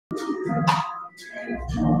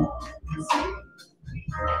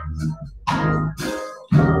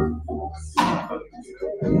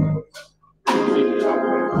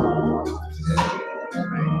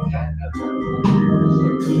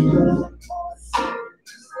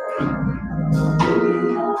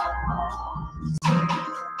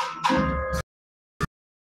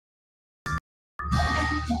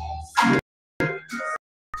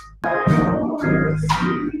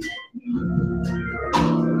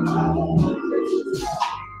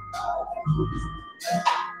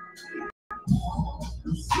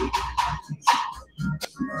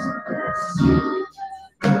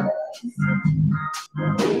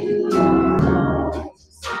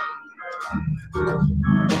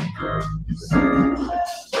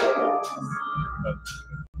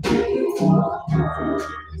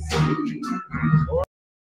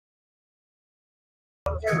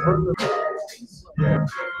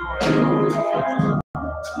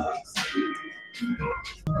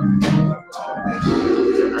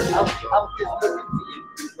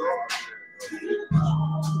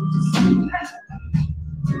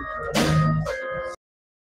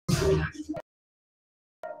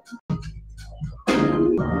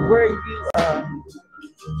Where you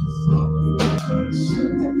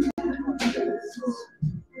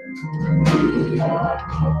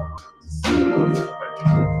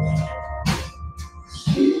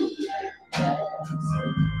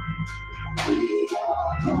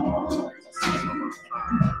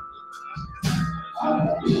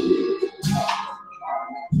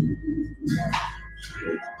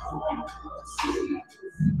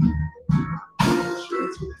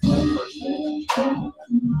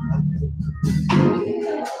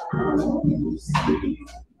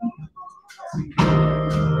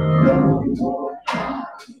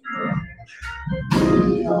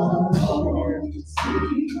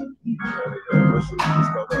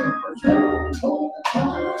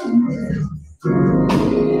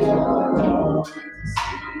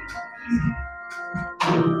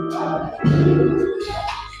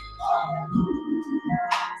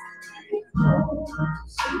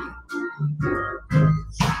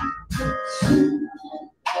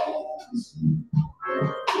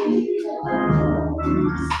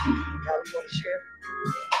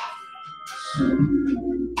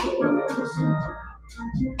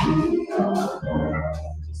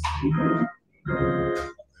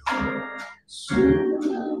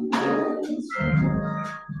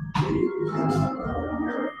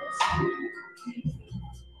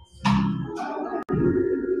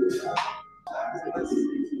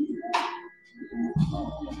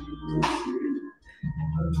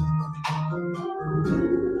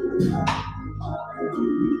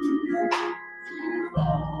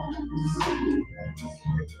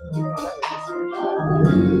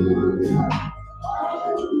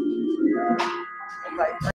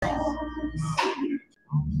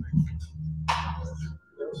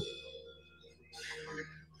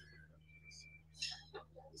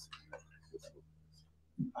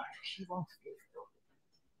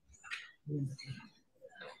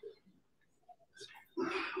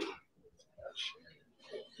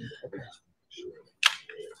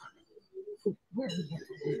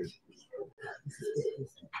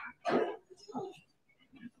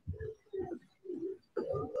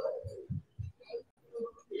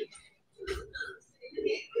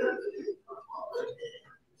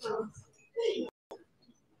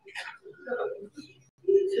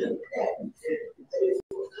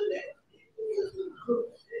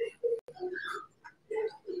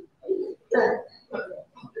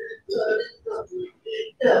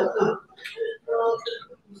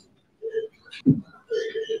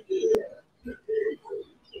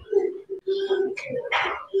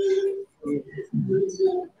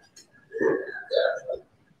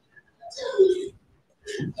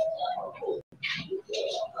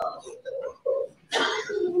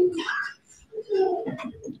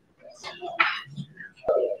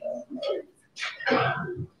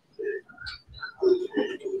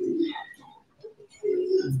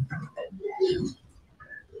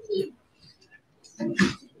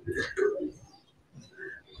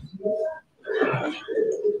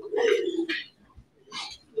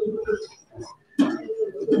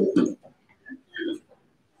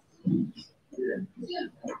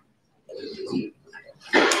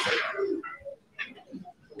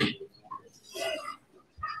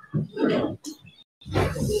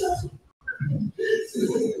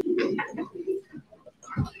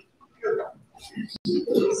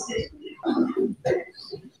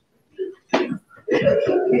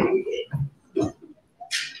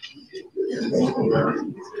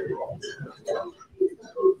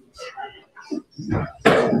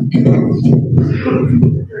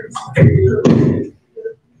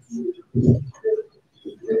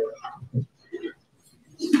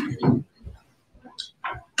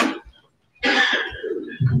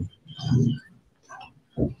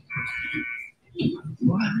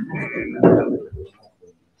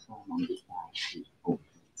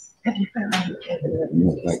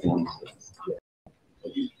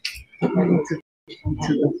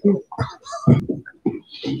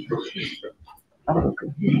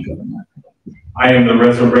I am the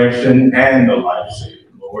resurrection and the life, saith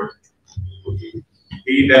the Lord.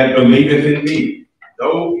 He that believeth in me,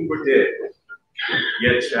 though he were dead,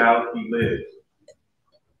 yet shall he live.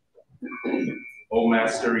 O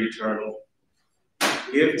Master eternal,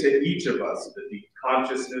 give to each of us the deep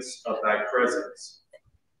consciousness of thy presence,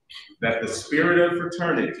 that the spirit of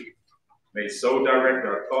fraternity may so direct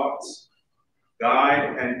our thoughts,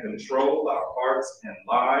 guide and control our hearts and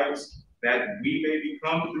lives, that we may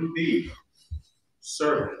become through thee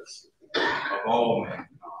servants of all mankind.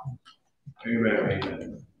 Amen.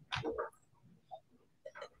 Amen.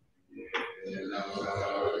 In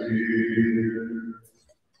our ear,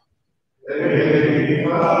 lay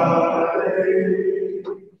my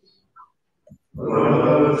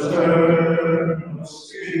eternal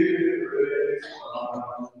spirit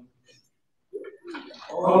on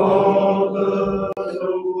all the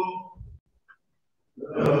noble,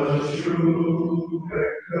 the true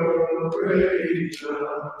and courageous,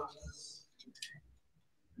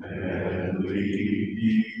 and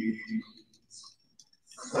lead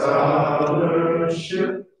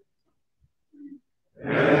scholarship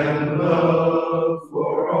and love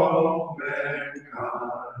for all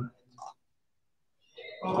mankind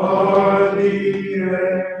are the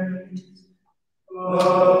end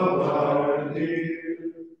of our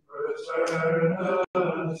dear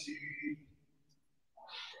fraternity.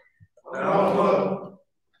 Alpha,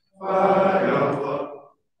 Phi Alpha,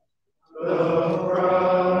 the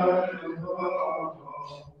pride of our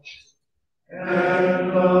cause,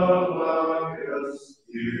 and love like us,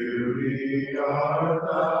 dearly art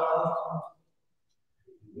thou.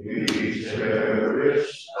 We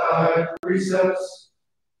cherish thy precepts,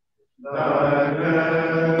 thy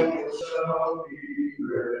name shall be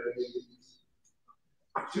raised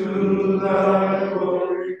to thy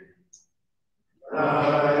glory,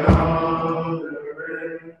 thy honor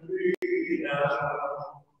and renown.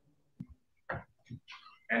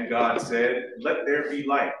 And God said, let there be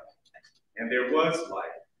light. And there was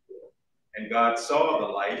light. And God saw the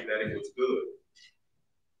light, that it was good.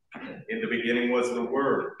 In the beginning was the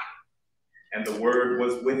Word, and the Word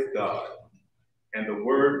was with God, and the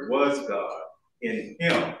Word was God. In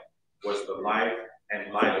him was the life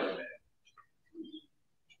and light of men.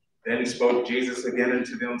 Then spoke Jesus again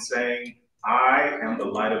unto them, saying, I am the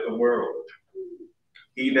light of the world.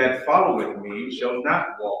 He that followeth me shall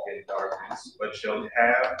not walk in darkness, but shall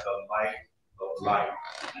have the light of life.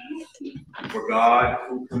 For God,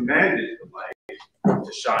 who commanded the light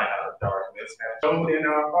to shine out of darkness, hath shone in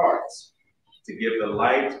our hearts to give the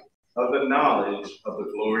light of the knowledge of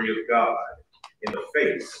the glory of God in the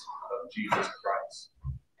face of Jesus Christ.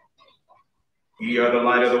 Ye are the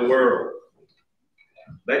light of the world.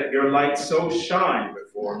 Let your light so shine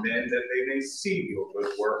before men that they may see your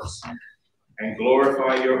good works and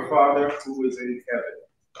glorify your Father who is in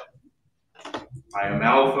heaven. I am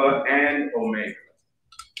Alpha and Omega,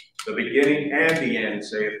 the beginning and the end,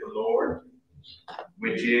 saith the Lord,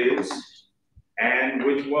 which is, and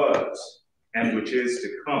which was, and which is to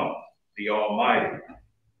come, the Almighty.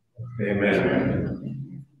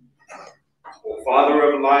 Amen. O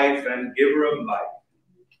Father of life and giver of life,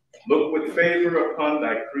 look with favor upon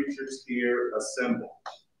thy creatures here assembled,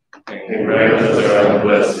 and grant us thy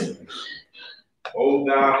blessing. O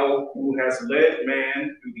thou who hast led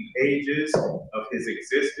man through the ages of his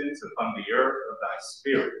existence upon the earth of thy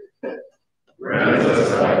spirit, grant us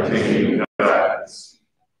thy continued guidance.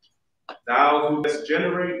 Thou who dost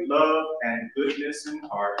generate love and goodness in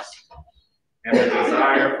hearts, and the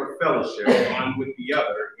desire for fellowship one with the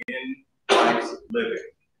other in life's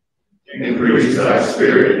living. Increase thy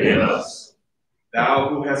spirit in us. Thou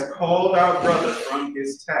who hast called our brother from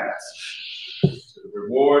his task, to the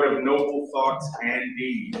reward of noble thoughts and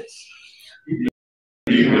deeds,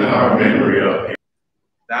 even our memory of him.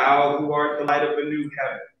 Thou who art the light of the new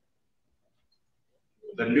heaven,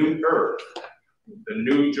 the new earth, the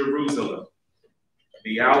new Jerusalem,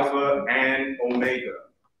 the Alpha and Omega,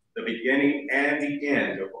 the beginning and the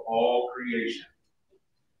end of all creation.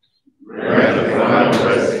 Grant the final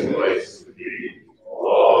resting place to thee,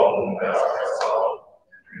 all whom thou hast called,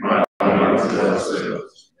 my heart to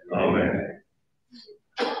ourselves. Amen.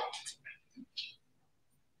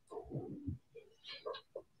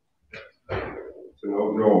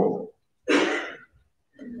 know Joel.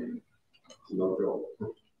 Joel.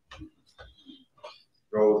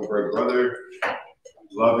 Joel was a great brother,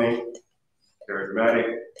 loving, charismatic,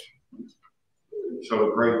 showed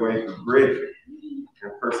a great way for grit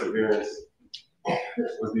and perseverance.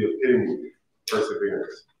 Was the epitome of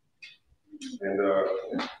perseverance. And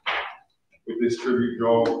with this tribute,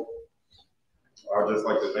 Joel, I'd just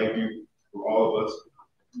like to thank you from all of us,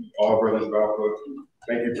 all brothers of Alpha.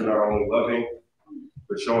 Thank you for not only loving,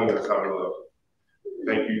 but showing us how to love.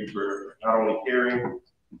 Thank you for not only caring,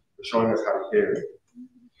 but showing us how to care.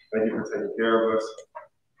 Thank you for taking care of us,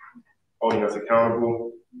 holding us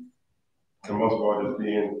accountable, and most of all, just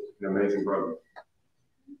being an amazing brother.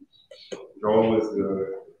 Joel is the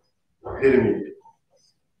epitome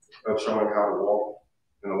of showing how to walk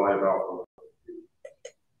in the light of Alpha.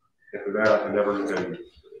 And for that, I can never repay you.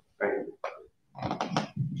 Thank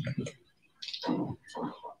you.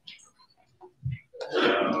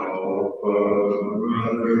 Alpha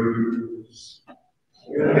brothers,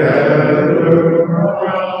 gather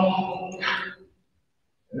around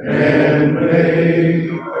and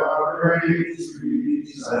make our praise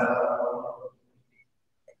resound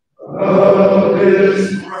of this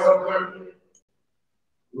brother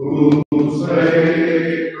whose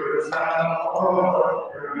labors now are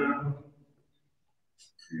crowned.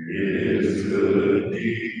 His good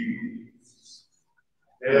deeds,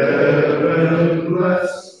 heaven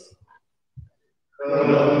bless,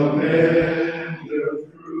 commend the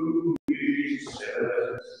fruit he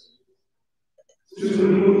sheds to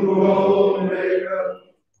Omega,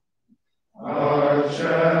 our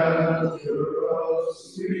chapter of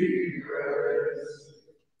sweet rest.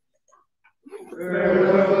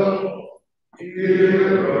 Farewell,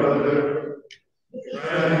 dear brother,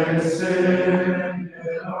 transcend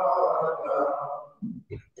our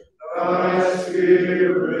bound. Thy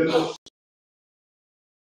spirit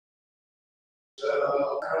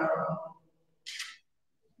shall come.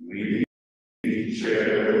 We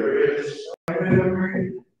cherish thy memory,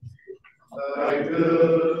 thy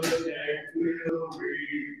good name will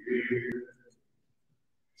revere.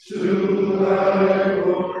 To thy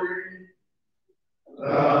glory,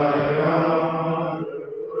 thy honor,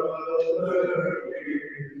 brother.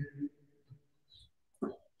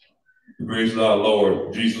 The grace of our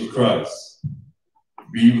Lord Jesus Christ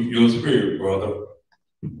be with your spirit, brother.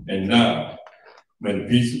 And now, may the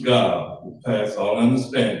peace of God, which pass all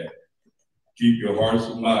understanding, keep your hearts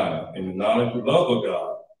and mind in the knowledge and love of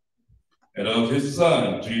God and of his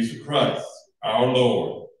Son, Jesus Christ, our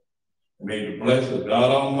Lord. And may the blessing of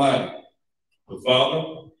God Almighty, the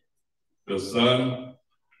Father, the Son,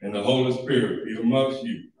 and the Holy Spirit be amongst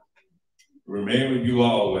you. Remain with you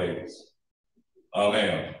always.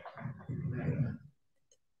 Amen.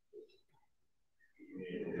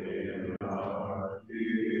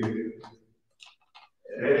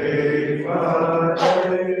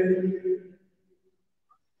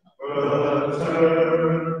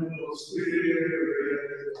 Eternal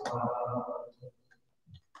Spirit,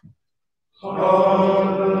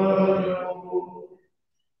 honorable,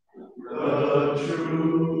 the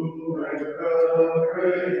true and the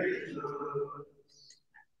gracious,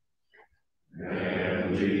 and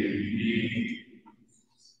lead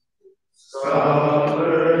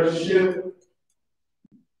scholarship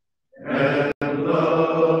and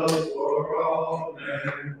love for all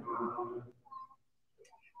mankind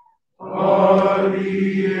are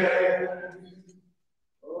the end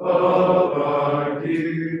of our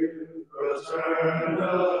dear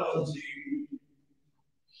fraternity.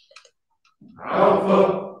 Alpha,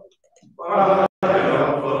 Phi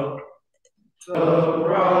Alpha, the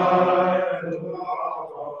bride of our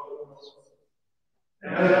cause,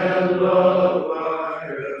 and love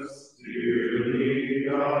like us dearly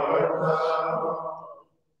art thou.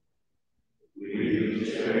 We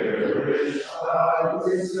cherish thy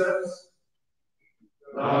precepts,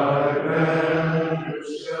 thy manners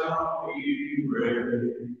shall we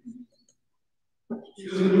raise.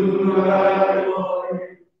 To thy glory,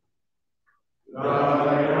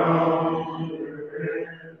 thy honor,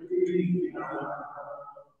 and renown.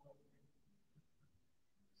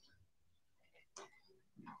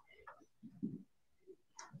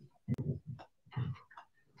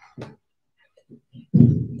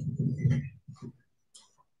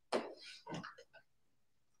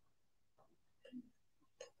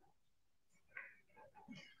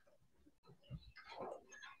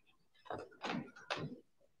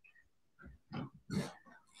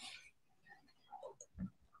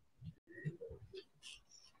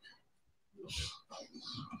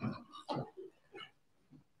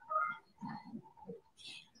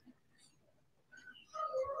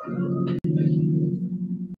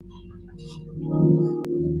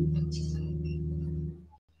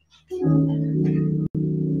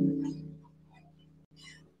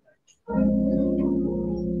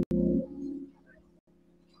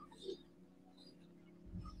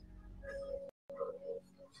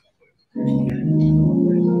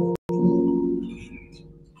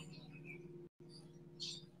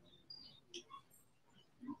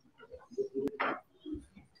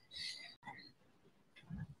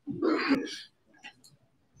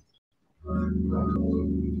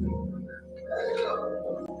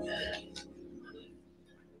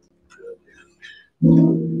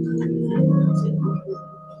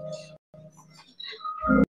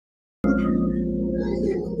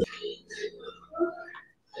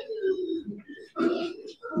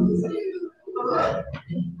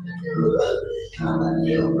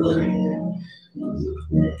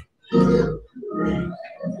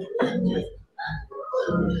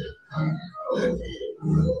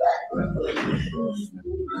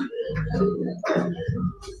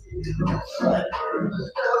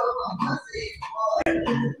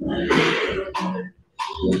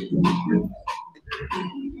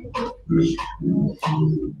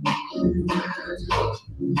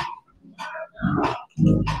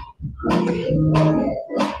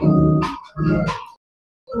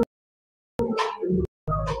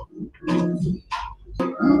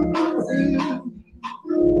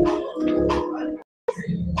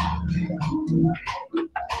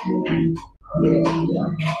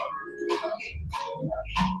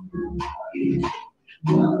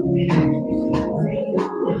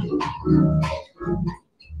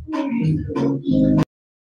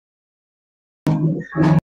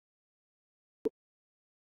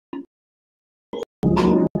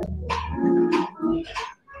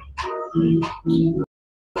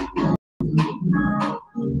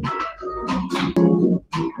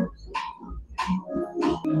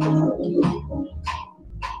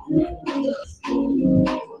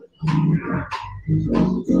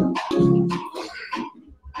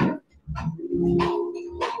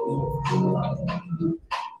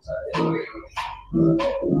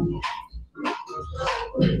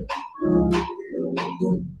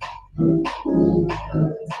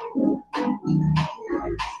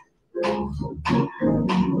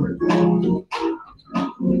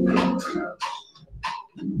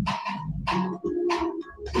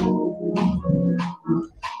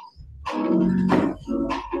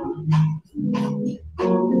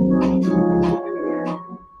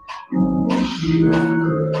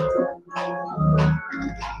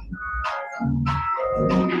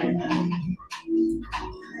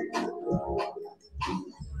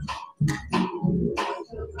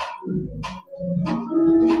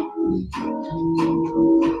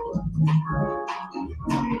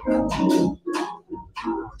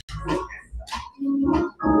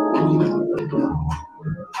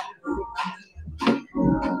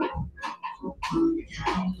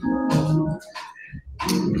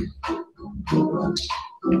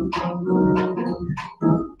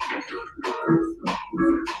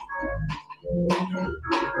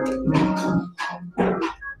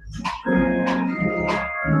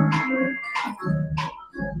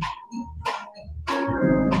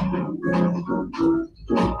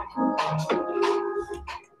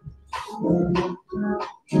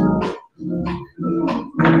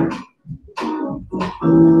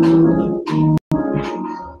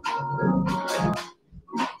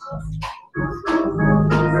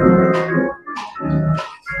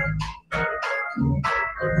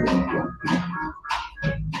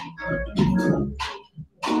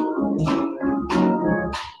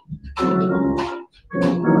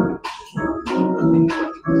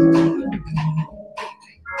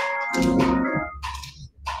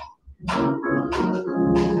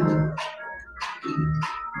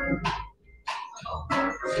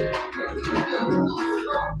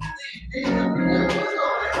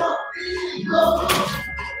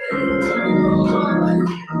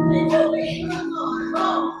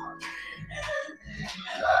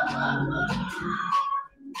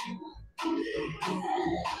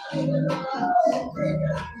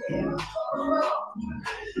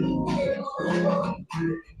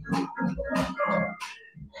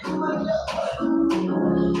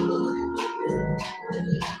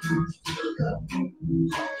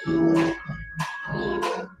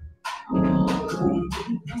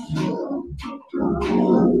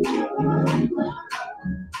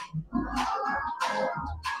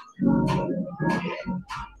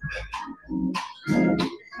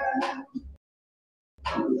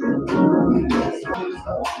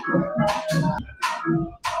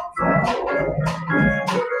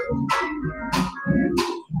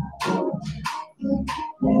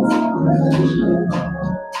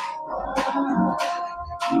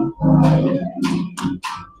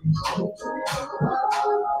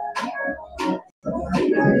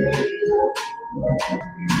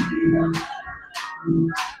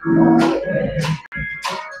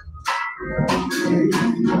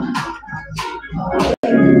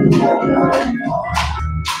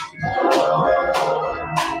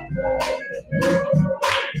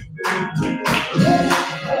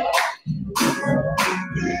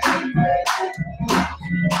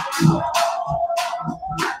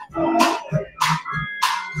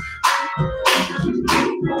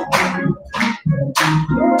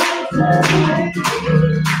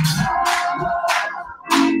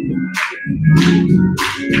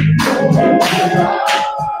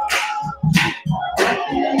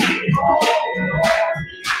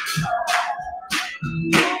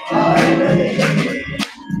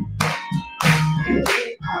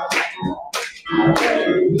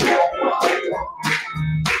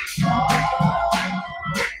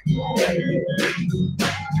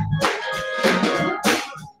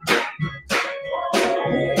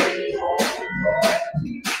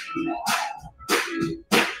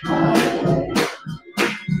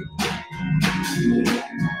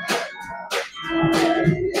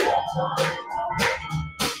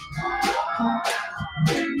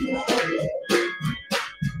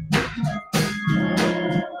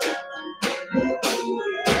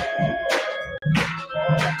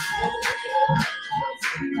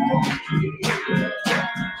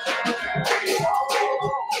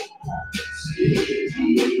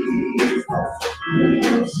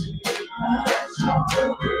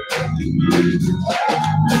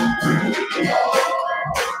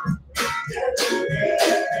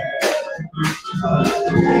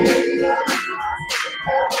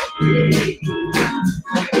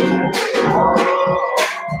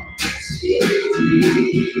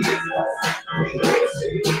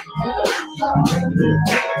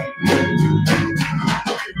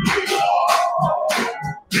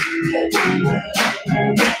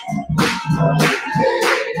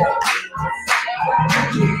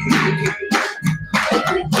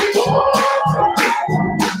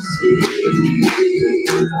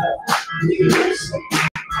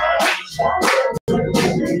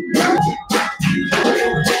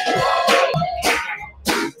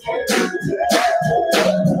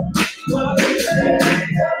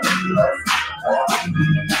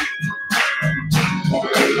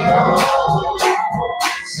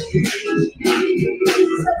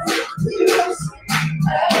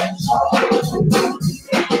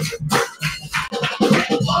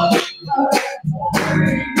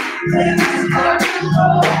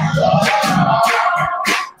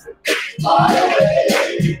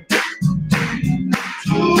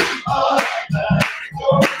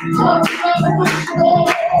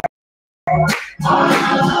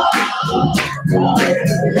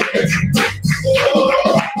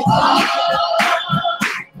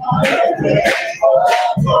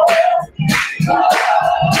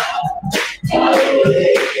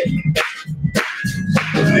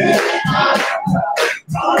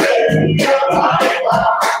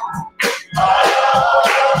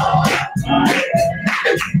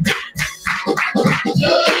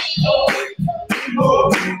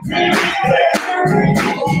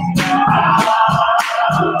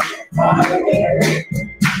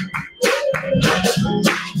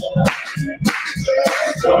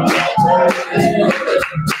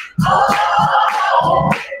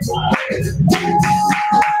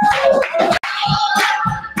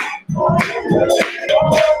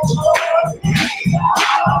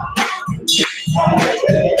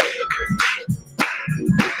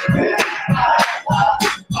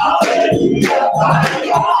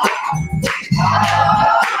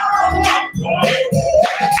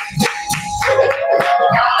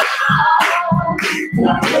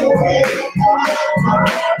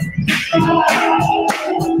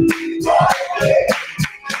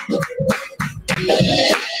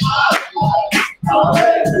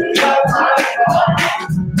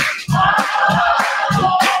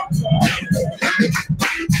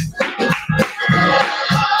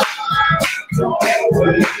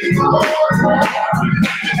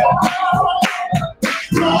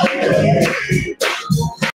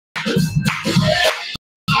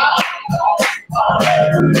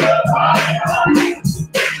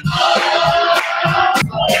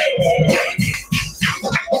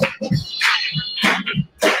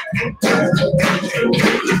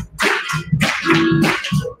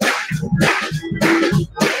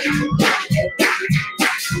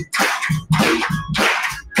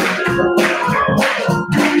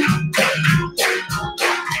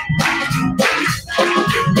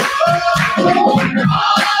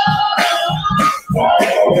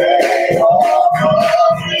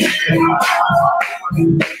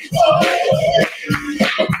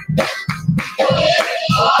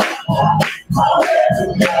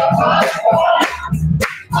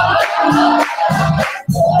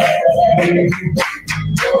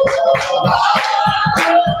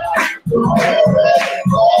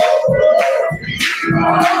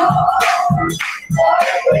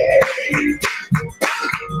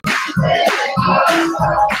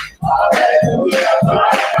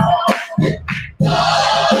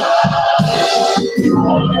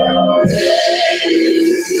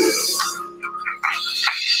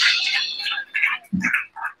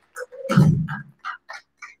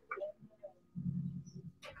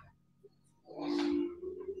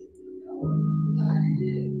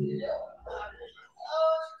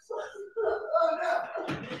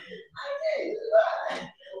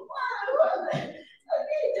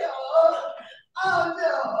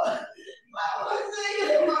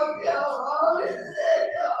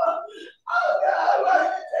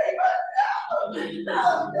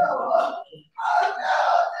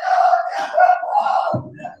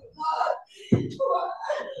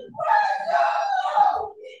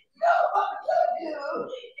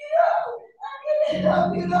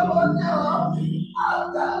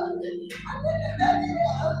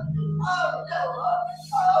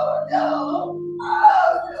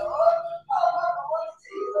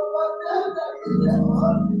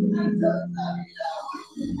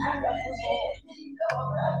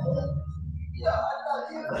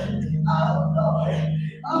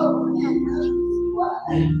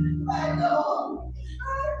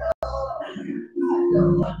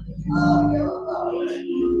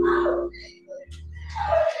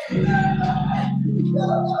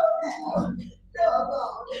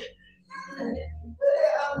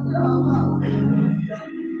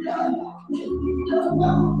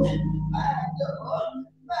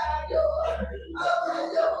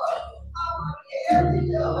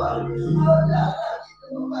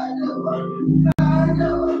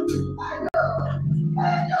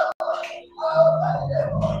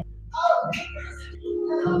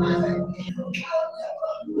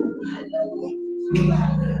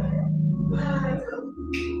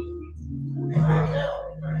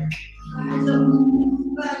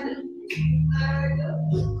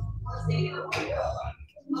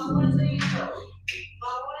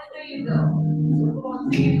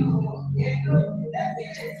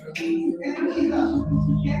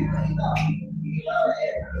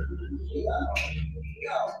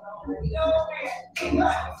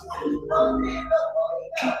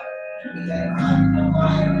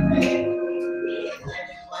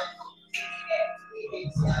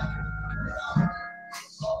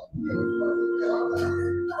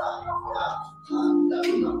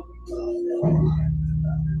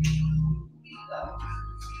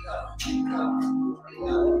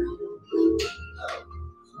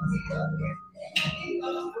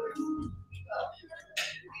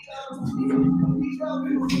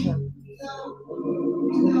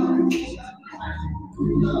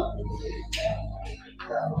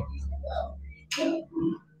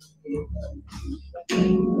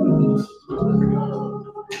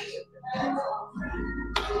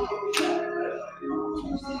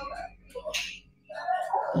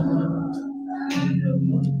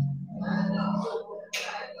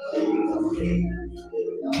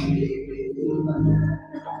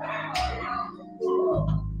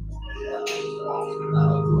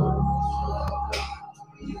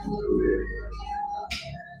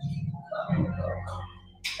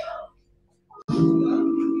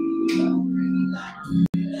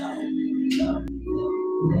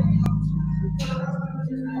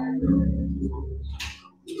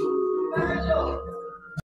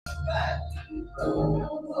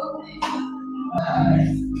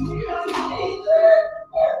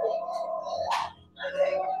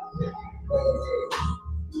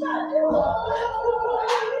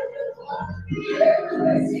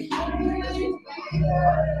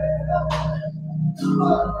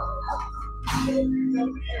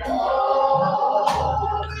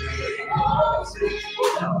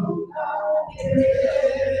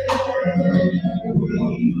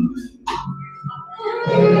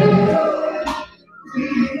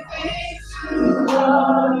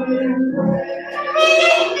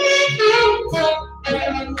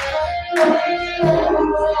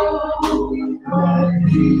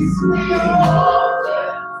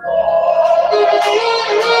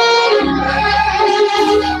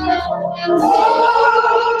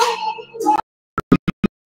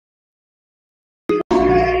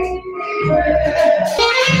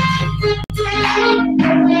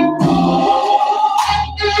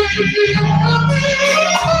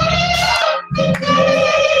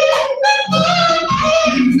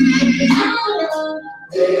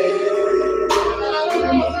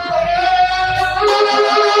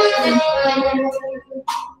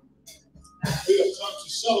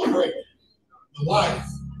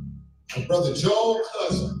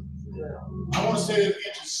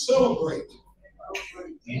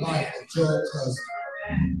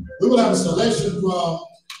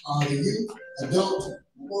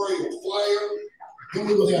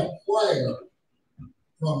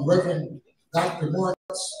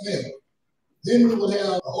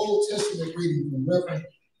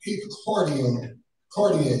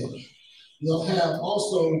 We'll have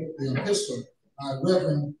also the epistle by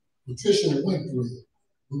Reverend Patricia Winfrey.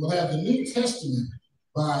 We will have the New Testament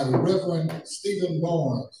by Reverend Stephen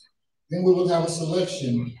Barnes. Then we will have a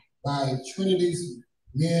selection by Trinity's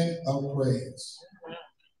Men of Praise.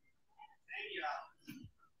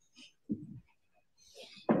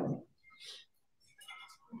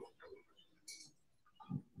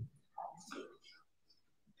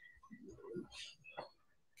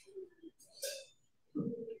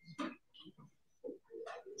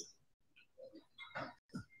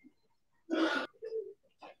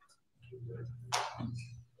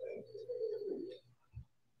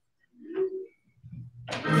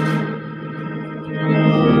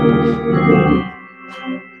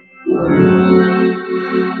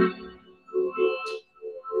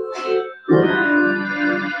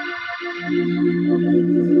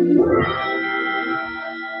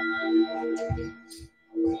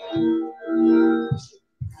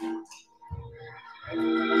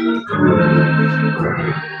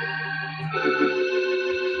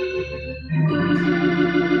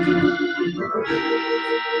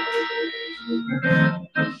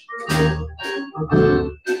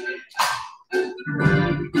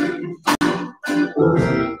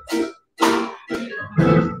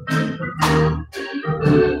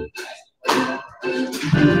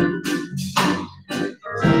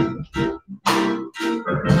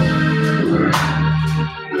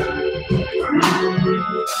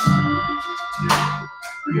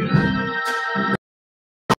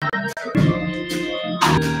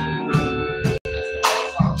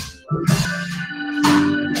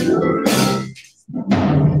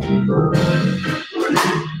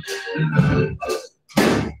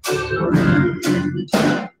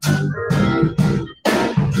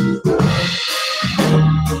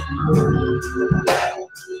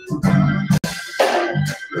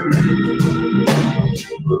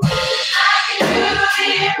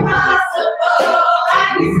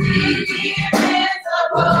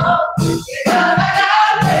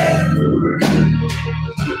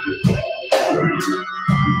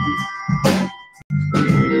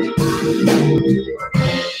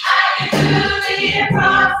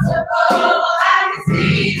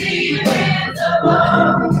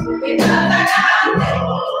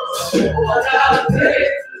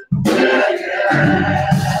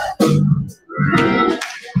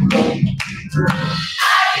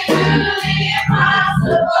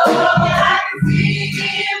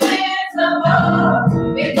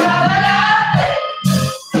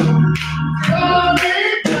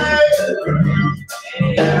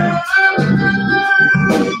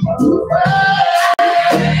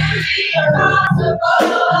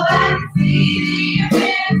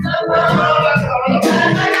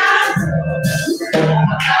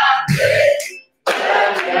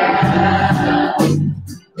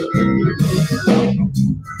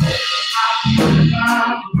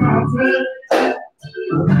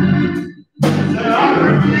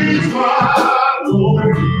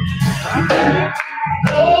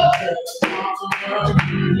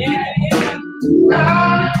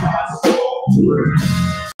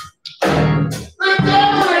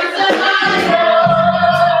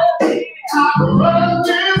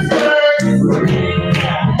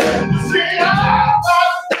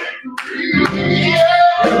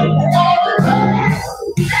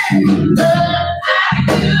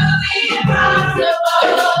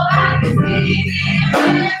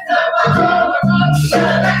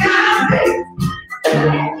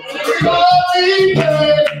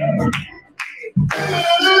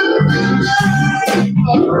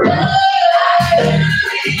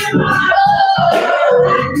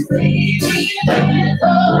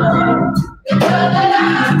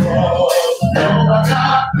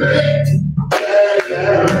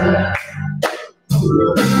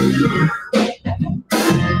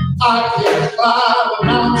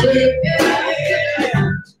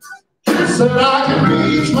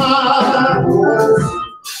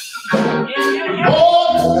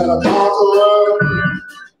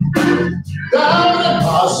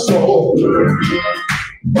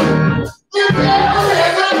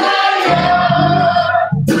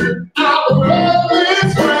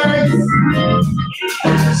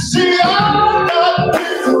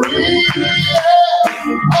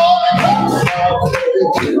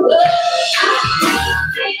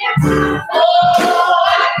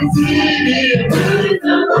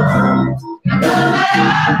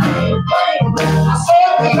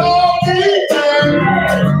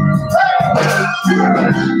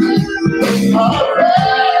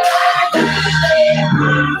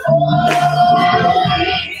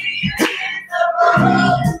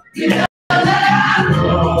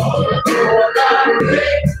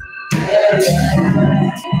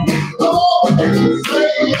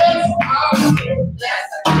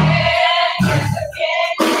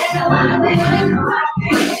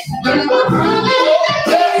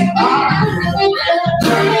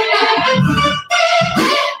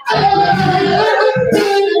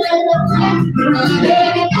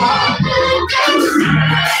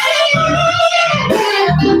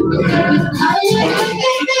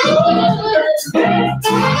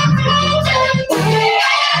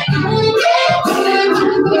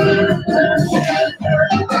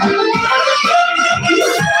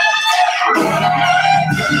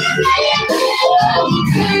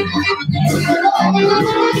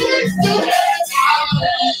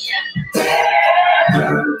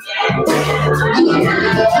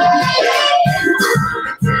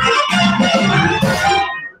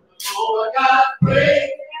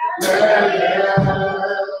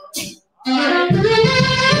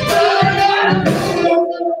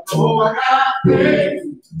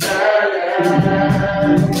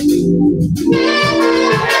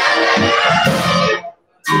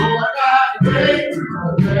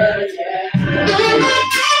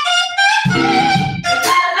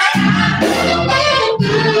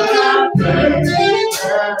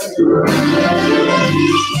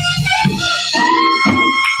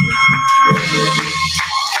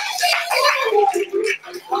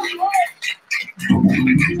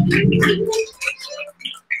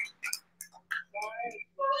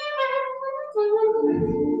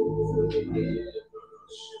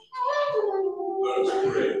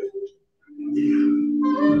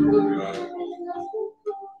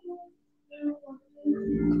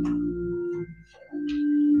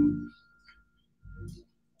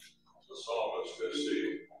 psalmist that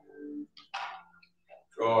said,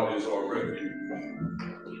 God is our refuge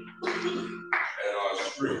and our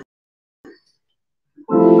strength,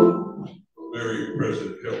 a very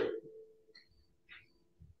present help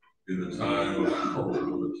in the time of trouble,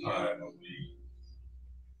 in the time of need.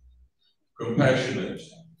 Compassionate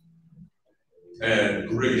and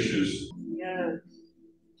gracious. Yes.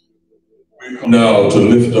 We come now to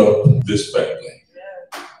lift up this family.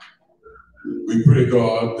 We pray,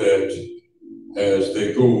 God, that as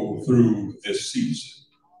they go through this season,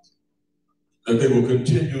 that they will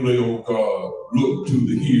continually, oh God, look to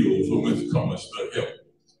the hills from whence cometh their help.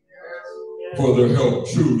 For their help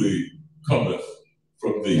truly cometh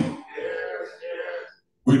from thee.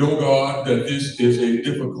 We know, God, that this is a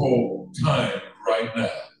difficult time right now.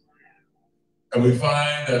 And we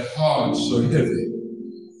find that hearts are heavy.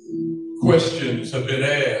 Questions have been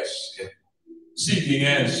asked, seeking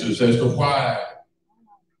answers as to why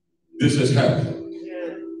this has happened.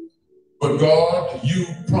 But God, you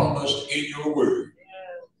promised in your word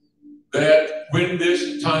that when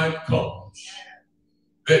this time comes,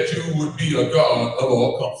 that you would be a God of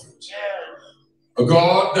all comfort. A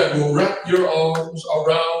God that will wrap your arms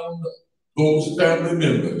around those family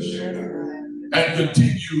members and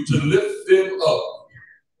continue to lift them up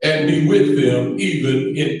and be with them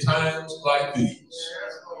even in times like these.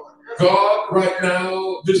 God, right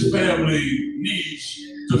now, this family needs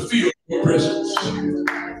to feel your presence.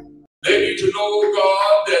 They need to know,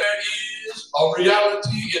 God, that there is a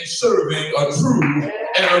reality in serving a true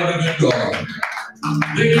and a living God.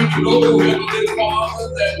 They need to know, Heavenly Father,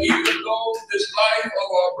 that even though this life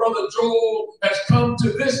of our brother Joel has come to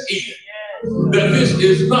this end, that this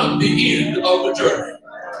is not the end of the journey.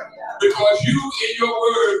 Because you, in your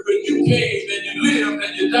word, when you came and you lived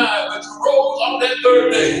and you died, but you rose on that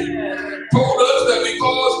third day, told us that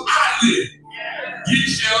because I live, ye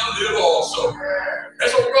shall live also. And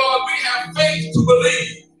so, God, we have faith to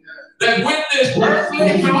believe that when this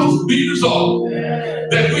earthly house be dissolved,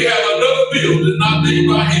 that we have another building not made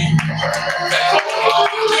by him. That God,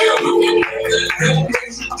 we are looking at that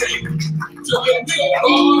elevation table to that we are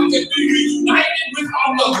God can be reunited with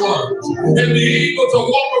our loved ones and be able to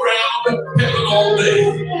walk around heaven all day.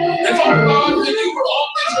 And so, God, when you were on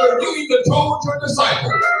this earth, you even told your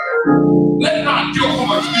disciples, let not your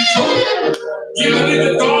hearts be troubled. Ye believe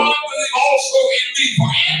in God, believe also in me, for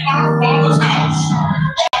in my Father's house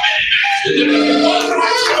are many mansions.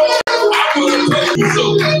 I will tell you so.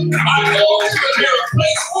 I know to prepare a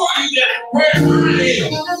place for you that where I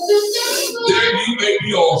am, there you may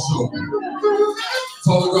be also.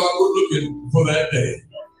 Father God, we're looking for that day.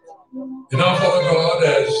 And now, Father God,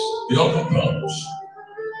 as the uncle comes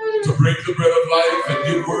to bring the bread of life and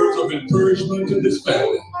give words of encouragement to this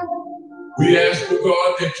family, we ask, oh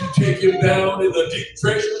God, that you take him down in the deep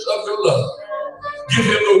treasures of your love. Give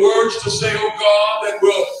him the words to say, oh God, that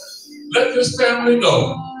will let this family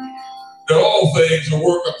know that all things will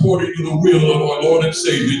work according to the will of our Lord and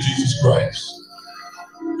Savior, Jesus Christ.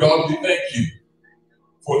 God, we thank you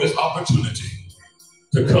for this opportunity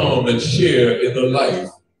to come and share in the life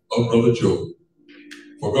of Brother Joe.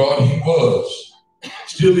 For God, he was,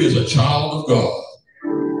 still is a child of God.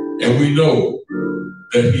 And we know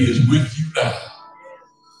that he is with you now,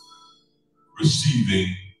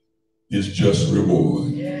 receiving his just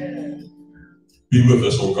reward. Be with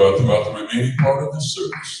us, oh God, throughout the remaining part of this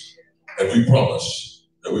service. And we promise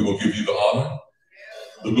that we will give you the honor,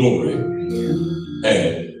 the glory,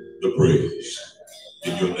 and the praise.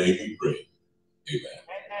 In your name we pray.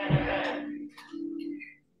 Amen.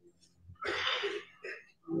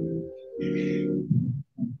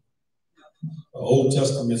 The Old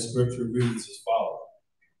Testament scripture reads as follows.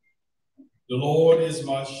 The Lord is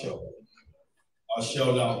my shepherd, I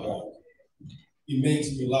shall not want. He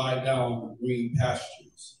makes me lie down in green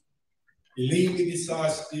pastures. He leads me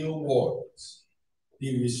beside still waters.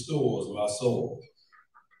 He restores my soul.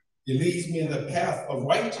 He leads me in the path of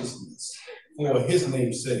righteousness for his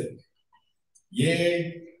name's sake.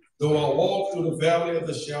 Yea, though I walk through the valley of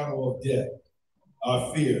the shadow of death,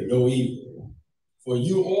 I fear no evil. For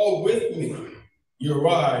you are with me. Your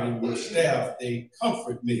rod and your staff, they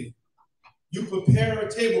comfort me. You prepare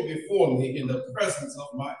a table before me in the presence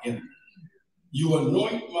of my enemy. You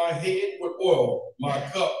anoint my head with oil, my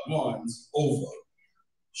cup runs over.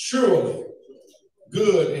 Surely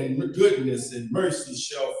goodness and mercy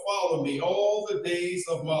shall follow me all the days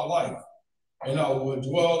of my life, and I will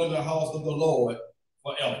dwell in the house of the Lord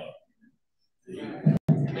forever. Amen.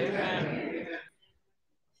 Amen.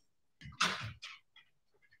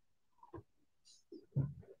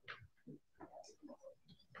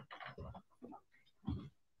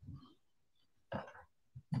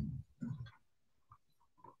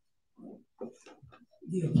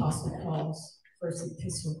 The Apostle Paul's first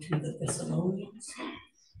epistle to the Thessalonians,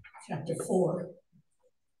 chapter 4,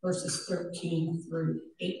 verses 13 through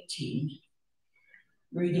 18.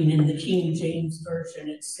 Reading in the King James Version,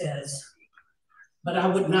 it says, "But I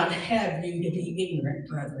would not have you to be ignorant,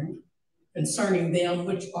 brethren, concerning them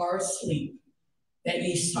which are asleep, that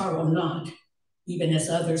ye sorrow not, even as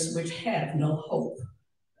others which have no hope.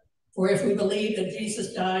 For if we believe that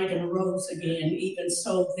Jesus died and rose again, even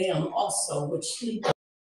so them also which sleep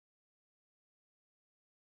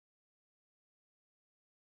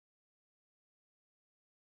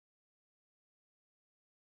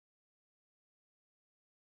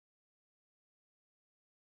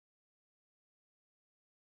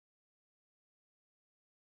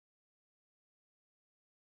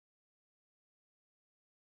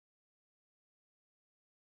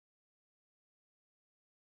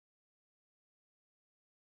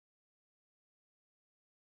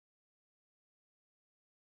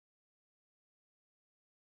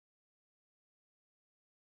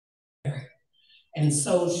and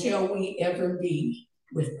so shall we ever be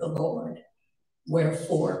with the Lord.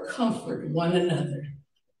 Wherefore, comfort one another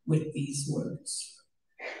with these words."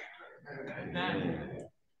 Amen.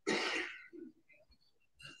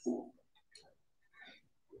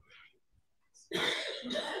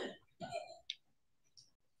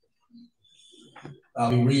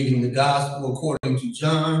 I'll be reading the Gospel according to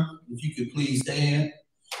John. If you could please stand.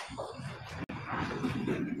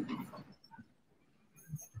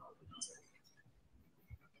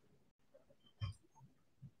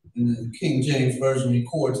 And the King James Version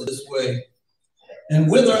records it this way: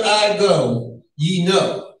 "And whither I go, ye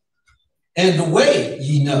know, and the way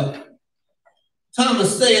ye know.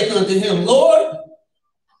 Thomas saith unto him, Lord,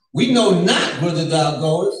 we know not whither thou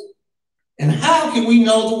goest, and how can we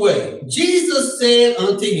know the way? Jesus said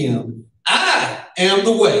unto him, I am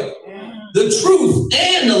the way, the truth,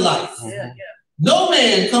 and the life. No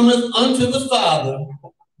man cometh unto the Father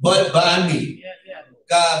but by me."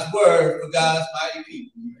 God's word for God's mighty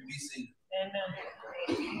people. You can be seated. Amen.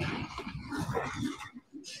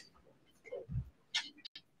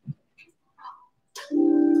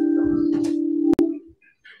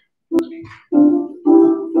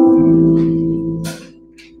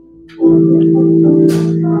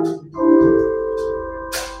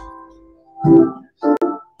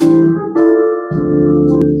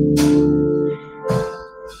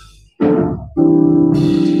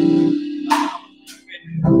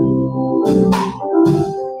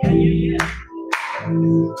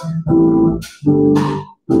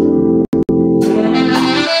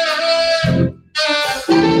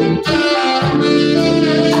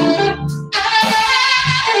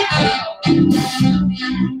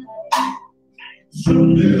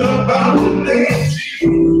 Something about the name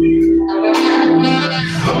Jesus.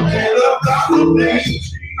 Something about the name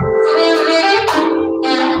Jesus.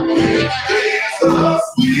 It's so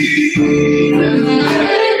sweet.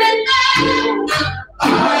 I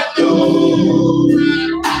know.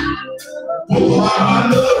 Oh, I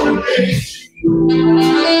love the name Jesus.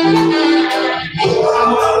 Oh, I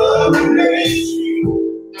love the name Jesus.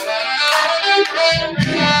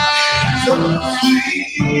 It's so sweet.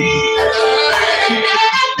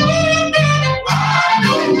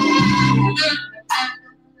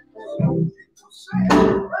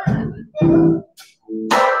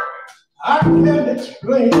 I can't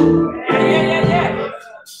explain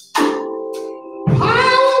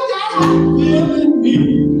how God given me.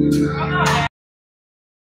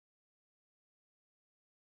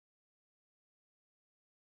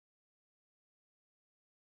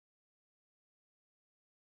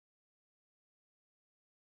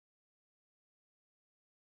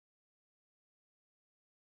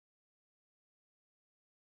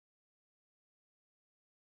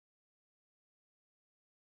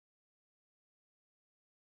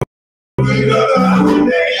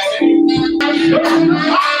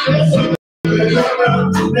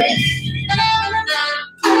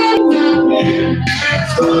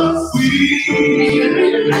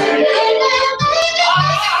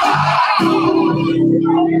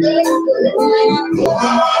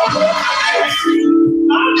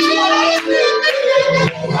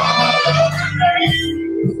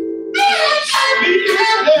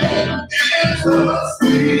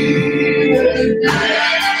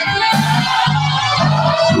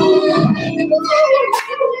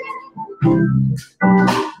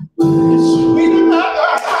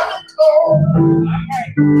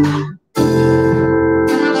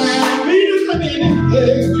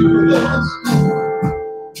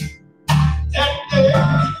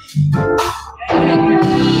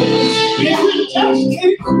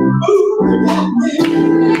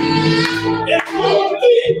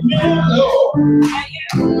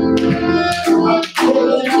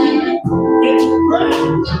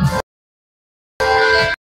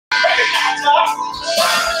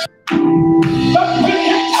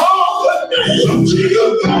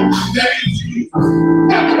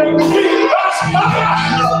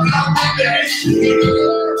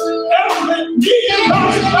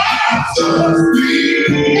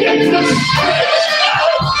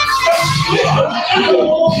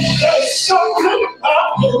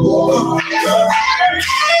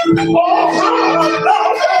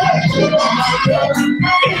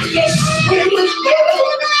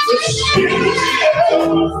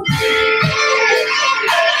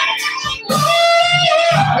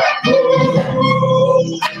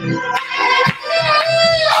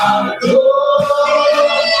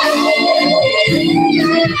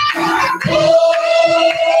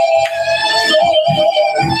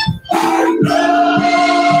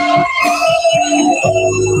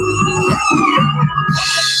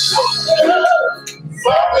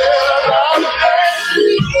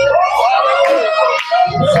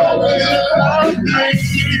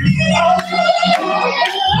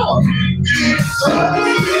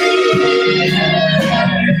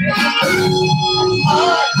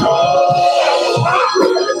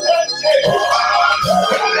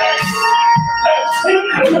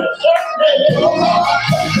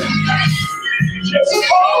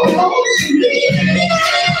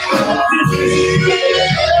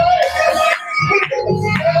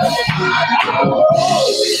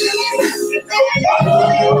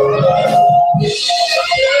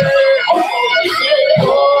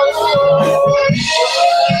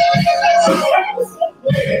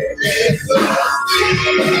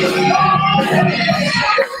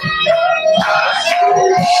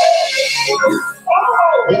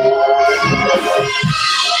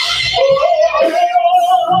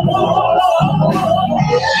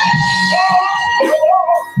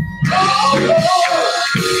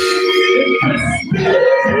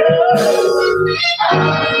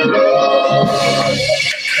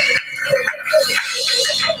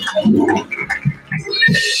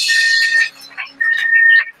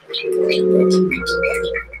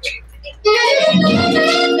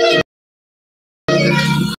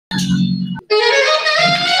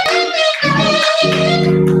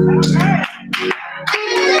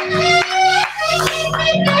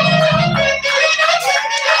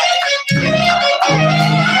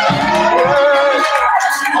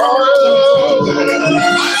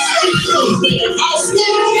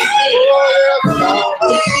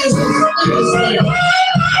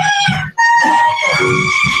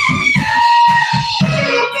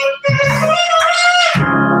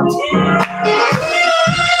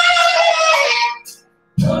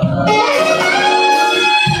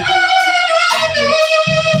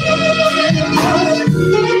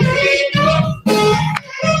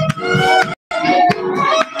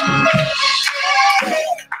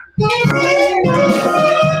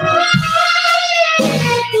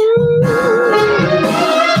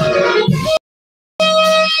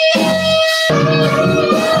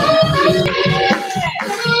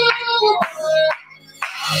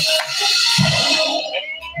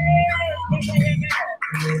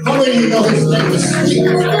 How many of you know his name is sweet?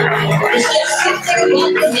 He's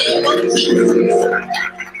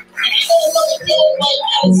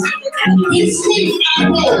sweet, I know. He's sweet, I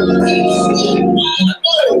know.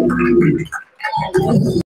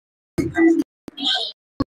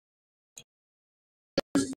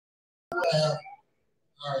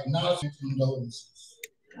 All right, now you can notice.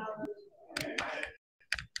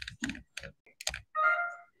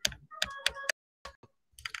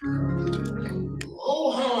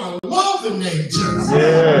 Oh, how I love the name Jesus.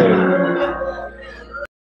 Yeah.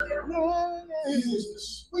 He is the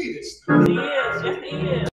sweetest. He is, yes, he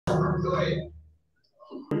is.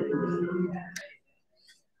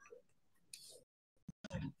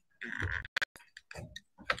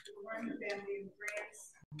 Morning, family and friends.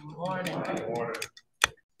 Morning. Morning.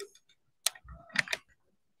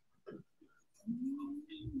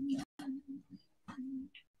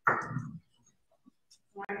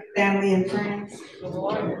 Morning, family and friends.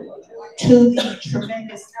 To the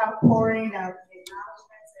tremendous outpouring of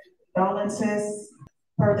acknowledgments and condolences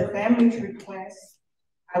per the family's request,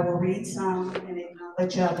 I will read some and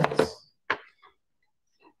acknowledge others.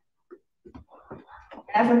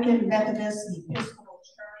 African Methodist Episcopal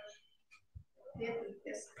Church, 5th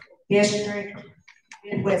Episcopal District,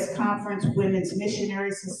 Midwest Conference Women's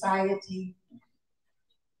Missionary Society,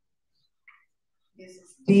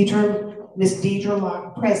 Miss Deidre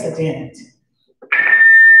Locke, President.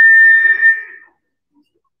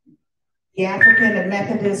 the African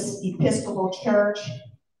Methodist Episcopal Church,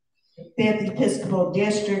 the 5th Episcopal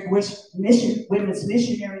District, Women's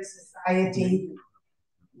Missionary Society,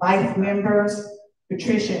 Life members,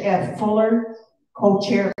 Patricia F. Fuller,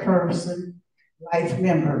 co-chairperson, Life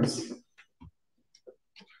members.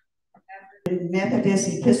 African Methodist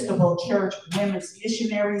Episcopal Church, Women's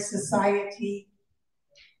Missionary Society,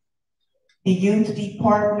 the Youth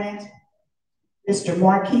Department, Mr.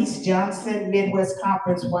 Marquise Johnson, Midwest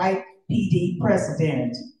Conference White PD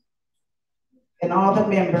President, and all the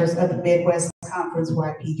members of the Midwest Conference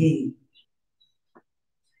YPD.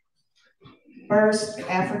 First,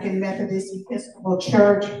 African Methodist Episcopal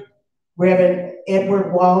Church, Reverend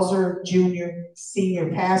Edward Walzer Jr.,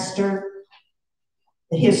 Senior Pastor.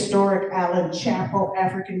 The historic Allen Chapel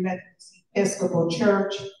African Methodist Episcopal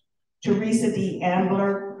Church, Teresa D.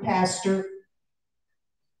 Ambler, Pastor.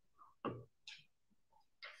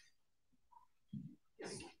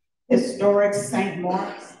 Historic St.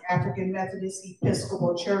 Mark's African Methodist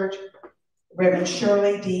Episcopal Church, Reverend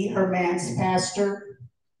Shirley D. Hermans, Pastor.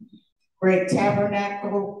 Great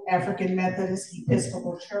Tabernacle African Methodist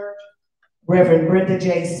Episcopal Church, Reverend Brenda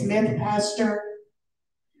J. Smith, Pastor.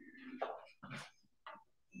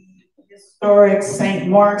 Historic St.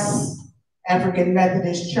 Mark's African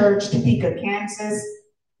Methodist Church, Topeka, Kansas,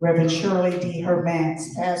 Reverend Shirley D.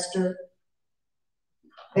 Hermans, Pastor.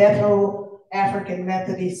 Bethel African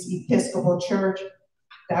Methodist Episcopal Church,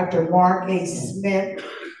 Dr. Mark A. Smith,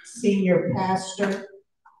 Senior Pastor.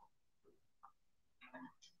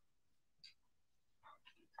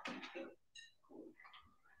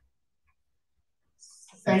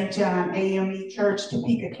 St. John AME Church,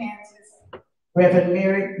 Topeka, Kansas, Reverend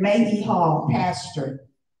Mary Maggie Hall, Pastor.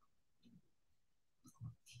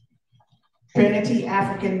 Trinity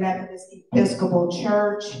African Methodist Episcopal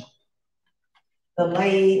Church, the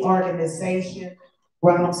lay organization,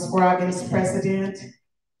 Ronald Scroggins, President.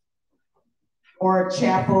 Or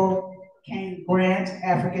Chapel, Kane Grant,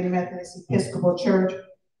 African Methodist Episcopal Church,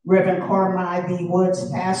 Reverend Carmi B.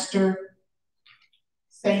 Woods, Pastor.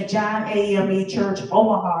 St. John AME Church,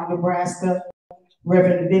 Omaha, Nebraska,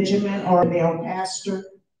 Reverend Benjamin Arnell, Pastor.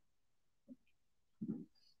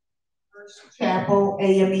 First Chapel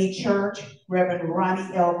AME Church, Reverend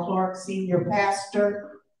Ronnie L. Clark, Senior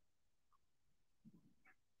Pastor.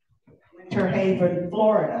 Winter Haven,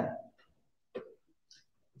 Florida.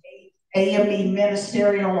 AME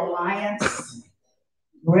Ministerial Alliance,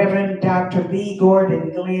 Reverend Dr. B.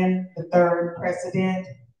 Gordon Glenn III, President.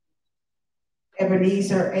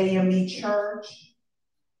 Ebenezer AME Church,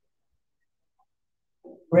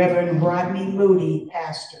 Reverend Rodney Moody,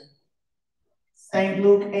 Pastor. St.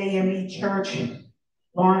 Luke AME Church,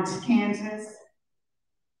 Lawrence, Kansas.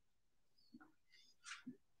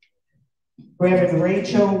 Reverend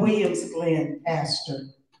Rachel Williams Glenn, Pastor.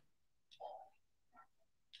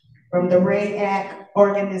 From the Ray Act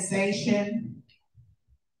Organization,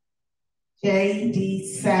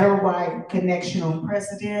 J.D. Satterwhite, Connectional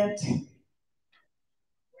President.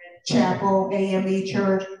 Chapel AME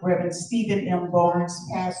Church, Reverend Stephen M. Barnes,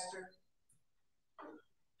 Pastor.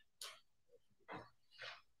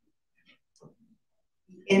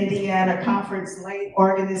 Indiana Conference Lay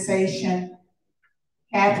Organization,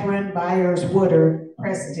 Catherine Byers Woodard,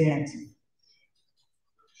 President.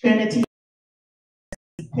 Trinity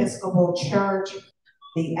Episcopal Church,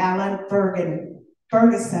 the Allen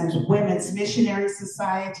Ferguson's Women's Missionary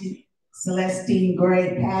Society, Celestine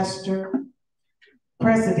Gray, Pastor.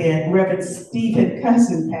 President, Reverend Stephen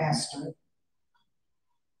Cousin, Pastor.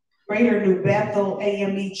 Greater New Bethel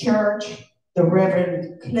AME Church, the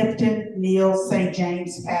Reverend Clifton Neal St.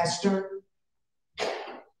 James, Pastor.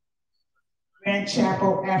 Grand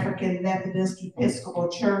Chapel African Methodist Episcopal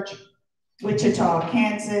Church, Wichita,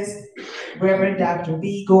 Kansas, Reverend Dr.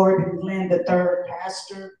 B. Gordon Glenn III,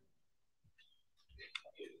 Pastor.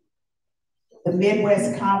 The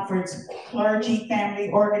Midwest Conference Clergy Family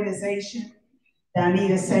Organization,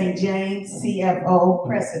 Donita St. James, CFO,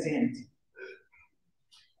 President.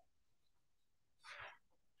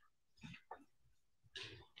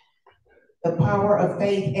 The Power of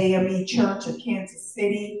Faith AME Church of Kansas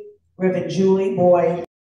City, Reverend Julie Boyd,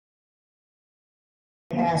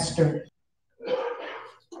 Pastor.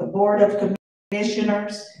 The Board of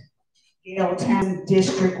Commissioners, Gail Town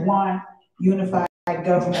District 1, Unified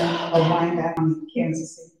Government of Wyandotte County,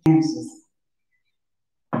 Kansas City, Kansas.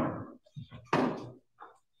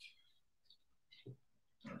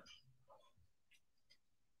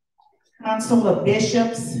 Council of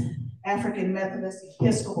Bishops, African Methodist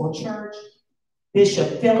Episcopal Church,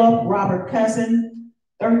 Bishop Philip Robert Cousin,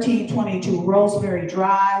 1322 Roseberry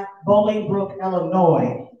Drive, Bolingbrook,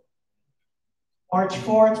 Illinois. March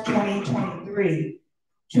 4th, 2023.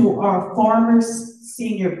 To our former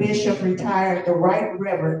senior bishop, retired the Right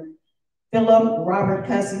Reverend Philip Robert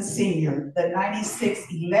Cousin Sr., the 96th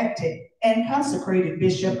elected and consecrated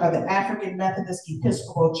bishop of the African Methodist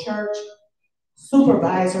Episcopal Church,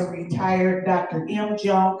 supervisor, retired Dr. M.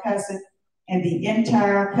 John Cousin, and the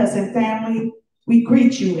entire Cousin family, we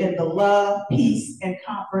greet you in the love, peace, and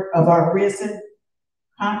comfort of our risen,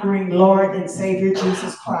 conquering Lord and Savior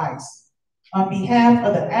Jesus Christ. On behalf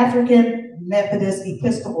of the African Methodist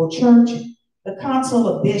Episcopal Church, the Council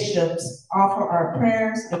of Bishops offer our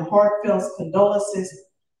prayers and heartfelt condolences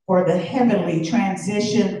for the heavenly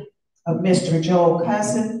transition of Mr. Joel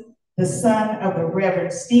Cousin, the son of the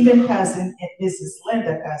Reverend Stephen Cousin and Mrs.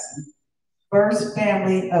 Linda Cousin, first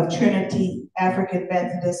family of Trinity African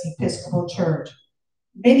Methodist Episcopal Church.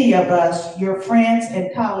 Many of us, your friends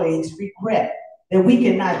and colleagues, regret that we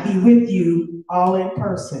cannot be with you all in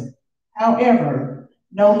person. However,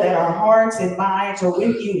 know that our hearts and minds are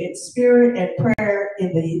with you in spirit and prayer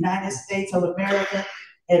in the United States of America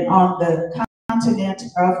and on the continent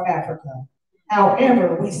of Africa.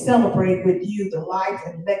 However, we celebrate with you the life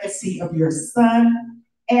and legacy of your son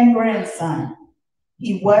and grandson.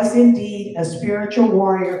 He was indeed a spiritual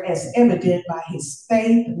warrior, as evident by his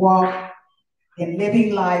faith walk in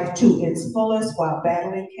living life to its fullest while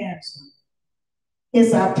battling cancer.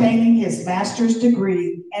 His obtaining his master's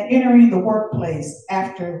degree and entering the workplace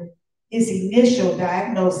after his initial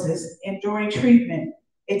diagnosis and during treatment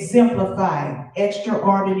exemplified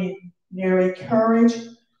extraordinary courage,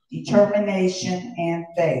 determination, and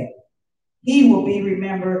faith. He will be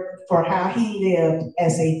remembered for how he lived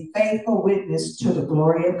as a faithful witness to the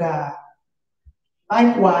glory of God.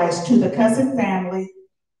 Likewise, to the Cousin family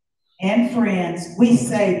and friends, we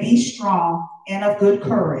say, be strong and of good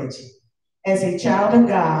courage. As a child of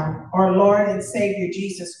God, our Lord and Savior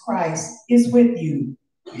Jesus Christ is with you.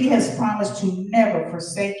 He has promised to never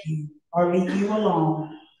forsake you or leave you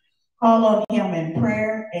alone. Call on him in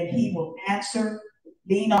prayer and he will answer.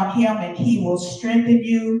 Lean on him and he will strengthen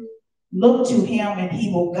you. Look to him and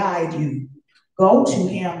he will guide you. Go to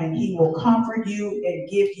him and he will comfort you and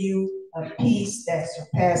give you a peace that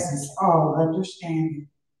surpasses all understanding.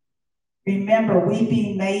 Remember,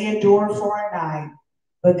 weeping may endure for a night,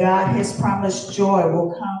 but God has promised joy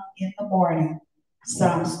will come in the morning.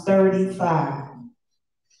 Psalms 35.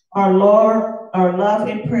 Our Lord, our love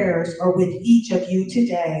and prayers are with each of you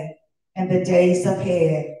today and the days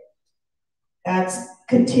ahead. God's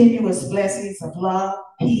continuous blessings of love,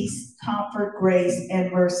 peace, comfort, grace,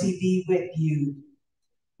 and mercy be with you.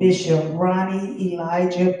 Bishop Ronnie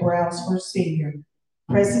Elijah Brownsford Sr.,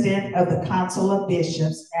 President of the Council of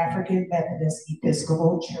Bishops, African Methodist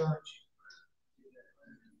Episcopal Church.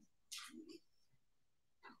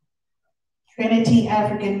 Trinity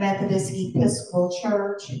African Methodist Episcopal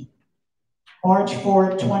Church, March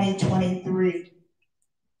 4, 2023.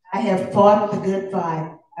 I have fought the good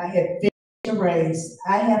fight. I have finished the race.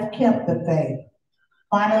 I have kept the faith.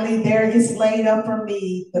 Finally, there is laid up for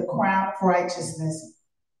me the crown of righteousness,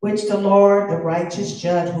 which the Lord, the righteous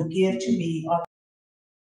judge, will give to me on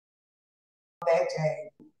that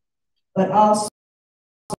day. But also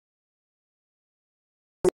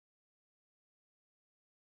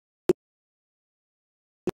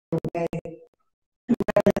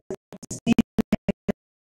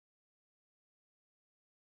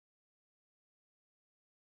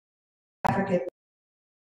African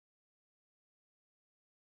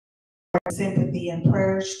sympathy and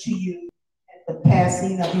prayers to you at the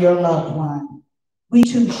passing of your loved one. We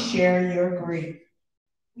too share your grief.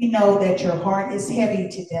 We know that your heart is heavy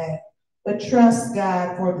today, but trust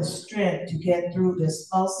God for the strength to get through this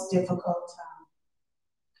most difficult time.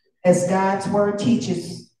 As God's word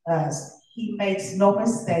teaches us, he makes no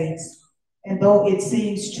mistakes, and though it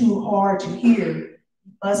seems too hard to hear,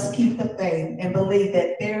 you must keep the faith and believe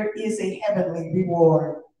that there is a heavenly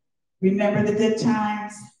reward. Remember the good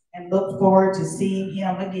times and look forward to seeing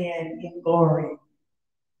him again in glory.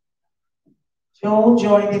 Joel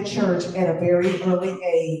joined the church at a very early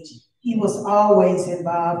age. He was always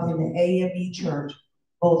involved in the AME church,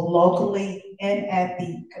 both locally and at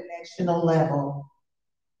the connectional level.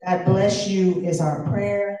 God bless you is our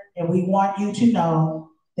prayer, and we want you to know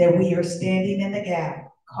that we are standing in the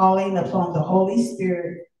gap, calling upon the Holy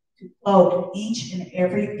Spirit to clothe each and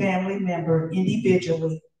every family member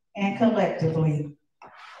individually and collectively.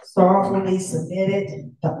 Sorrowfully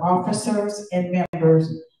submitted, the officers and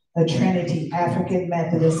members of Trinity African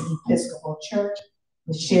Methodist Episcopal Church,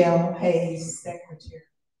 Michelle Hayes, Secretary.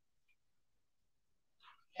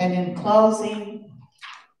 And in closing,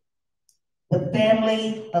 The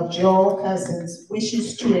family of Joel Cousins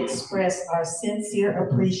wishes to express our sincere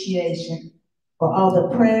appreciation for all the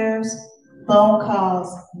prayers, phone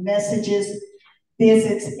calls, messages,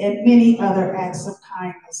 visits, and many other acts of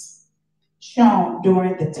kindness shown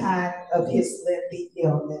during the time of his lengthy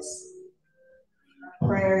illness.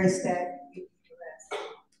 Prayer is that you be blessed.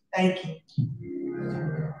 Thank you.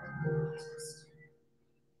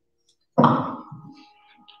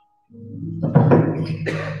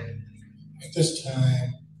 At this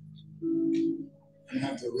time, I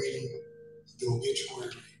have to read the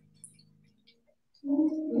obituary.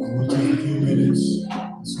 We'll take a few minutes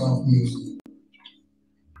of soft music.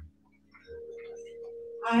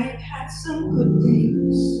 I've had some good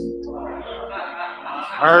days.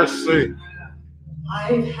 Mercy.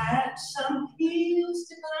 I've had some hills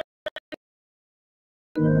to climb.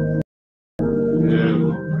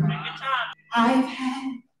 I've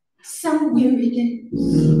had some weary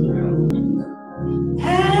days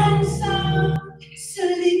and some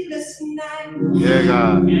sleepless nights. Yeah,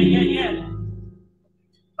 God. Yeah.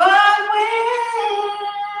 But when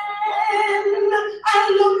I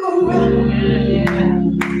look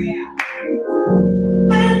around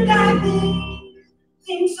and I think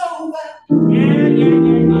things over,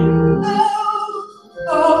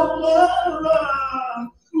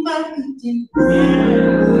 my meeting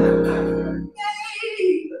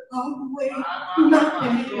away my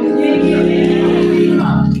pain.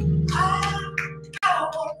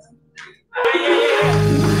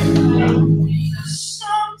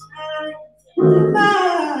 Sometimes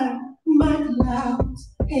my clouds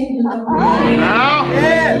hang low, and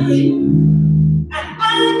I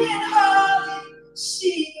can hardly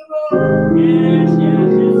see the road.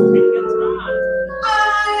 I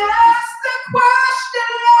ask the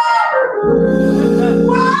question,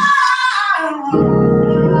 why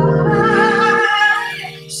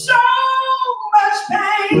so much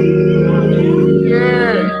pain?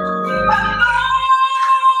 But Lord,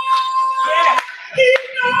 He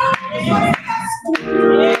knows what's best for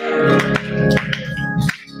me.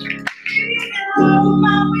 He knows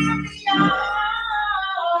my weary eyes.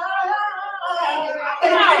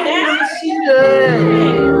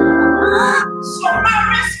 So my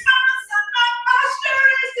response and my posture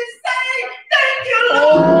is to say, thank you,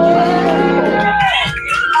 Lord.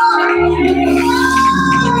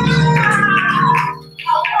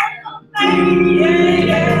 Thank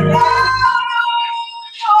you, Lord.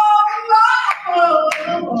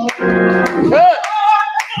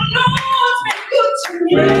 Lord's been good to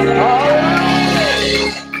me.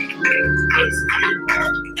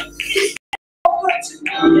 He's so good to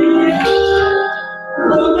me.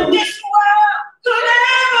 More than this world could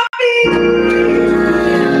ever be.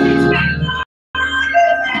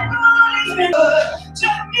 He's been good to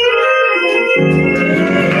me.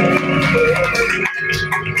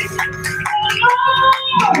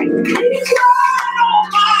 He's dried all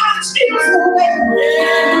my tears away.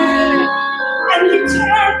 And He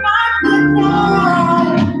turned my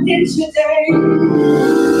midnight into day.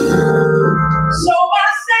 So I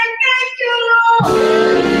say thank you, Lord.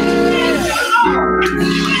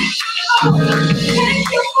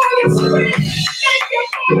 Thank you for your spirit. Thank you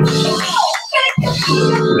for your love. Thank you for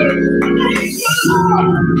your peace. Thank you,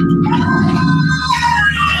 Lord.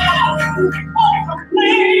 Oh,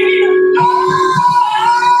 complain.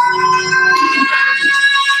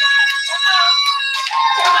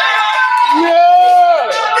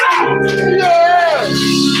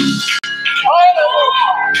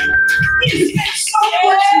 He's been so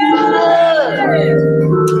good to me.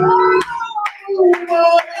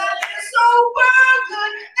 Oh, that is so world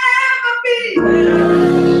could ever be.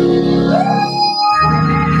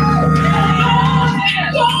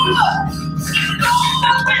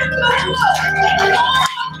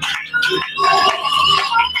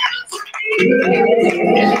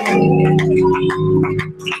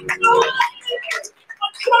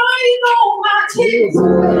 I'm crying all my tears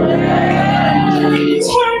away.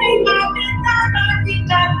 Turning my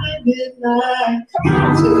midnight. Come on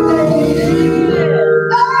today.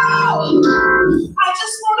 Oh, I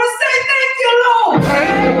just want to say thank you, Lord. I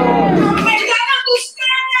may not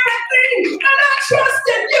understand everything, but I trust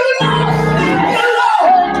in you, Lord. Thank you,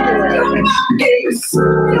 Lord. You're my peace.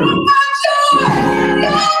 You're my joy. You're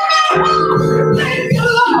my hope. Thank you,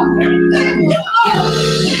 Lord.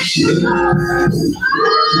 Thank you, Lord.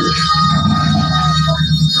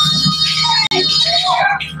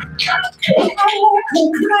 I won't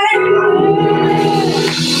complain.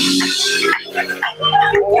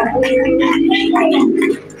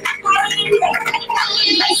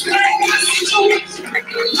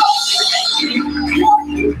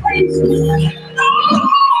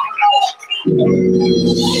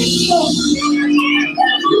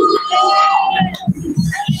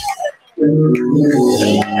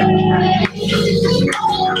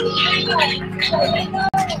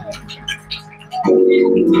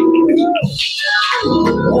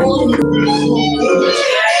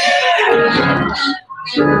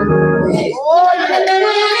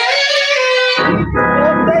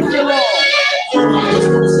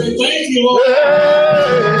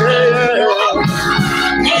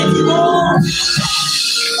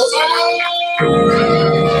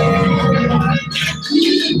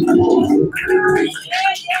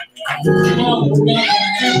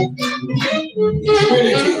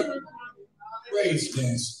 Praise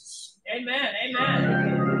dancers. Amen.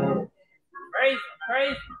 Amen. Praise him.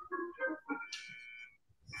 Praise him.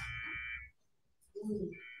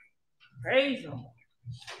 Praise him.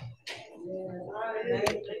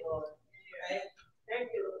 Thank you, Lord. Thank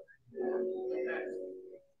you,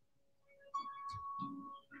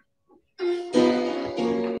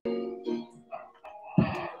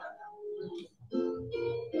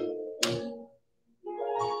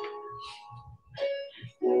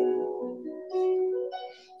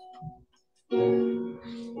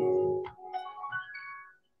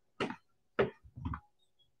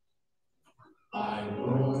 I'm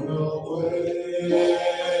going away.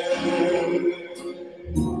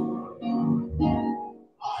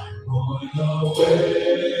 I'm going away.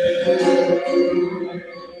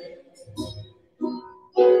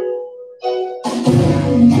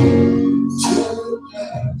 To a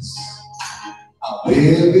place I'll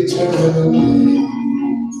be returning.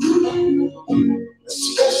 A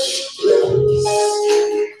special place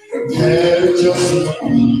prepared just for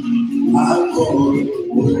me. I'm going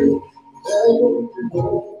away.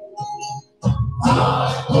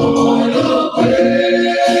 I'm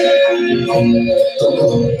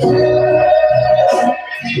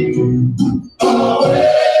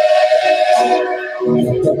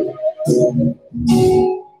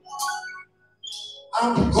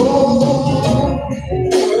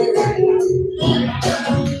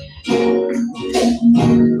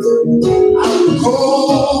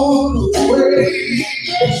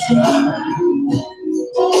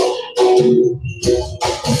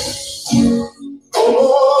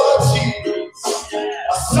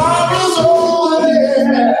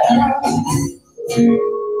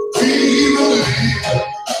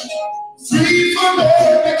free from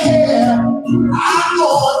every care. I'm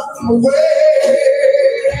going away.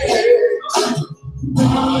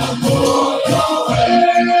 I'm going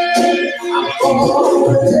away. I'm going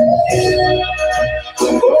away.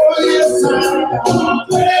 Oh, yes, I'm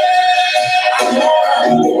going away.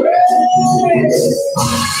 I'm going away.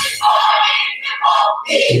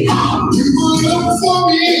 You will look for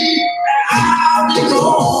me, and I'll be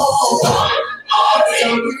gone.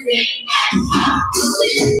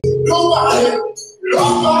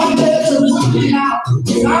 Nobody to put me out.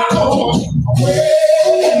 I'm going away.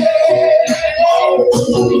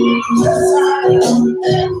 Yes, I'm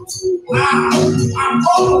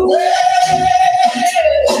going away.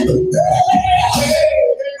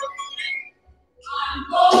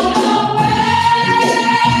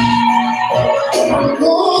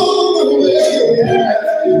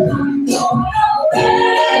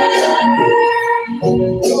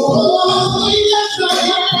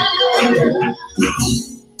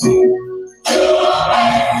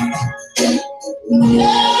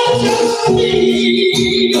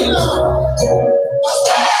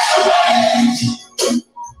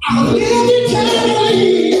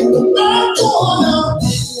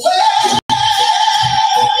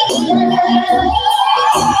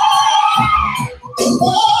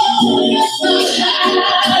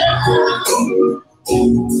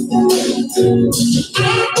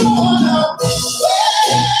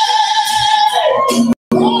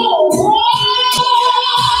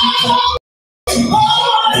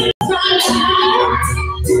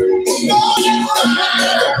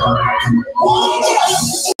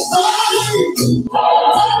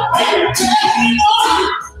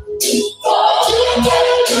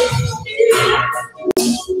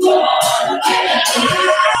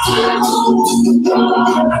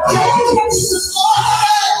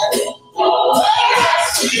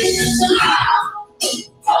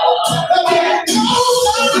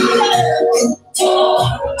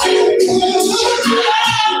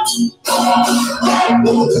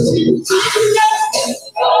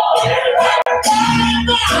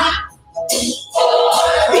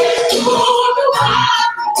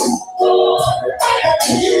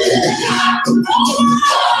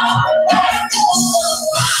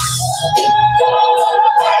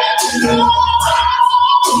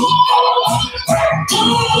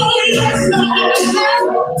 Yes.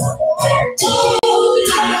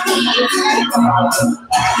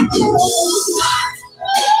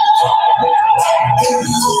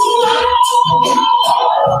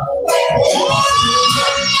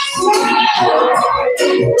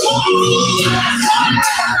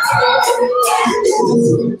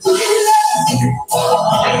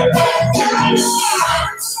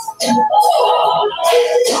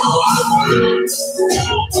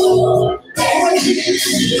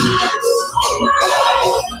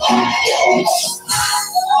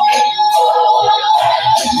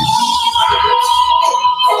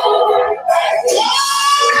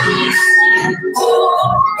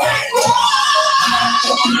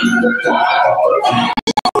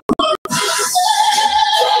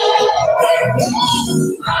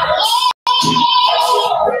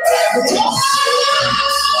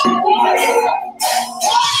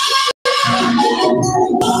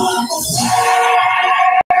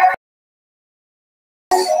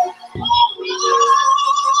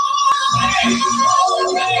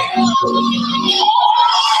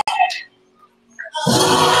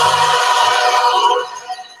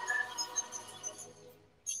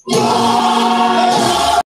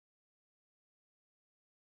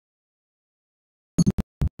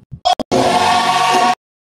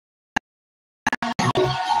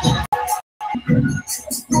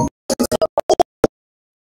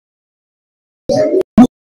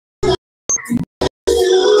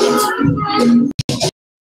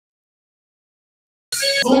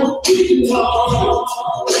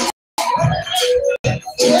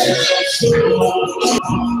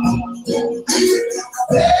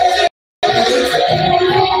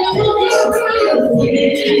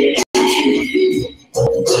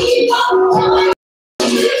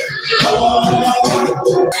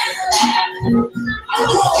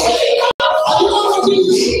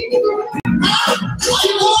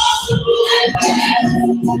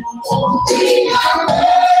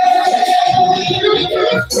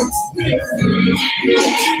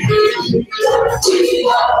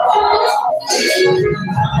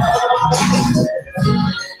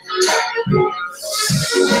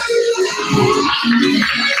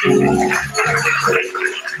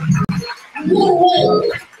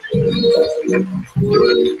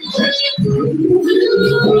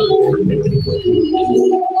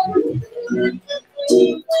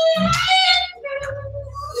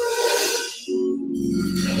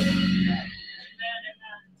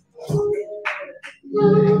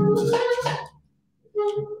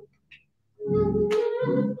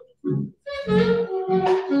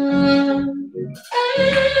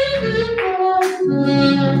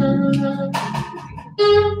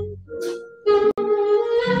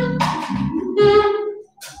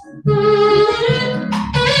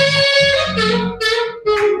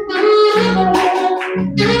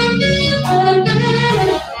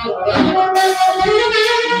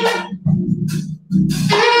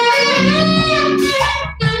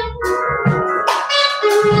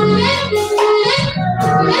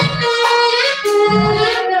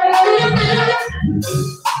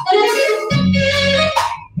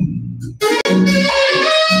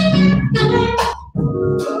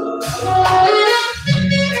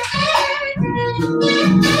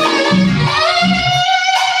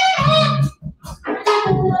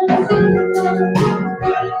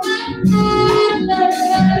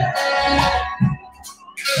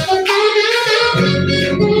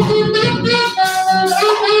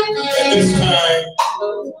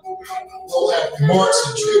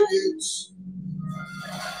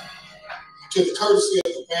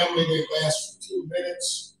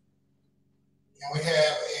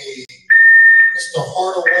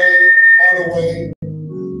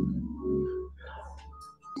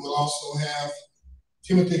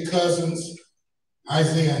 Timothy Cousins,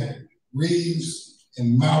 Isaiah Reeves,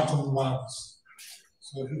 and Malcolm Wallace.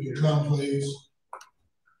 So if you could come, please.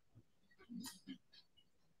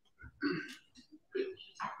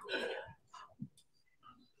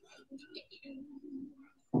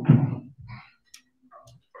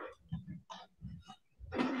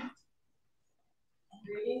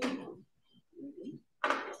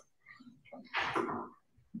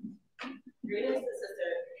 Greetings to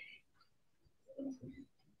Sister.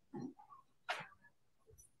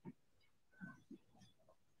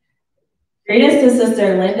 Greetings to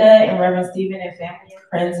Sister Linda and Reverend Stephen and family and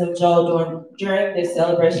friends of Joel during this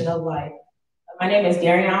celebration of life. My name is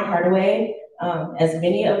Darian Hardaway. As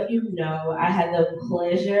many of you know, I had the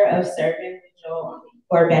pleasure of serving with Joel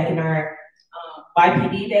back in our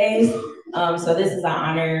YPD days. So this is an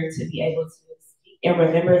honor to be able to speak in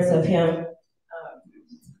remembrance of him.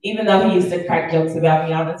 Even though he used to crack jokes about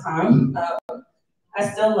me all the time, I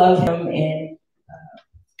still love him and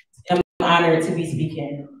am honored to be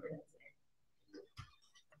speaking.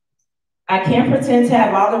 I can't pretend to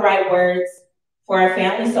have all the right words for a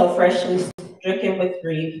family so freshly stricken with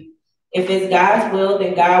grief. If it's God's will,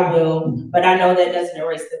 then God will, but I know that doesn't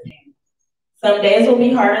erase the pain. Some days will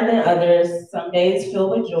be harder than others, some days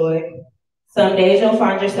filled with joy. Some days you'll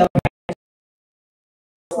find yourself,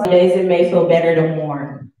 some days it may feel better to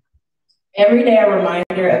mourn. Every day a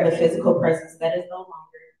reminder of the physical presence that is no longer.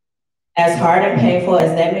 As hard and painful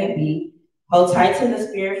as that may be, hold tight to the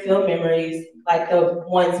spirit-filled memories like the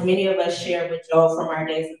ones many of us share with Joel from our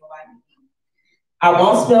days of life. I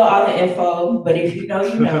won't spill all the info, but if you know,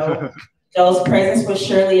 you know. Joel's presence was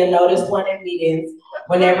surely a noticed one in meetings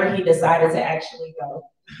whenever he decided to actually go.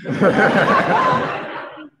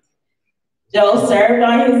 Joel served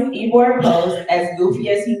on his e-board post, as goofy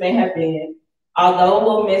as he may have been. Although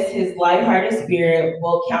we'll miss his lighthearted spirit,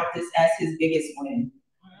 we'll count this as his biggest win.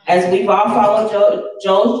 As we've all followed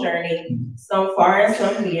Joel's journey, some far and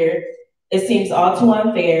some near, it seems all too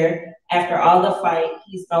unfair. After all the fight,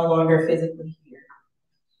 he's no longer physically here.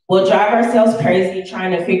 We'll drive ourselves crazy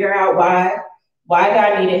trying to figure out why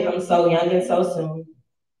God needed him so young and so soon.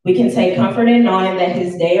 We can take comfort in knowing that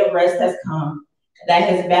his day of rest has come, that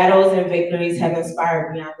his battles and victories have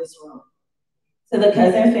inspired beyond this room. To the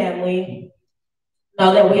cousin family,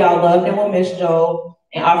 know that we all loved and will miss Joel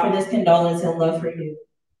and offer this condolence and love for you.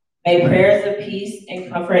 May prayers of peace and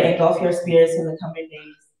comfort engulf your spirits in the coming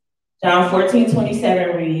days. John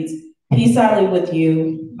 14:27 reads, "Peace I leave with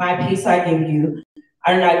you, my peace I give you.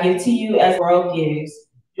 I do not give to you as the world gives.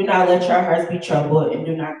 Do not let your hearts be troubled and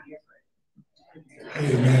do not be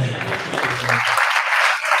afraid." Amen.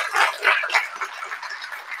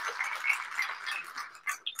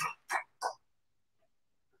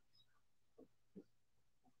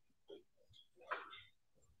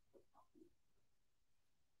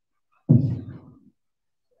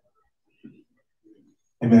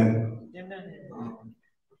 Amen.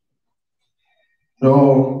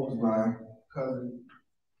 Joel was my cousin.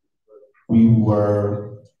 We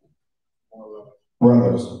were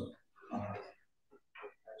brothers.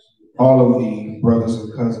 All of the brothers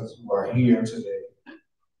and cousins who are here today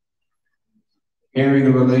carry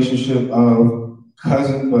the relationship of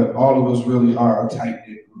cousin, but all of us really are a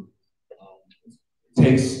tight-knit group. It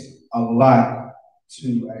takes a lot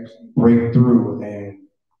to actually break through and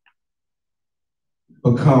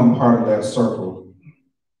become part of that circle.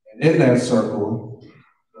 And in that circle,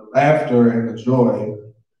 the laughter and the joy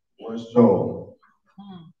was Joel.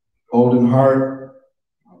 Golden heart,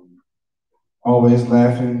 always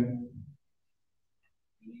laughing.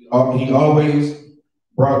 He always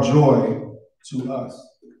brought joy to us.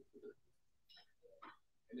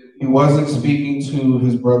 And if he wasn't speaking to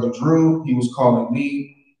his brother Drew, he was calling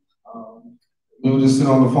me. We would just sit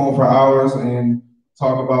on the phone for hours and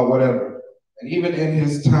talk about whatever. And even in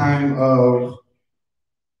his time of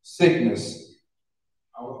sickness,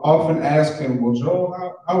 I would often ask him, "Well, Joel,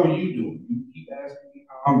 how are you doing?" You keep asking me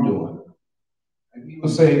how I'm doing. And he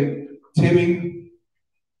would say, "Timmy,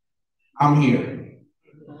 I'm here."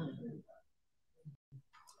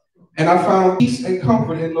 And I found peace and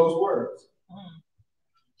comfort in those words.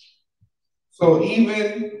 So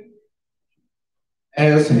even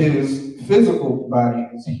as his physical body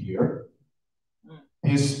is here,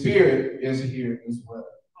 his spirit is here as well.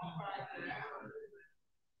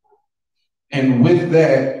 And with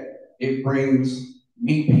that, it brings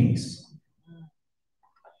me peace.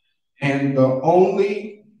 And the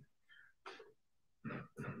only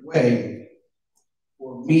way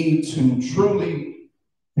for me to truly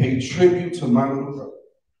pay tribute to my little brother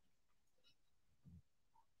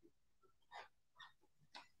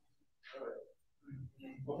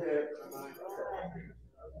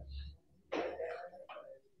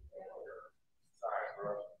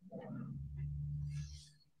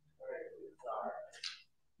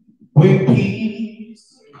when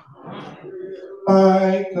peace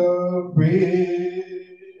like a river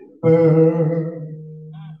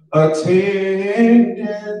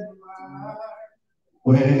attended my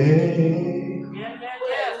way,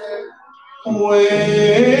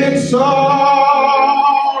 when sorrows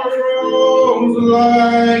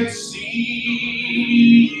like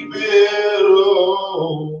sea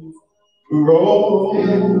billows roll,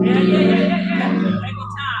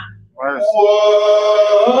 whatever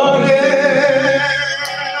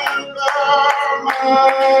my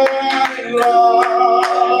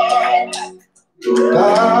life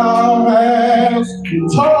thou hast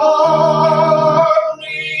taught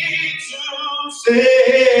me to say,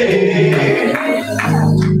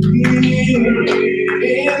 it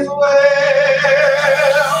is well,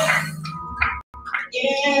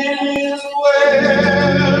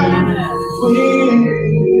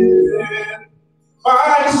 with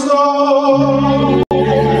my soul.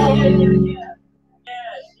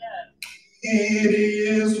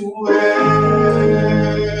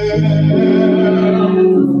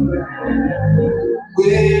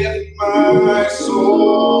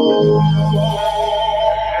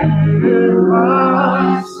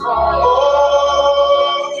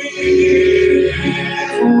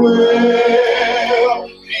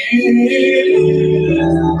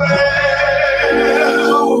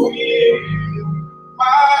 well with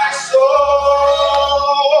my soul.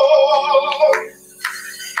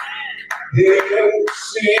 It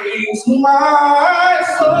sings my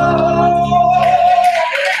soul,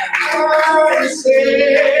 my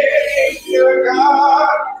Savior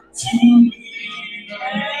God to me.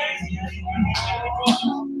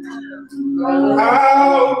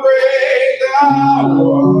 How great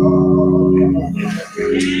thou art.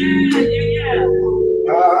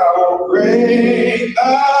 How great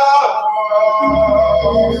thou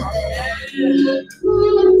art.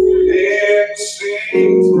 It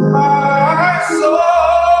sings my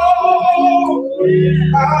soul,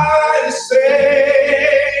 my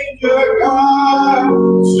Savior God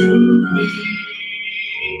to me.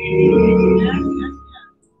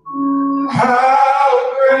 How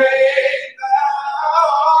great thou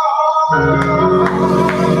art.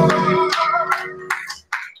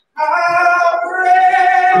 How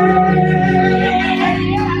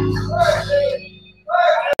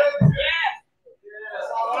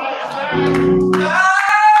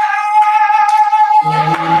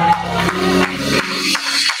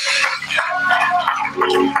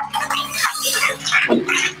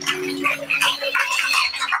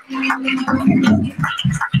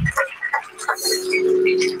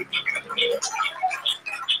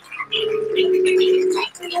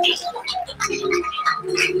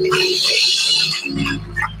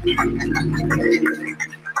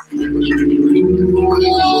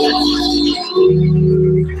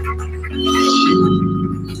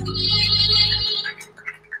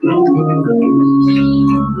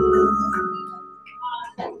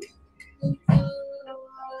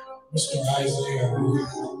Mr. Isaiah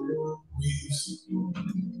Reeves.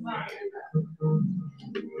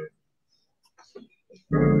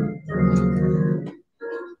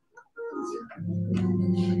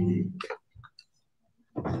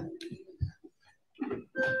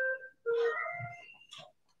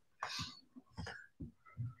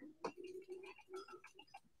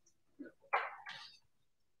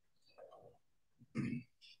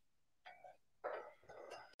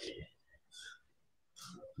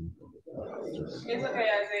 It's okay,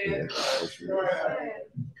 Isaiah.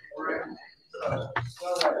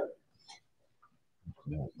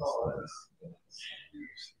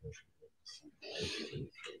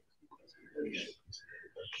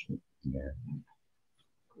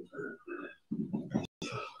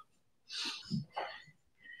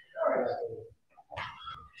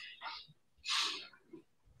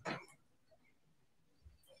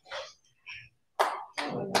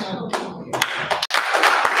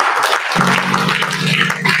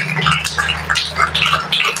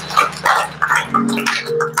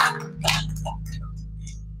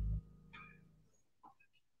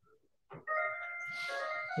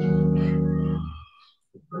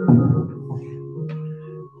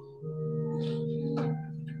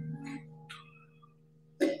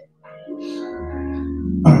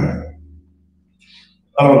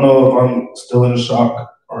 I don't know if I'm still in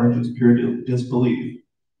shock or in just pure disbelief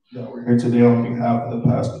that we're here today on behalf of the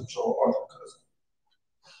pastor Joel Arthur Cousin.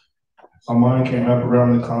 My mind can't wrap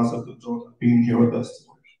around the concept of Joel being here with us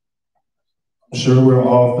today. I'm sure we're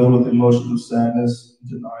all filled with emotions of sadness,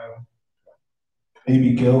 denial,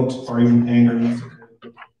 maybe guilt, or even anger.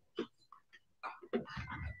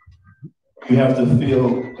 We have to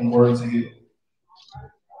feel in order to heal.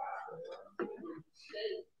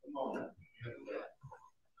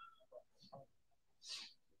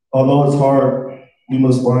 Although it's hard, we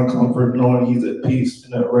must find comfort knowing he's at peace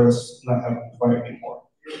and at rest, not having to fight anymore.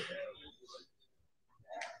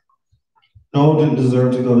 Joel didn't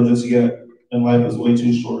deserve to go just yet, and life is way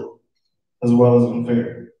too short, as well as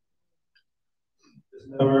unfair. There's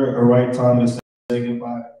never a right time to say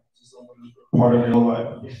goodbye to someone who's part of your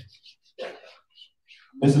life.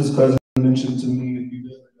 Mrs. Cousin mentioned to me a few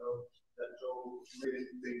days ago that Joel did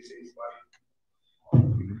anything to anybody.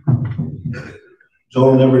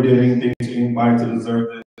 Joel never did anything to anybody to deserve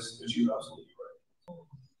this, and she's absolutely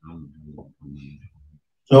right.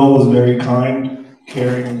 Joel was very kind,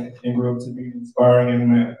 caring, and grew up to be an inspiring young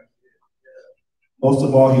man. Most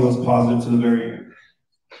of all, he was positive to the very end.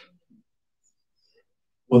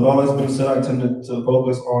 With all that's been said, I tended to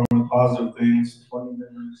focus on the positive things, funny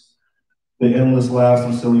memories, the endless laughs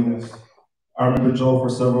and silliness. I remember Joel for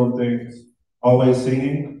several things: always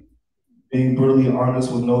singing, being brutally honest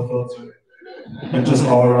with no filter, and just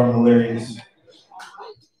all around hilarious.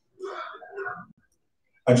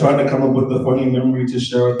 I tried to come up with a funny memory to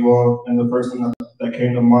share with you all, and the first thing that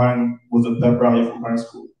came to mind was a pep rally from high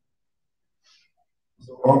school.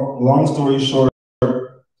 So long story short,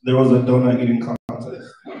 there was a donut eating contest.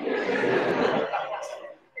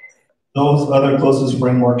 Those other closest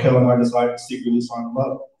friend, Markel and I, decided to secretly sign him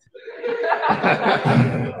up.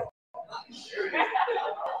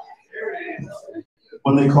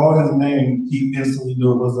 When they called his name, he instantly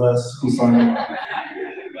knew it was us who signed him up.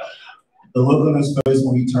 The look on his face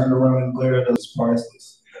when he turned around and glared at us was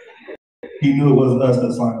priceless. He knew it was us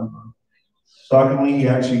that signed him up. Shockingly, he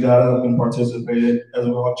actually got up and participated as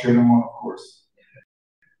we all cheered him on, of course.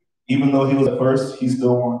 Even though he was at first, he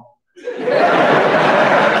still won.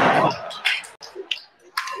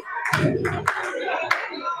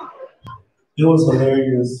 It was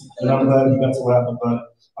hilarious, and I'm glad he got to laugh about it.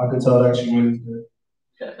 I could tell it actually made his day.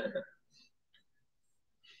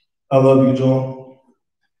 I love you, Joel.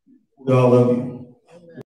 We all love you.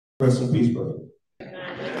 Rest in peace, brother.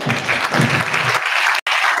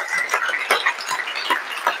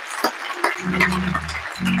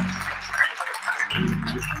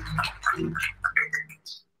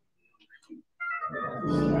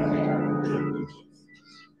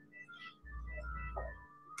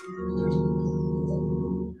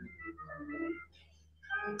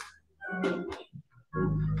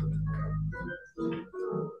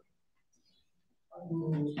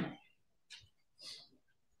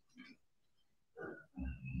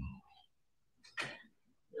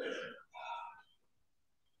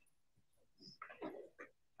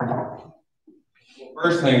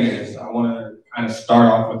 First thing is, I want to kind of start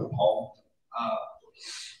off with a poem.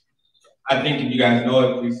 I think if you guys know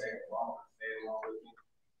it, please say it along with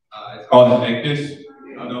me. It's called Invictus.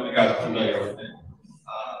 I don't know if you guys are familiar with it.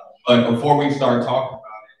 But before we start talking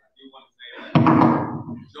about it, I do want to say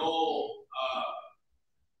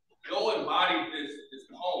that Joel embodied this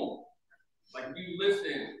poem. Like, if you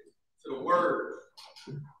listen to the words,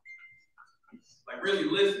 like really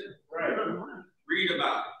listen, read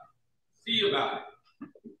about it, see about it,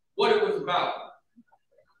 what it was about.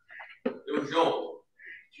 It was Joel.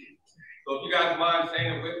 So if you guys mind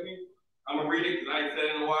saying it with me, I'm going to read it because I ain't said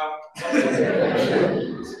it in a while.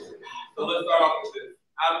 So let's start off with this.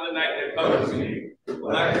 Out of the night that covers me,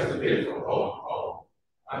 black as the pit from pole to pole.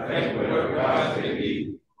 I thank whatever God may be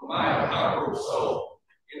for my powerful soul.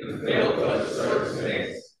 In the field of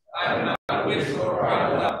circumstance, I have not wished or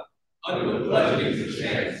cried aloud. Under the bludgeonings of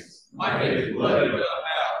chance, my head is blooded but out.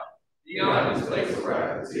 Beyond this place of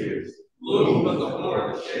wrath and tears, gloom but the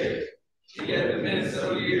horn of shade. Yet the minutes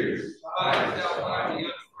of years, fire shall find me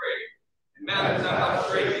unafraid. It matters not how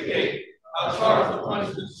straight the gate, how charged the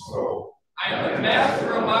punishment scroll. I am the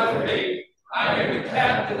master of my fate. I am the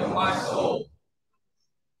captain of my soul.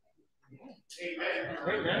 Amen.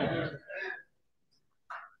 Amen.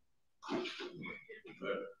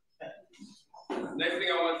 Next thing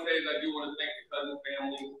I want to say is I do want to thank the cousin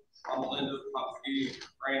family, Mama Linda, Papa Steve,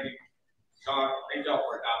 Randy, Sean. Thank y'all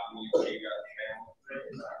for adopting me to you guys' family.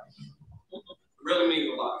 It really means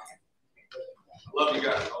a lot. I love you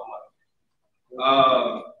guys so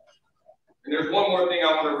much. And there's one more thing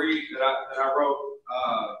I want to read that I wrote,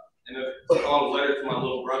 and it's called A Letter to My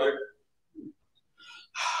Little Brother.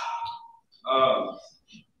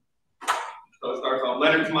 So it starts off,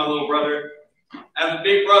 Letter to My Little Brother. As a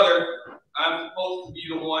big brother, I'm supposed to be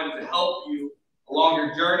the one to help you along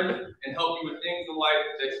your journey and help you with things in life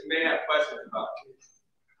that you may have questions about.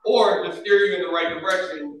 Or to steer you in the right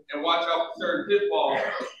direction and watch out for certain pitfalls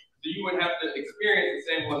so you wouldn't have to experience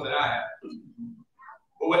the same ones that I have.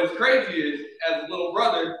 But what is crazy is, as a little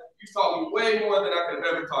brother, you taught me way more than I could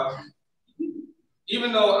have ever taught you.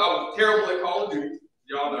 Even though I was terrible at Call of Duty,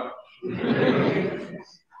 y'all know.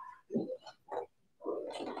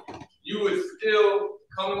 You would still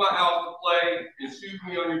come to my house to play and choose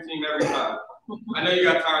me on your team every time. I know you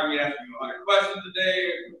got tired of me asking you 100 questions a day,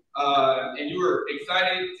 and you were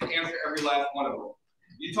excited to answer every last one of them.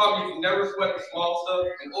 You taught me to never sweat the small stuff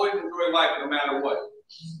and always enjoy life no matter what.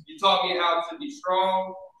 You taught me how to be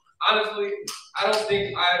strong. Honestly, I don't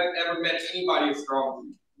think I've ever met anybody as strong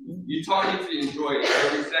as you. You taught me to enjoy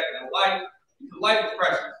every second of life, because life is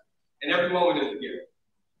precious, and every moment is a gift.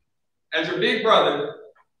 As your big brother,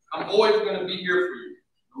 I'm always going to be here for you,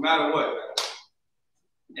 no matter what.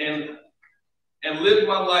 And live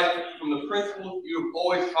my life from the principles you have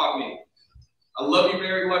always taught me. I love you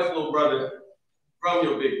very much, little brother, from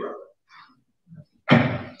your big brother.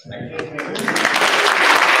 Thank you.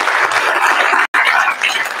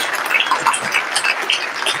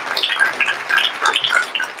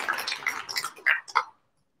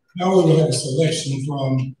 Now we will have a selection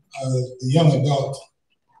from the Young Adult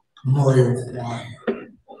Memorial Choir.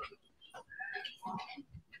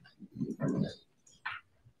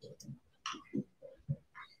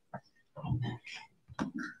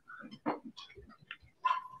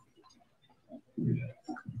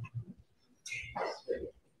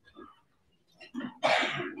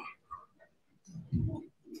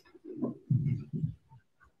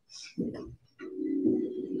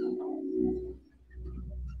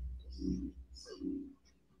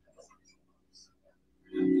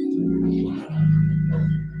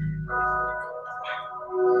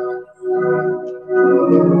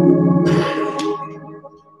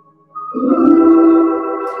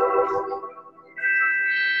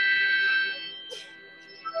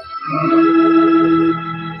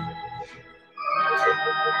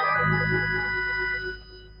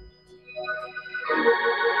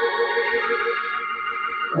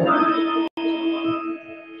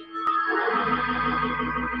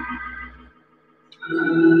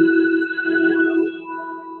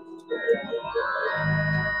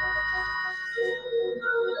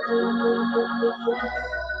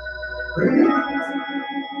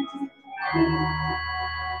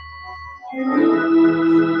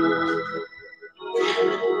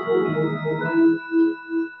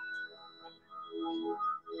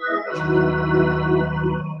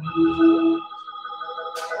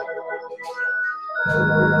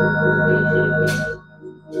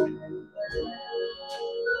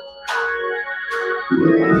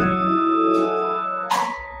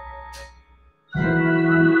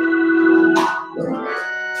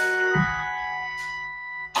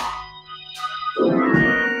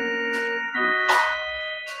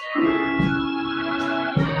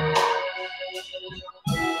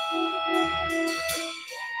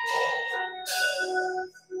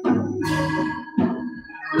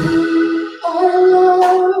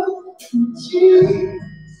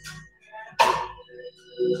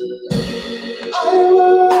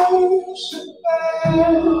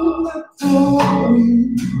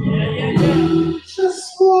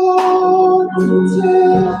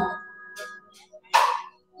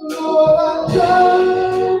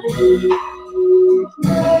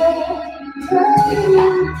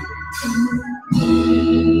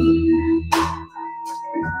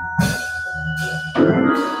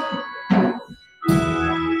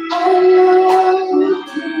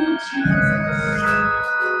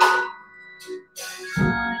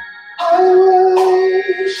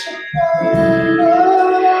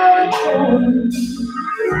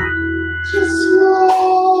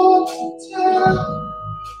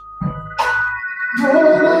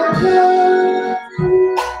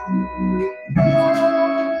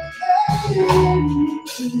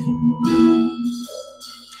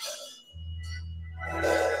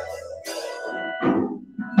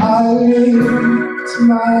 I lift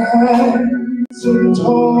my hands in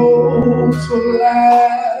total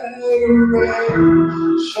adoration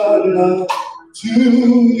to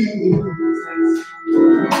you.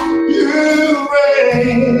 You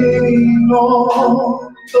reign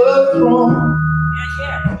on the throne,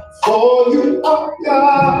 for you are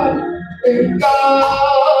God and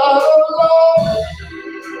God alone.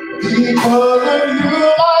 Because of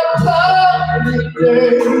you, my cloudy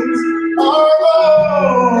days are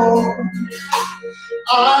gone.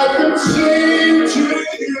 I can sing to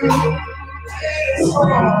you this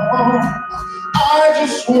song. I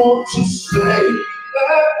just want to say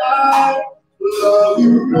that I love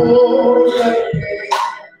you more than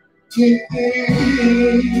anything.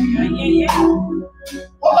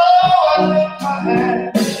 Oh, I lift my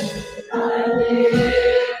hands. I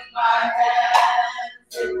lift my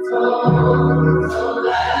hands in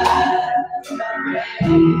total adoration.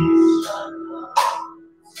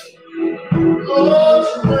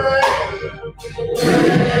 Lord's reign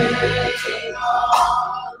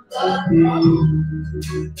on the throne.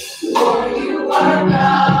 For you are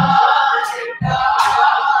God and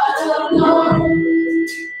God alone.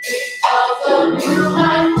 Because of you,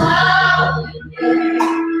 my cloudy days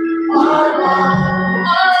are long.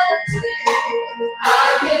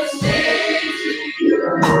 I can sing to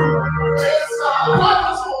you this song.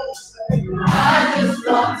 I just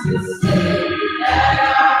want to say that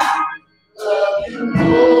I love you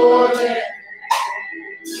more than anything.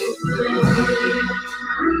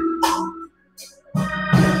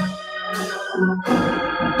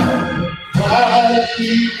 I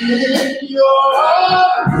keep in your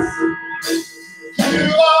arms.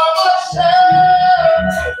 You are my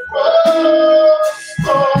shepherd,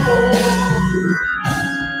 storm.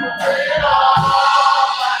 When all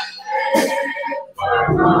my faith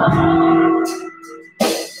were gone,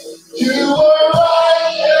 you were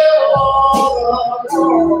right there all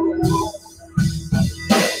along.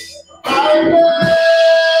 I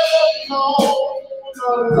never known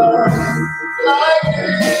a love like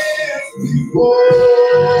this before.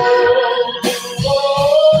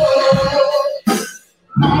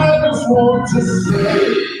 I just want to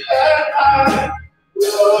say that I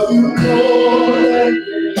love you more than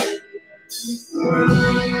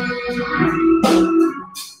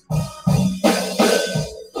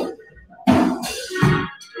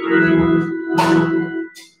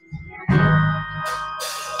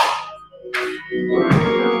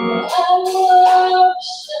I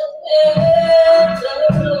worship and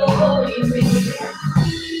adore you.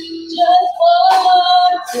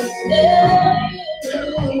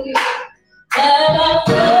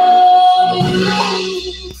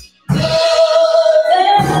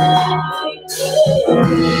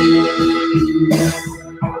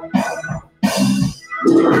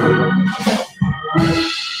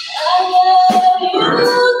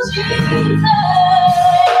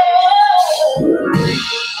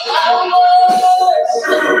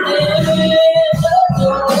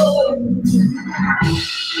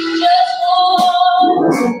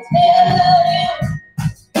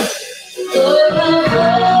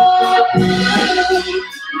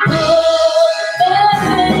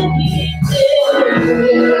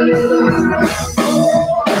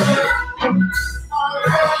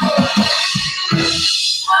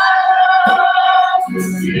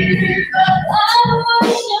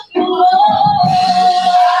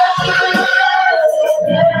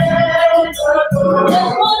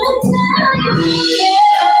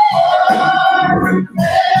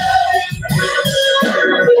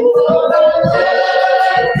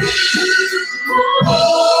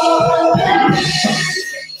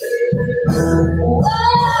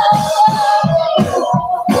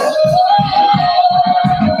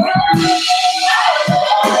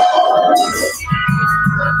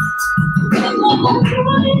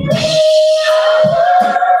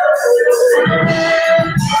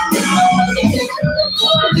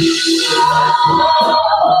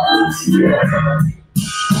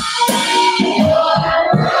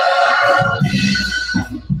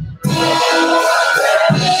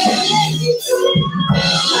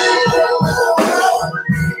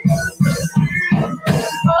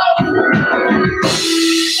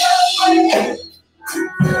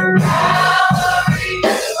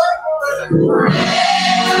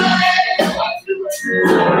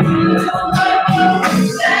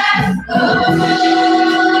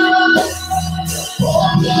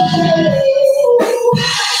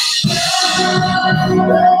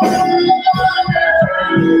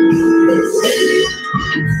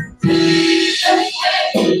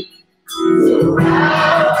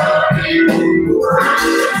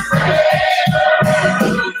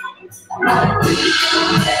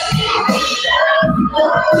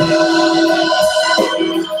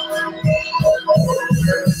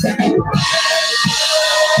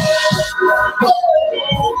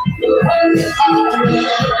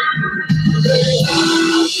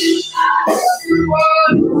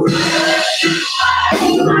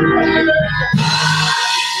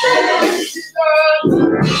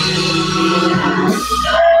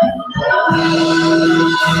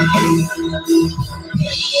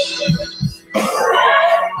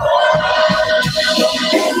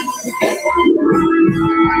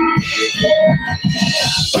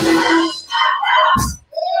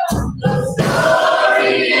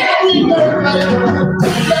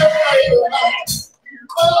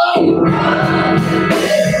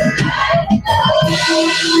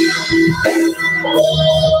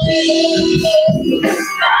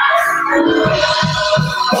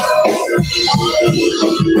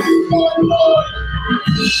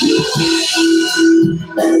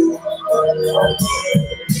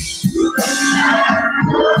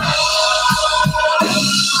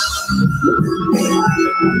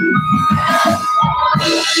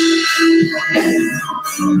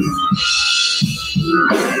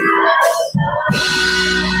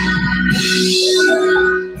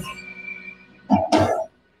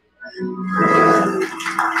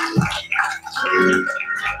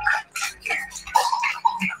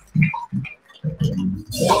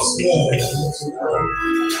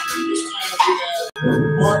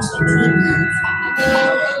 Marks and tributes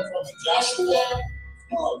from Joshua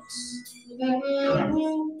Parks.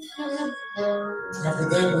 After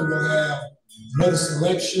that, we will have another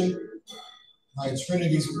selection by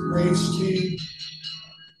Trinity's praise team.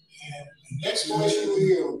 And the next voice you will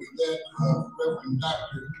hear will be that of Reverend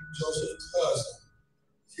Dr. Joseph Cousin.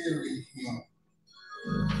 Here we go.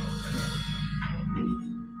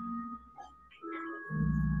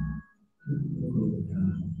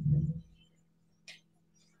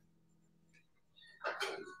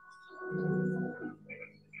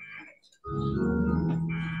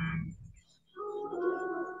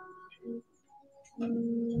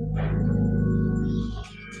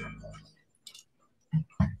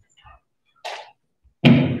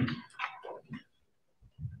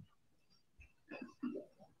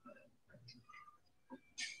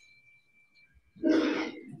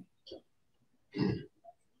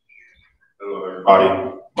 Hello, everybody.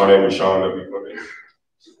 My name is Sean W. Clemens.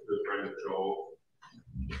 Good friend of Joel.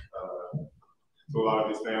 To a lot of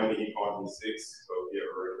his family, he called me Six. So if you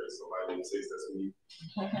ever heard of somebody named Six, that's me.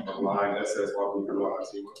 I'm blind, SSYB, blind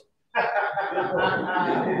team. I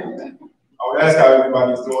would ask how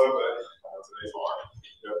everybody's doing, but today's hard.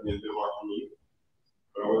 Definitely a bit hard for me.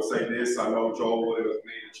 But I would say this: I know Joel would have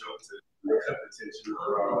made a joke to cut the tension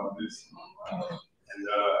around all this. And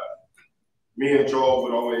me and Joel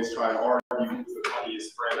would always try and argue who's the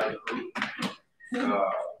funniest friend of the group. I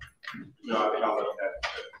think I'll let that.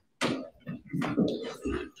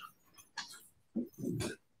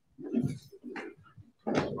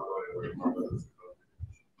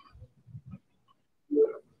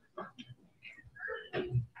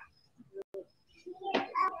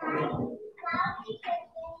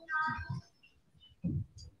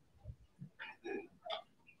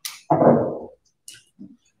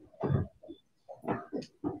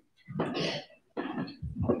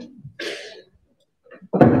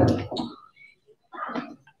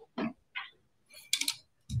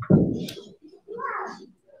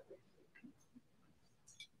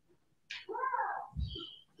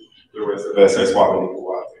 the best at swapping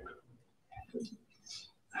people out there.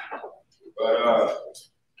 But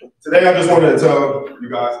today I just wanted to tell you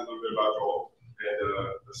guys a little bit about Joel and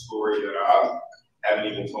the story that I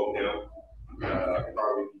haven't even told him.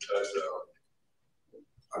 Probably because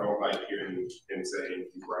I don't like hearing him say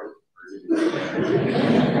he's right or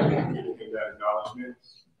giving him that acknowledgement.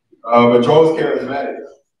 But Joel's charismatic,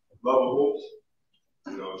 lovable,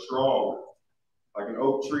 strong, like an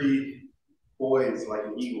oak tree, poised like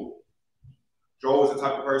an eagle. Joel was the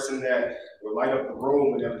type of person that would light up the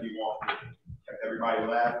room whenever he walked in, kept everybody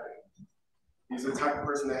laughing. He's the type of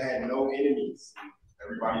person that had no enemies.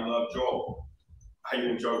 Everybody loved Joel. I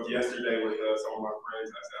even joked yesterday with some of my friends.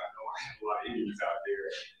 I said, I know I have a lot of enemies out there.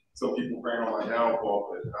 Some people praying on my downfall,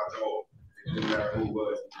 but not Joel. It didn't matter who he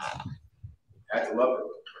was. I had to love him.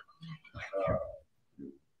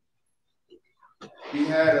 He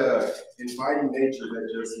had an inviting nature that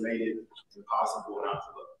just made it impossible not to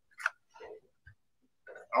love him.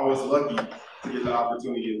 I was lucky to get the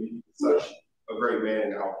opportunity to meet such a great man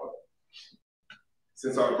in Alpha.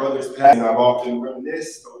 Since our brother's passing, I've often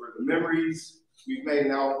reminisced over the memories we've made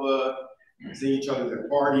in Alpha, seeing each other at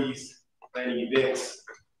parties, planning events,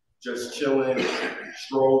 just chilling,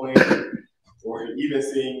 strolling, or even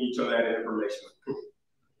seeing each other at information.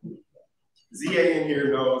 ZA in here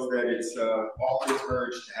knows that it's off his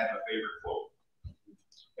urge to have a favorite quote.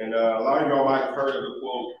 And a lot of y'all might have heard of the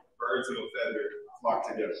quote, birds of a feather flock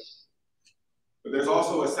together. But there's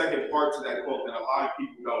also a second part to that quote that a lot of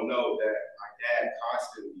people don't know that my dad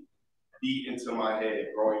constantly beat into my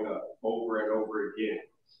head growing up over and over again.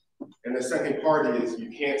 And the second part is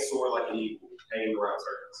you can't soar like an eagle hanging around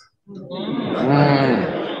turtles.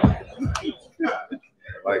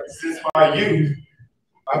 Like since my youth,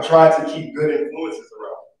 I've tried to keep good influences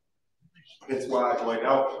around. That's why I joined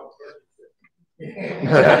Alpha.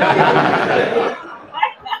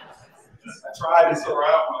 I tried to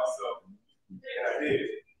surround myself, and I did,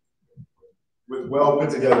 with well put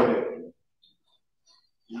together men.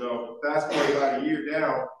 Fast forward about a year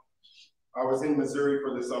down, I was in Missouri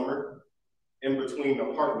for the summer, in between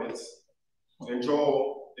apartments, and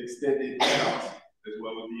Joel extended his house, as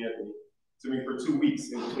well as Anthony, to me for 2 weeks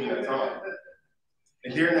in between that time.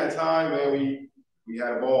 And during that time, man, we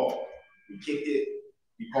had a ball. We kicked it,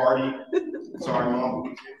 we partied. Sorry, Mom, we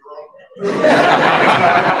came drunk.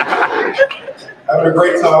 Having a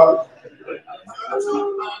great time.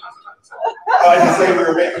 I like to say we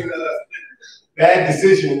were making bad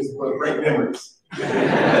decisions, but great memories.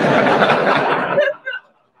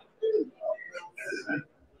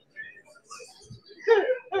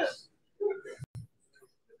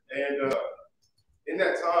 And in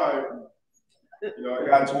that time, I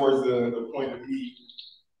got towards the point of me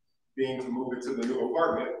being to move into the new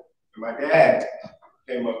apartment, and my dad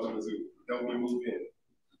came up to Mizzou, helped me move in.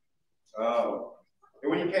 And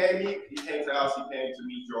when he came to the house, he came to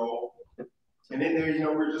meet Joel. And in there, we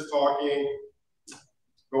were just talking,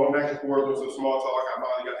 going back and forth with some small talk. I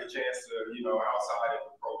finally got the chance to, outside of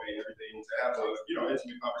the probate and everything, to have a,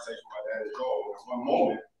 intimate conversation with my dad and Joel. And one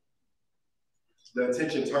moment, the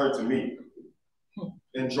attention turned to me.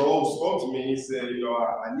 And Joel spoke to me. He said, I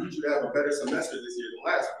need you to have a better semester this year than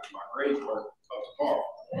last week. My grades weren't up to par.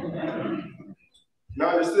 And I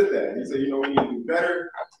understood that. He said, we need to do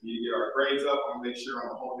better. We need to get our grades up. I want to make sure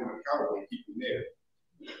I'm holding him accountable and keep him there.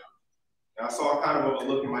 And I saw kind of a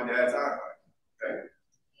look in my dad's eye. Okay.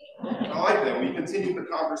 I like that. We continued the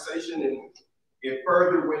conversation, and it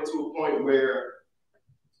further went to a point where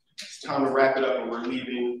it's time to wrap it up, and we're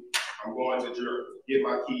leaving. I'm going to get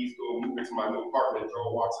my keys, go move into my new apartment, and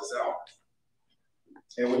Joel walks us out.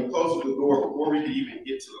 And when he closes the door, before we could even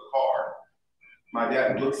get to the car, my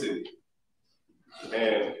dad looks at me,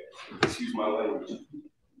 and excuse my language,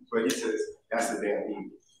 but he says, "That's a damn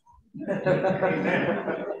eagle."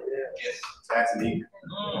 That's an eagle.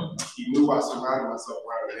 He knew I surrounded myself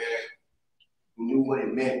around a man who knew what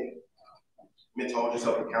it meant. It meant to hold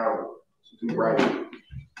yourself accountable, to do right.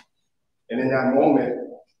 And in that moment,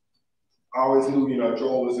 I always knew,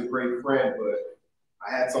 Joel was a great friend, but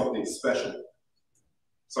I had something special,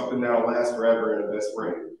 something that'll last forever and a best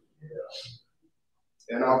friend.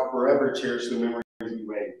 And I'll forever cherish the memories we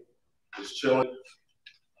made. Just chilling,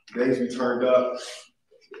 days we turned up,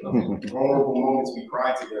 vulnerable moments we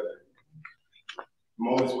cried together,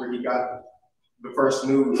 moments where he got the first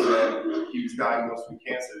news that he was diagnosed with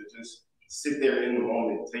cancer. Just sit there in the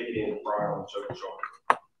moment, take it in, and cry on each other's shoulder.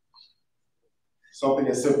 Something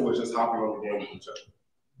as simple as just hopping on the game with each other.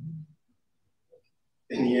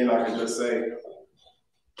 In the end, I can just say,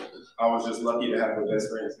 I was just lucky to have the best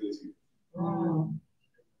friends this year.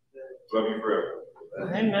 Love you forever.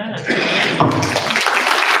 Amen.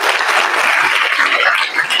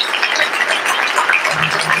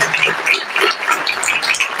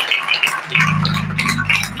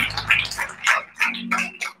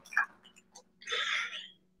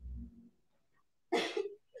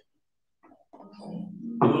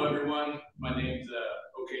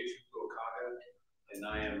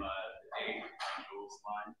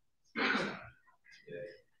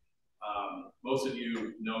 most of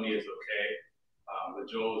you know me as okay, but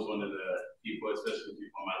Joel is one of the people, especially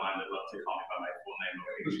people on my line, that love to call me by my full name.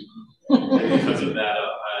 Okay? And because of that,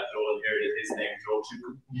 Joel inherited his name, Joel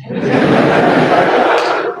Chuku.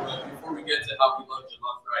 Before we get to how we love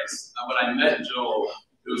Jollof Rice, when I met Joel,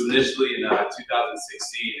 it was initially in 2016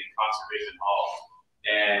 in Conservation Hall,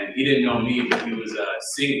 and he didn't know me, but he was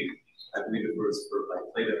singing. I believe it was for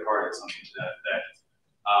like Play That Heart or something to that effect.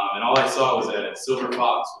 And all I saw was a silver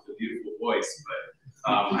fox with a beautiful voice, but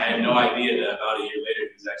I had no idea that about a year later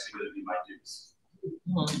he was actually going to be my deuce.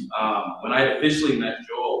 When I officially met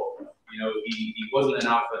Joel, you know, he wasn't an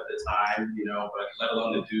alpha at the time, you know, but let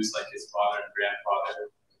alone the deuce like his father and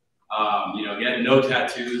grandfather. You know, he had no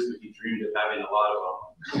tattoos, but he dreamed of having a lot of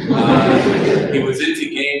them. He was into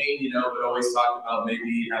gaming, you know, but always talked about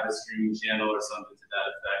maybe have a streaming channel or something to that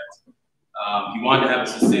effect. He wanted to have a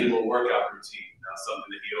sustainable workout routine. That's something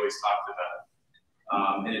that he always talked about.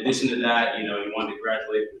 In addition to that, you know, he wanted to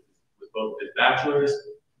graduate with both his bachelor's,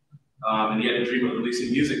 and he had a dream of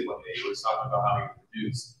releasing music one day. He always talked about how he would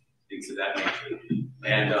produce things of that nature.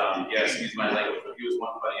 And yeah, excuse my language, but he was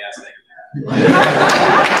one funny ass nigga.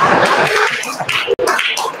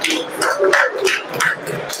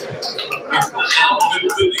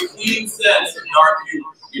 With the keen sense of dark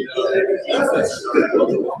humor, you know.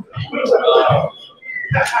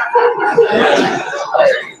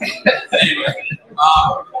 Anyway,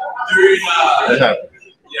 during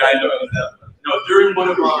yeah, I know. You know, during one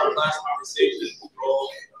of our last conversations, Joel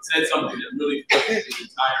said something that really put his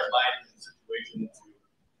entire life and situation into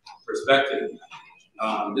perspective.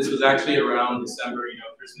 This was actually around December, you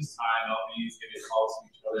know, Christmas time. LB's giving calls to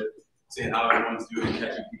each other, saying how everyone's doing,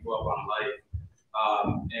 catching people up on life.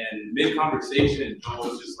 And mid-conversation, Joel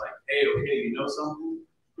was just like, hey, okay, you know something?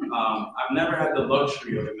 I've never had the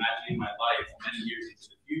luxury of imagining my life many years into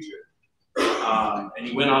the future. And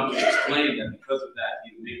he went on to explain that because of that, he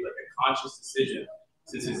made like a conscious decision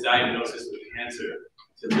since his diagnosis with cancer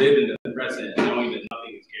to live in the present, knowing that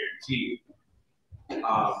nothing is guaranteed.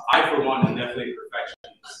 I, for one, am definitely a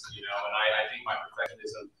perfectionist, you know, and I think my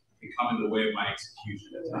perfectionism can come in the way of my execution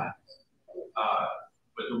at times.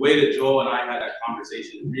 But the way that Joel and I had that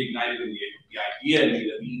conversation reignited in the idea in me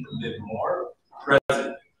that we need to live more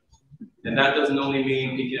present. And that doesn't only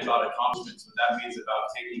mean thinking about accomplishments, but that means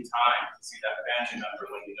about taking time to see that family member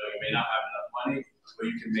when you know you may not have enough money, but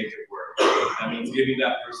you can make it work. That means giving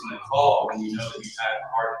that person a call when you know that you've had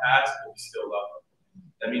hard paths, but you still love them.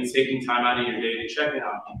 That means taking time out of your day to check in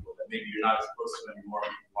on people that maybe you're not as close to anymore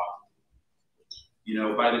when you want to. You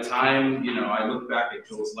know, by the time, you know, I look back at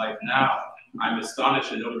Joel's life now, I'm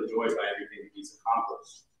astonished and overjoyed by everything that he's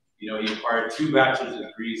accomplished. You know, he acquired 2 bachelor's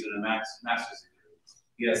degrees and a master's degree.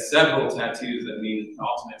 He has several tattoos that mean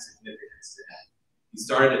ultimate significance to him. He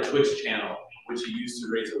started a Twitch channel, which he used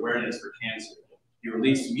to raise awareness for cancer. He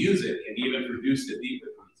released music and even produced it deeply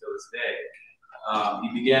to this day. He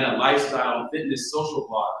began a lifestyle and fitness social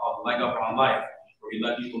blog called Leg Up on Life, where he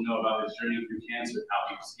let people know about his journey through cancer and how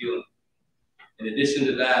he was healing. In addition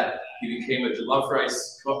to that, he became a jollof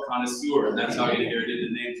rice connoisseur, and that's how he inherited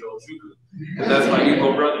the name Joel Chuku. That's my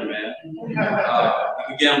Igbo brother, man. He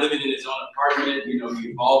began living in his own apartment. You know, he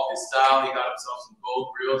evolved his style. He got himself some gold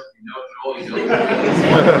grills. If you know Joel, you know.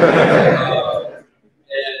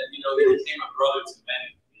 And you know, he became a brother to many.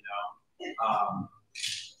 You know,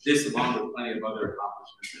 this along with plenty of other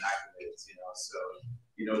accomplishments and accolades. You know, so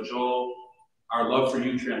you know, Joel, our love for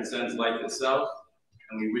you transcends life itself.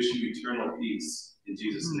 And we wish you eternal peace in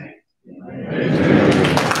Jesus' name.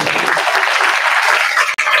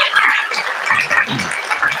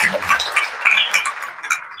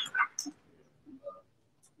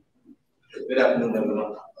 Good afternoon,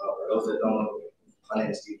 everyone. For those that don't know, my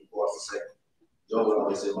name is Stephen Foster. Joel would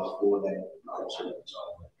always say my full name. I'm sure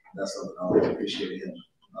that's something I always appreciate him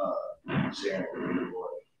sharing with the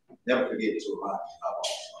Lord. Never forget to remind.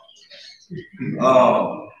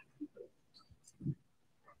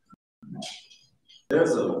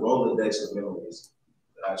 There's a Rolodex of memories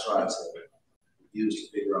that I tried to use to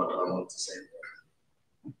figure out what I wanted to say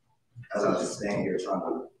as I was standing here trying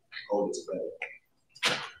to hold it together.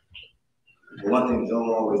 But one thing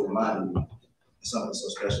Joel always reminded me is something so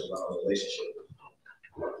special about our relationship.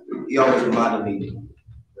 He always reminded me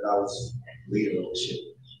that I was the leader of the ship.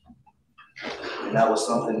 And that was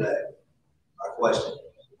something that I questioned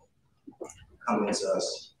coming into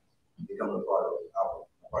us, becoming a part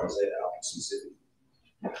of Zeta Alpha specifically.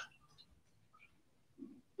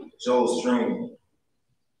 Joel's dream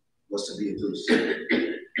was to be a deuce.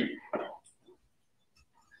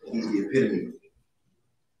 He's the epitome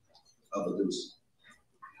of a deuce.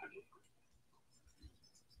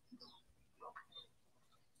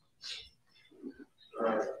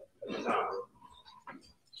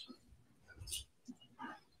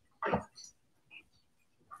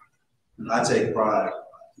 I take pride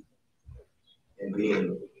in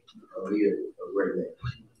being a leader of a great man.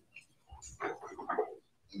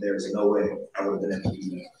 And there is no way I would have been able to do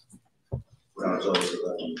that without Joe's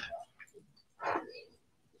direction.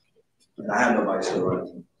 And I have nobody to run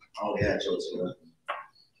me. I only had Joe to run me.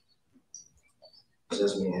 It's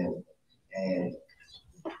just me and him. And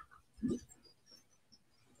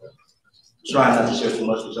trying not to share too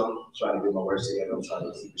much with y'all. Trying to get my words together. I'm trying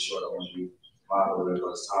to keep it short. I want to be mindful of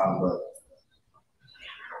everyone's time, but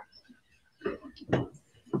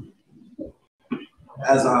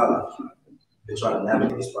as I've been trying to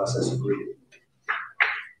navigate this process of grief,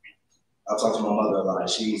 I've talked to my mother a lot.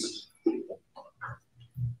 She's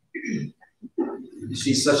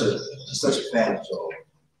such a fan of Joel.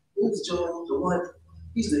 Who's Joel? The one?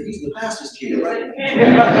 He's the pastor's kid, right?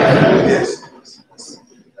 Yes,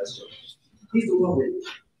 that's Joel. He's the one with.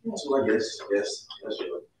 Yes, that's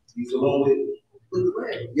Joel. He's the one with the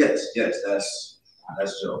red. Yes,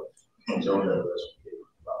 that's Joe. And Joe never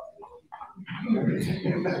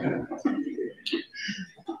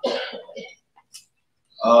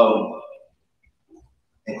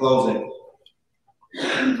in closing,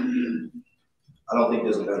 I don't think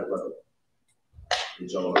there's a better brother than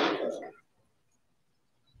Joe.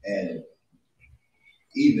 And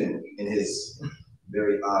even in his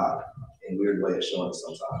very odd and weird way of showing it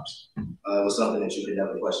sometimes, it was something that you could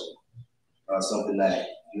never question, something that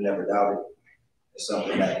you never doubted, and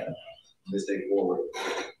something that from this day forward,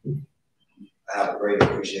 I have a great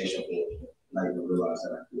appreciation for, and I even realize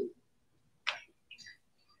that I do.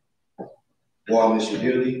 Well, I miss you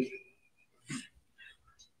dearly.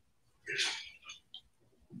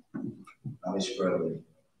 I miss you forever.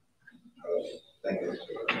 Thank you.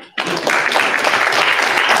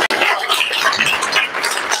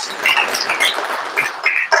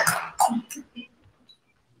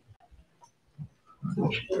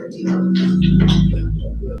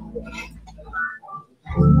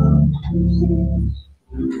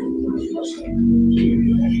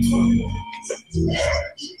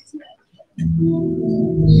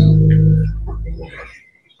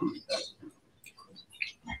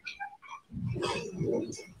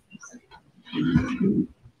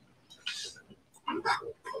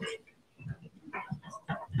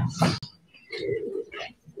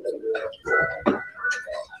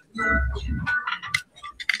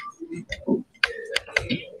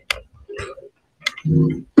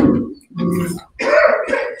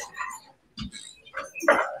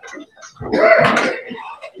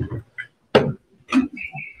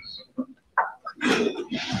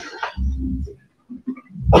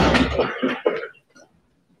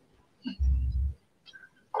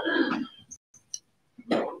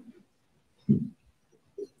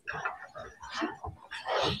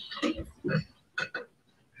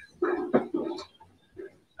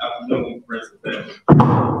 Afternoon, friends and family.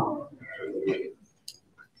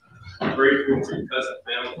 I'm grateful to the cousin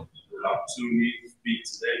family for the opportunity to speak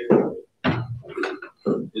today.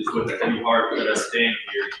 It's with a heavy heart that I stand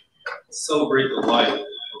here to celebrate the life of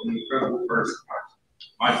an incredible person,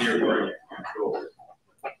 my dear brother, Joel.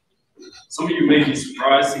 Some of you may be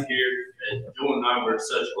surprised to hear that Joel and I were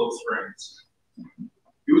such close friends.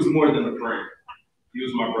 He was more than a friend. He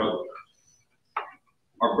was my brother.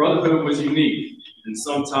 Our brotherhood was unique and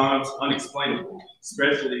sometimes unexplainable,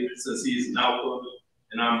 especially since he is an alpha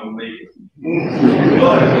and I'm omega.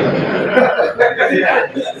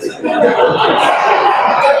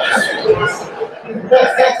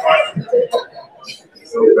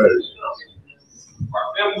 Our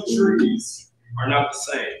family trees are not the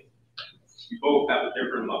same. We both have a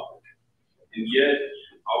different level. And yet,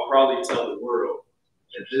 I'll probably tell the world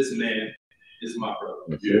that this man is my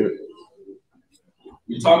brother. Yeah.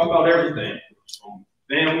 We talked about everything, from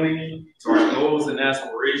family to our goals and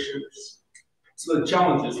aspirations to the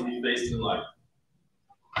challenges we faced in life.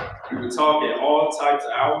 We would talk at all types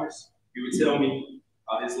of hours. He would tell me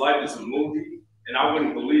his life is a movie, and I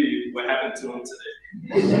wouldn't believe what happened to him today.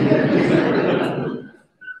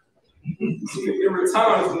 There were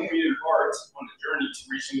times when we embarked on a journey to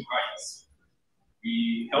reach new heights.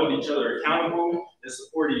 We held each other accountable and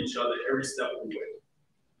supported each other every step of the way.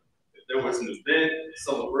 If there was an event,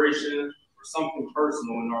 celebration, or something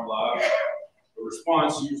personal in our lives, the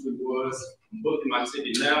response usually was, I'm booking my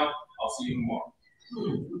ticket now, I'll see you tomorrow.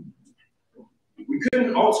 We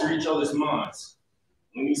couldn't alter each other's minds.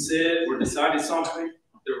 When we said or decided something,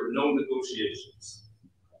 there were no negotiations.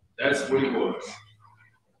 That's what it was.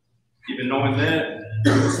 Even knowing that,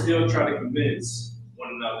 we will still try to convince one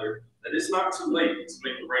another that it's not too late to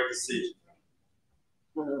make the right decision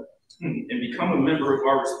and become a member of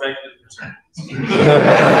our respective fraternities.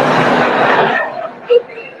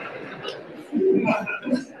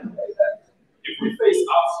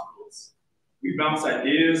 bounce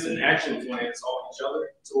ideas and action plans off each other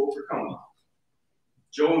to overcome them.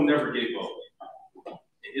 Joel never gave up,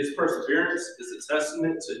 and his perseverance is a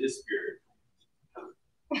testament to his spirit.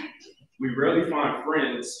 We rarely find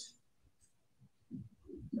friends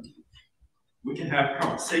we can have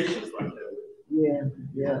conversations like that with.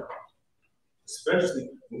 Yeah. Especially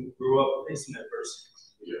when we grew up facing adversity.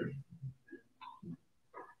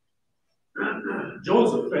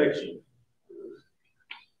 Joel's affection.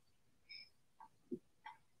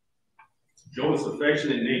 Joel's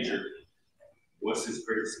affectionate nature was his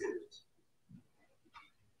greatest gift.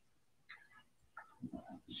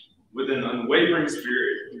 With an unwavering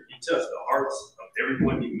spirit, he touched the hearts of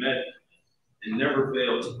everyone he met and never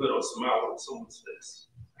failed to put a smile on someone's face.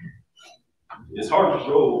 His heart of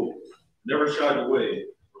gold never shied away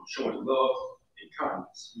from showing love and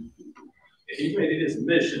kindness. And he made it his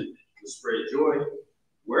mission to spread joy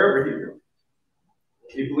wherever he went.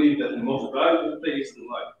 He believed that the most valuable things in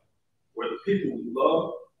life were the people we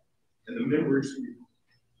love and the memories we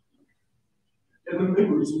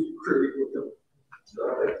create with them.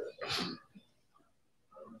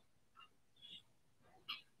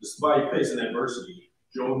 Despite facing adversity,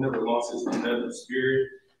 Joel never lost his competitive spirit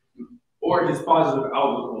or his positive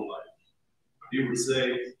outlook on life. He would say,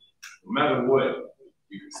 no matter what,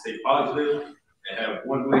 you can stay positive and have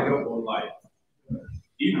one leg up on life,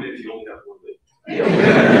 even if you don't have one leg.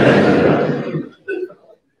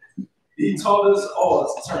 He taught us all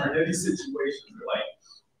to turn any situation to life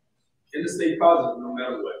and to stay positive no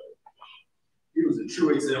matter what. He was a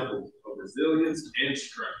true example of resilience and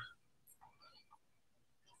strength.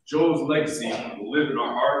 Joel's legacy will live in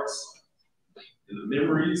our hearts, in the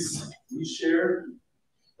memories we share,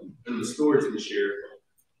 in the stories we share,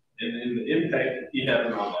 and in the impact he had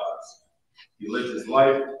in our lives. He lived his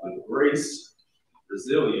life with grace,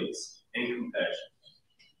 resilience, and compassion.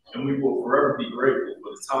 And we will forever be grateful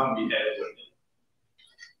for the time we had with him.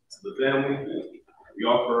 To the family, we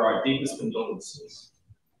offer our deepest condolences.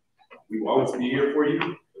 We will always be here for you,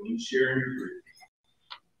 and we share in your grief.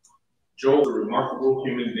 Joel is a remarkable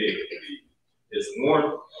human being. His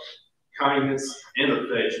warmth, kindness, and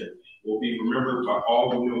affection will be remembered by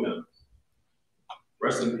all who knew him.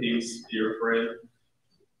 Rest in peace, dear friend,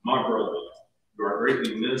 my brother. You are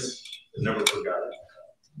greatly missed and never forgotten.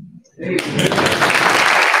 Amen.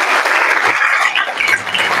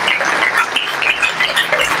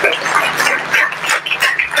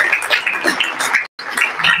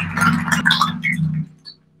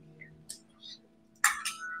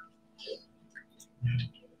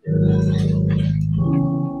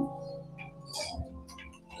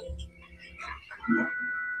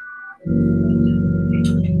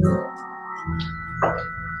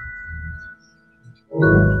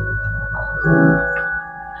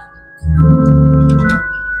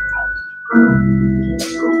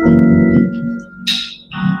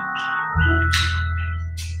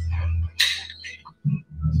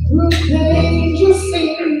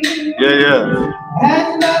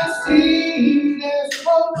 And I see there's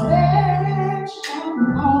protection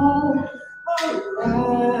all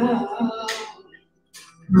around.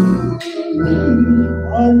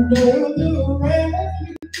 Under the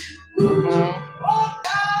refuge, all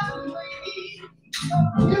God's ways,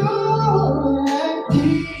 pure and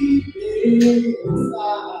deep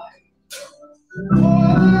inside.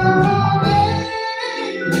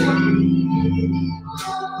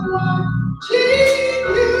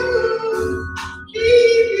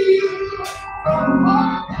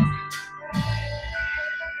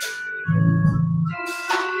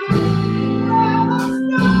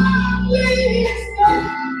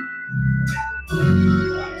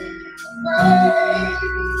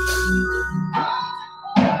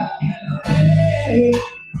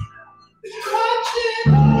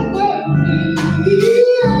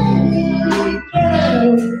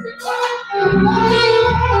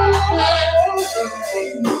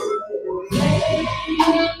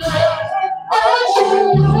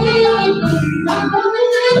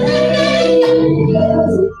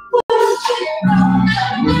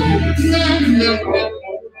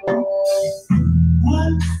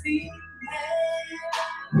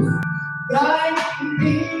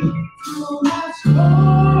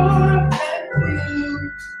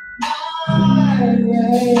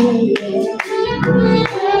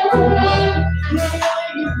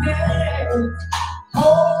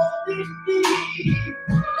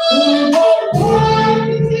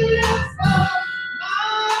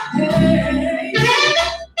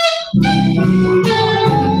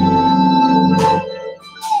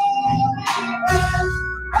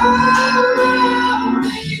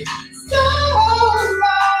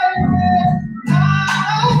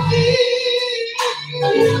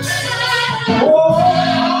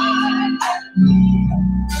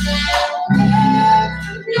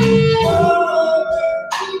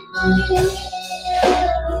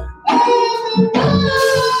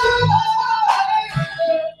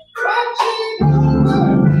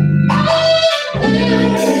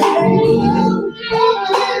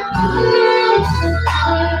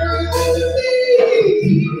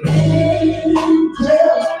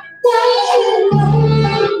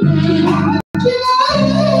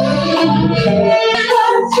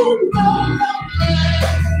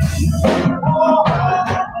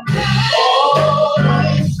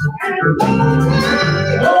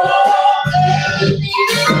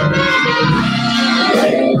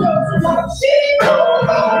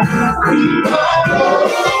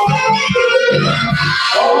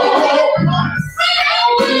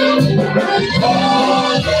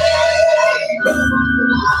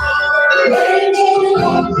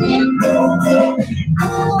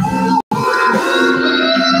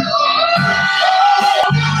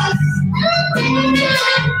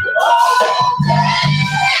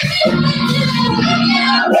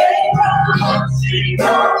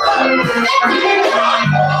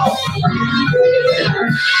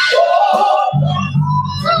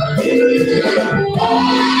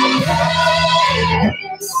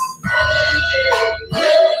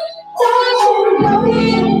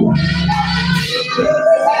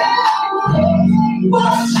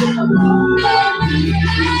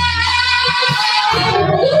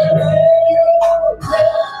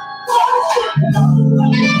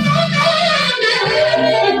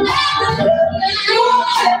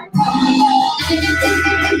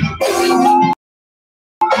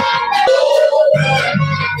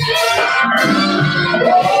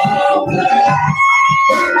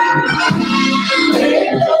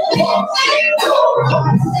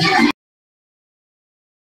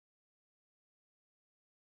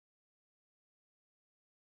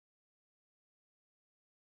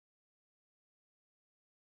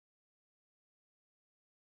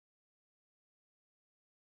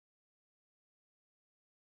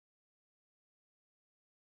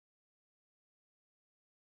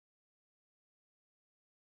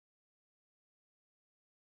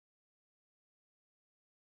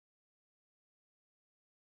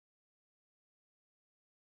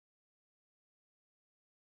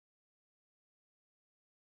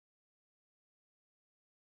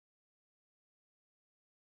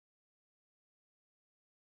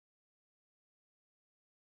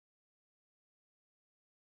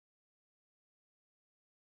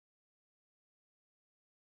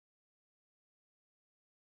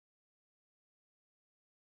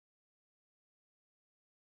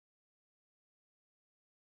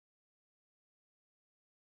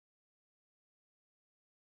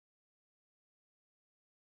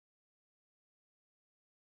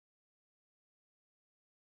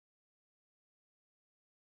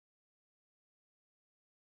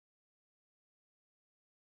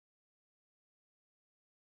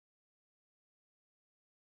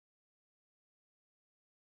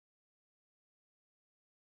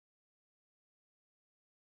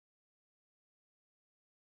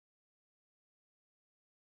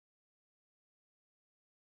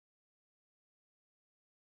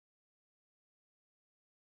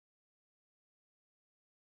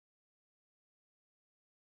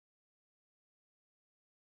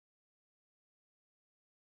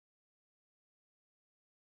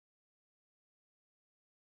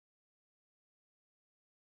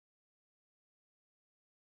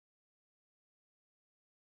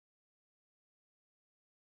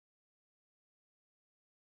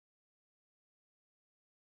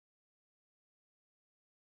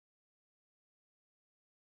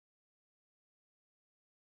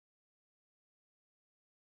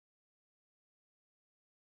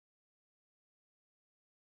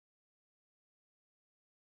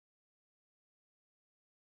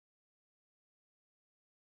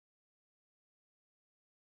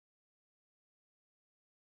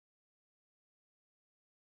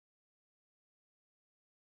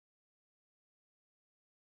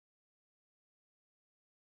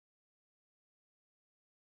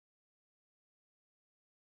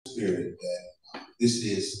 Spirit that this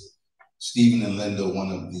is Stephen and Linda,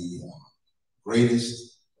 one of the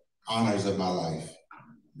greatest honors of my life,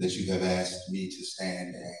 that you have asked me to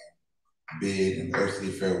stand and bid an earthly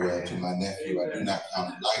farewell to my nephew. I do not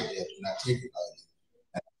count it lightly. I do not take it lightly.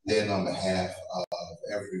 And then on behalf of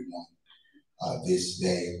everyone this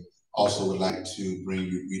day, also would like to bring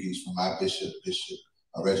you greetings from my Bishop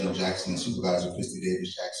Reginald Jackson, and Supervisor Christy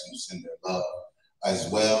Davis Jackson, who send their love, as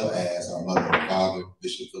well as our mother and father,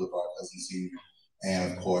 Bishop Philip R. Cousin Sr.,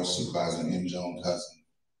 and of course, Supervisor M. Joan Cousin.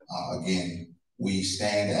 Again, we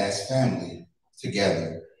stand as family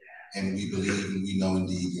together, and we believe and we know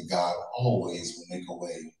indeed that God always will make a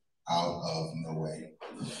way out of no way.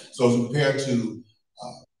 So as we prepare to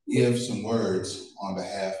give some words on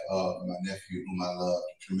behalf of my nephew, whom I love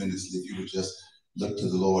tremendously, if you would just look to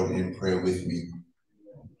the Lord in prayer with me.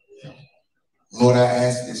 Lord, I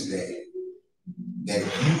ask this day that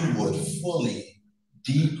you would fully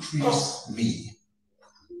decrease me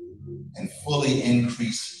and fully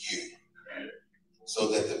increase you,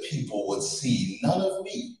 so that the people would see none of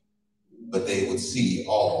me, but they would see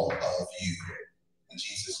all of you. In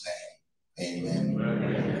Jesus' name, amen.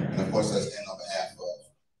 And of course, I stand on behalf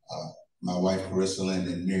of my wife, Carissa Lynn,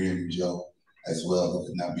 and Miriam and Joe as well, who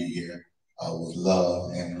could not be here, with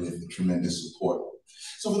love and with tremendous support.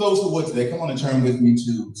 So for those who would today, come on and turn with me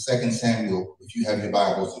to 2 Samuel, if you have your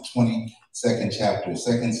Bibles, the 22nd chapter. 2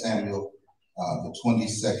 Samuel, the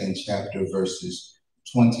 22nd chapter, verses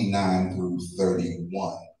 29 through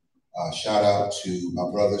 31. Shout out to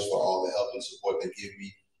my brothers for all the help and support they give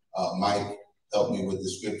me. Mike helped me with the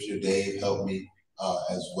scripture. Dave helped me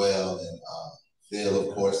as well. And Phil,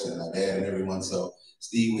 of course, and my dad and everyone. So,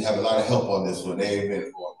 Steve, we have a lot of help on this one.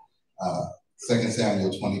 Amen. For 2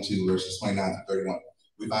 Samuel 22, verses 29 to 31.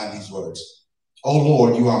 We find these words. O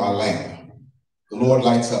Lord, you are my lamp. The Lord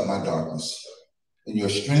lights up my darkness. In your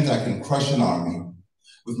strength, I can crush an army.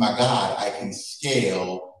 With my God, I can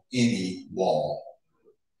scale any wall,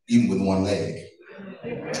 even with one leg.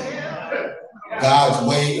 God's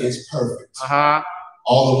way is perfect.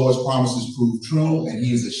 All the Lord's promises prove true, and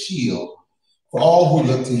he is a shield for all who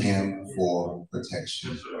look to him for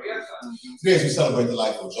protection. Today, as we celebrate the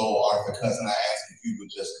life of Joel Arthur Cousin, I ask if you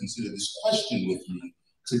would just consider this question with me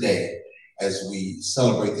today as we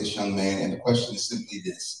celebrate this young man. And the question is simply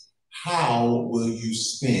this: how will you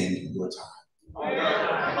spend your time?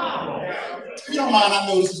 If you don't mind, I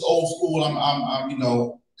know this is old school. I'm you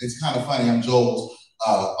know, it's kind of funny. I'm Joel's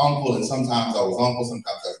uncle, and sometimes I was uncle,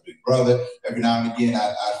 sometimes I was big brother. Every now and again,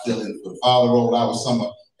 I fill in for the father role. I was some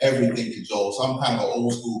of everything to Joel, so I'm kind of an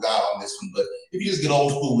old school guy on this one. But if you just get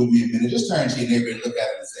old school with me a minute, just turn to your neighbor and look at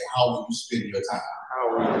him and say, how will you spend your time?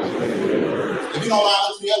 If you don't mind,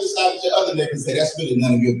 look to the other side of your other neighbor and say, that's really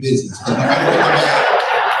none of your business. No matter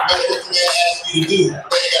what the man asks you to do, they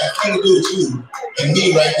got a thing to do with you and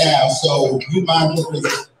me right now. So you mind looking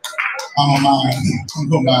at I'm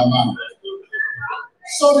going to mind.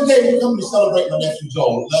 So today we're coming to celebrate my nephew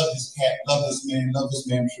Joel. Love this cat, love this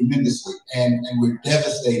man tremendously. And we're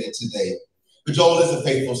devastated today. But Joel is a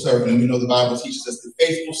faithful servant, and we know the Bible teaches us that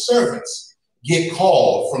faithful servants get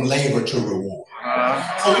called from labor to reward.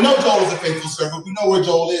 So we know Joel is a faithful servant. We know where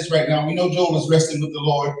Joel is right now. We know Joel is resting with the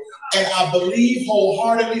Lord. And I believe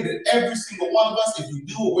wholeheartedly that every single one of us, if we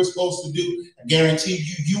do what we're supposed to do, I guarantee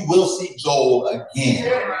you, you will see Joel again.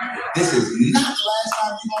 This is not the last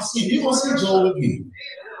time you're going to see him. You're going to see Joel again.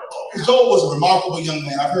 Joel was a remarkable young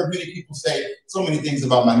man. I've heard many people say so many things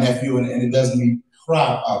about my nephew, and it does me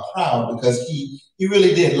proud because he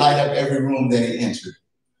really did light up every room that he entered.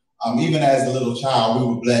 Even as a little child, we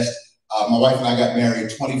were blessed. My wife and I got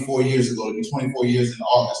married 24 years ago. It'll be 24 years in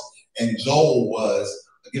August. And Joel was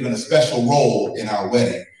given a special role in our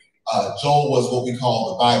wedding. Joel was what we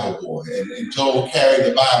call the Bible boy. And Joel carried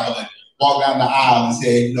the Bible and walked down the aisle and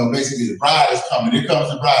said, you know, basically the bride is coming. Here comes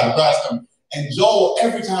the bride. The bride's coming. And Joel,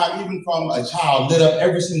 every time, even from a child, lit up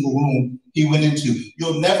every single room he went into.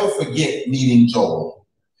 You'll never forget meeting Joel.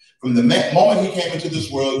 From the moment he came into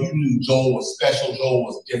this world, you knew Joel was special. Joel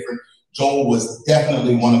was different. Joel was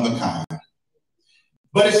definitely one of a kind.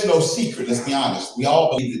 But it's no secret, let's be honest. We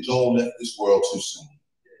all believe that Joel left this world too soon.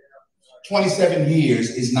 27 years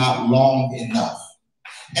is not long enough.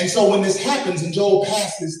 And so when this happens and Joel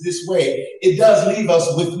passes this way, it does leave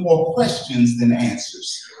us with more questions than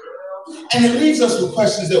answers. And it leaves us with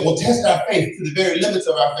questions that will test our faith to the very limits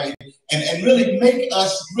of our faith and really make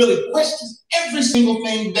us really question every single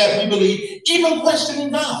thing that we believe, even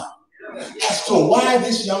questioning God, as to why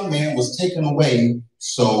this young man was taken away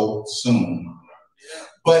so soon.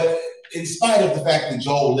 But in spite of the fact that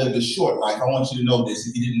Joel lived a short life, I want you to know this.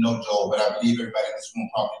 If you didn't know Joel, but I believe everybody in this room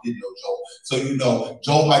probably did know Joel. So you know,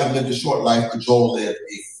 Joel might have lived a short life, but Joel lived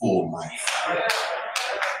a full life.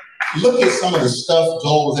 Look at some of the stuff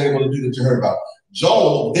Joel was able to do that you heard about.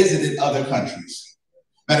 Joel visited other countries.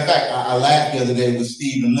 Matter of fact, I laughed the other day with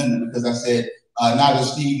Steve and Linda because I said neither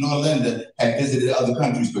Steve nor Linda had visited other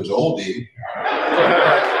countries, but Joel did.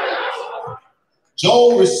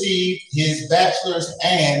 Joel received his bachelor's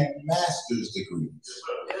and master's degrees.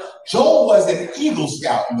 Joel was an Eagle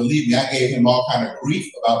Scout, and believe me, I gave him all kind of grief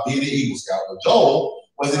about being an Eagle Scout, but Joel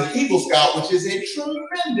was an Eagle Scout, which is a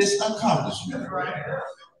tremendous accomplishment.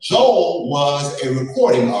 Joel was a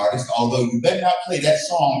recording artist, although you better not play that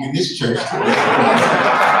song in this church.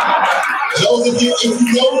 Joel, if you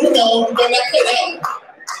know, you know, you better not play that one.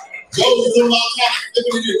 Joel was doing all kinds of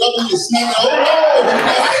flipping and rubbing and smacking.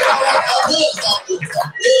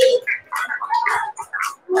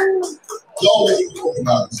 Joel was a recording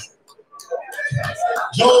artist.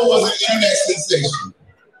 Joel was an internet sensation.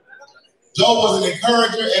 Joel was an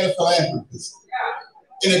encourager and a philanthropist.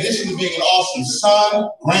 in addition to being an awesome son,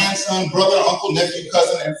 grandson, brother, uncle, nephew,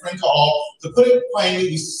 cousin, and friend to all, to put it plainly,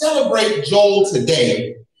 we celebrate Joel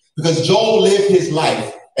today because Joel lived his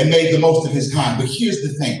life and made the most of his time. But here's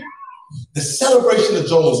the thing. The celebration of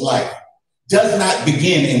Joel's life does not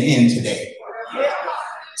begin and end today.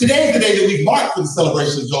 Today is the day that we've marked for the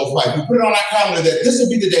celebration of Joel's life. We put it on our calendar that this will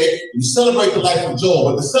be the day we celebrate the life of Joel.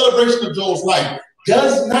 But the celebration of Joel's life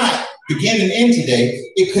does not begin and end today.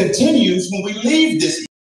 It continues when we leave this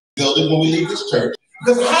building, when we leave this church.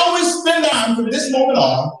 Because how we spend time from this moment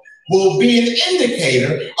on will be an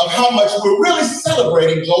indicator of how much we're really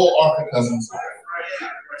celebrating Joel Arthur Cousins' life.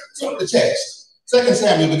 So the text, 2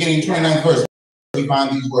 Samuel, beginning 29th verse, we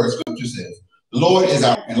find these words. Scripture says, "The Lord is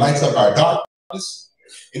our and lights up our darkness.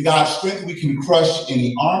 In God's strength, we can crush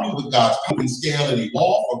any army. With God's power, we can scale any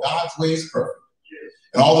wall, for God's way is perfect.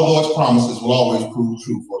 And all the Lord's promises will always prove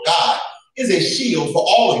true, for God is a shield for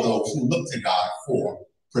all of those who look to God for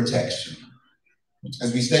protection."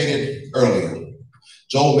 As we stated earlier,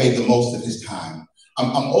 Joel made the most of his time.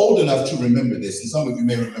 I'm old enough to remember this, and some of you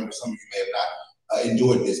may remember, some of you may have not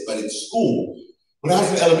endured this, but in school, when I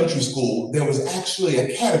was in elementary school, there was actually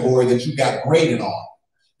a category that you got graded on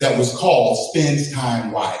that was called Spends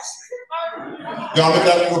Time Wisely. Y'all remember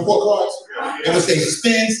that on your report cards? It would say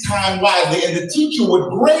spends time wisely, and the teacher would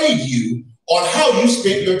grade you on how you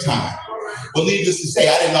spent your time. Well, needless to say,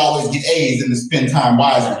 I didn't always get A's in the spend time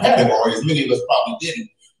wisely category, as many of us probably didn't.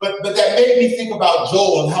 But that made me think about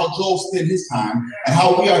Joel and how Joel spent his time and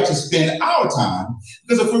how we are to spend our time.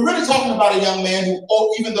 Because if we're really talking about a young man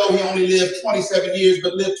who, even though he only lived 27 years,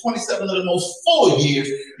 but lived 27 of the most full years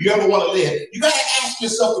you ever want to live, you got to ask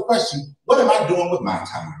yourself the question, what am I doing with my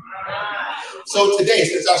time? So today,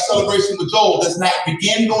 since our celebration with Joel does not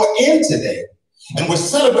begin nor end today, and we're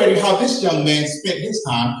celebrating how this young man spent his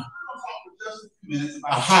time, we're going to talk for just a few minutes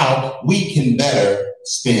about how we can better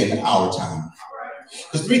spend our time.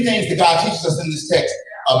 There's three things that God teaches us in this text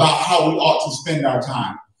about how we ought to spend our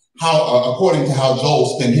time, how according to how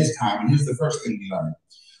Joel spent his time. And here's the first thing we learn.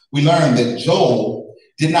 We learned that Joel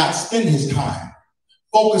did not spend his time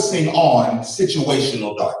focusing on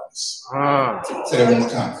situational darkness. Say that one more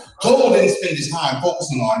time. Joel didn't spend his time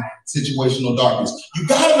focusing on situational darkness. You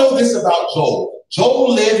got to know this about Joel.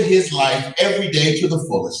 Joel lived his life every day to the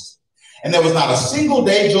fullest. And there was not a single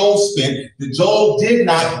day Joel spent that Joel did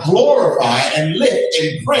not glorify and lift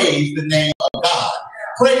and praise the name of God.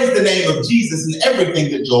 Praise the name of Jesus in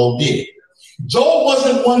everything that Joel did. Joel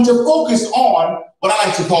wasn't one to focus on what I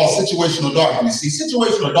like to call situational darkness. See,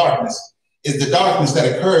 situational darkness is the darkness that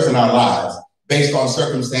occurs in our lives based on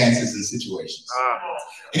circumstances and situations.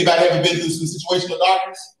 Anybody ever been through some situational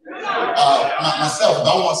darkness? Myself, if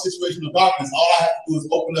I want situational darkness, all I have to do is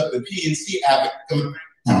open up the PNC app.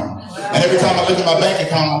 And every time I look at my bank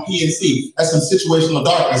account on PNC, that's some situational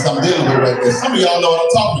darkness I'm dealing with right there. Some of y'all know what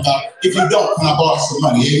I'm talking about. If you don't, can I borrow some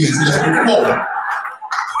money? Amen. So let's move forward.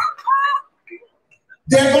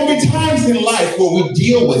 There are going to be times in life where we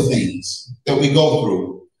deal with things that we go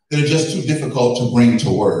through that are just too difficult to bring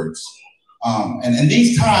to words. And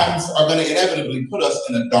these times are going to inevitably put us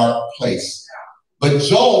in a dark place. But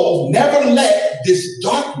Joel never let this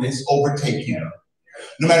darkness overtake him.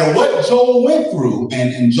 No matter what Joel went through,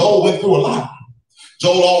 and Joel went through a lot,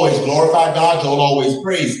 Joel always glorified God, Joel always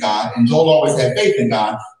praised God, and Joel always had faith in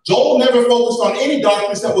God. Joel never focused on any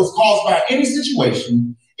darkness that was caused by any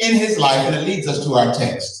situation in his life, and it leads us to our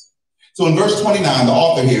text. So in verse 29, the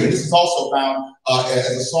author here, and this is also found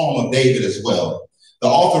as a Psalm of David as well, the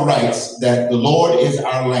author writes that the Lord is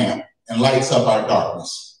our lamp and lights up our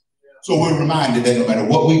darkness. So we're reminded that no matter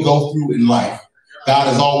what we go through in life,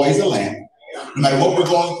 God is always a lamp. No matter what we're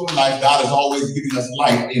going through in life, God is always giving us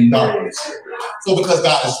light in darkness. So because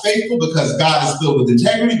God is faithful, because God is filled with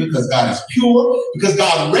integrity, because God is pure, because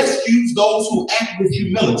God rescues those who act with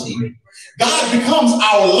humility, God becomes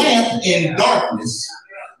our lamp in darkness.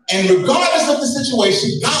 And regardless of the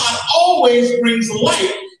situation, God always brings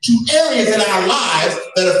light to areas in our lives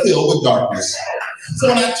that are filled with darkness. So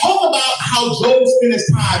when I talk about how Joel spent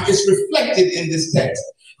his time, it's reflected in this text.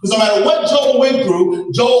 Because no matter what Joel went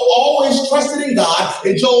through, Joel always trusted in God,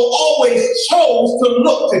 and Joel always chose to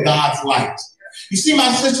look to God's light. You see,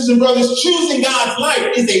 my sisters and brothers, choosing God's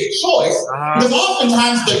light is a choice, because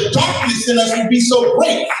oftentimes the darkness in us will be so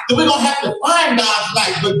great that we're going to have to find God's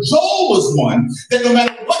light. But Joel was one that no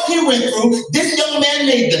matter what he went through, this young man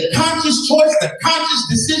made the conscious choice, the conscious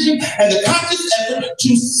decision, and the conscious effort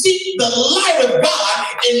to seek the light of God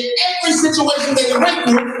in every situation that he went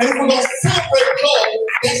through. And if we're going to celebrate Joel,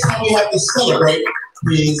 that's how we have to celebrate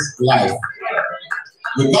his life.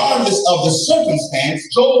 Regardless of the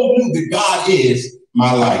circumstance, Joel knew that God is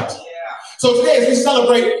my light. So today, as we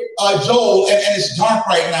celebrate Joel, and it's dark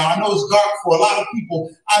right now. I know it's dark for a lot of people.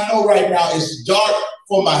 I know right now it's dark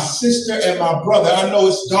for my sister and my brother. I know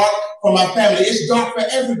it's dark for my family. It's dark for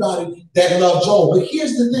everybody that loves Joel. But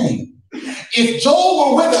here's the thing. If Joel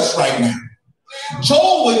were with us right now,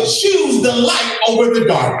 Joel would choose the light over the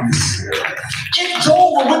darkness. If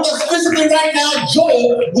Joel were with us physically right now,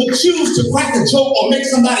 Joel would choose to crack a joke or make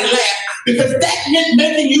somebody laugh because that meant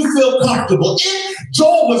making you feel comfortable. If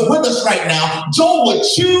Joel was with us right now, Joel would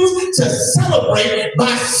choose to celebrate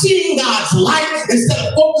by seeing God's light instead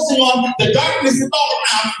of focusing on the darkness that's all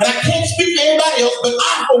around. And I can't speak for anybody else, but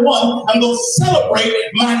I, for one, am going to celebrate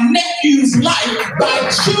my nephew's life by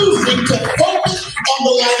choosing to focus on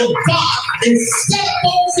the light of God instead of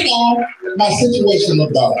focusing on my situation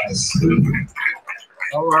of darkness.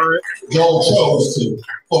 All right. Joel chose to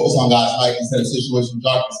focus on God's light instead of situation of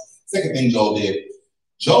darkness. Second thing Joel did,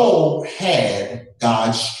 Joel had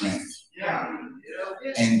God's strength.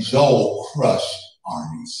 And Joel crushed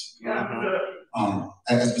armies.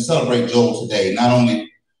 As we celebrate Joel today, not only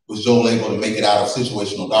was Joel able to make it out of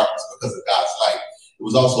situational darkness because of God's light, it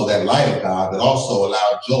was also that light of God that also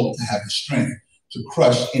allowed Joel to have the strength to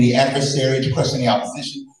crush any adversary, to crush any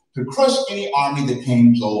opposition, to crush any army that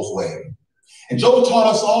came Joel's way. And Joel taught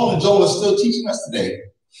us all, and Joel is still teaching us today,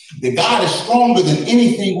 that God is stronger than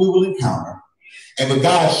anything we will encounter. And with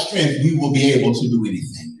God's strength, we will be able to do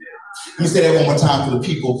anything. Let me say that one more time for the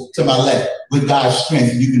people to my left. With God's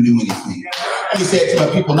strength, you can do anything. Let me say it to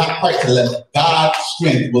my people not quite to the left. God's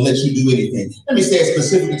strength will let you do anything. Let me say it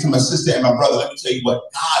specifically to my sister and my brother. Let me tell you what,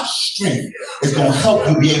 God's strength is going to help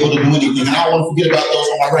you be able to do anything. And I don't want to forget about those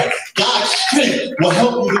on my right. God's strength will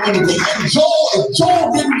help you do anything. And Joel, if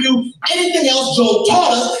Joel didn't do anything else, Joel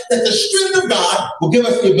taught us that the strength of God will give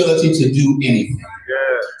us the ability to do anything.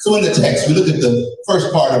 So in the text, we look at the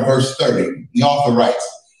first part of verse 30. The author writes,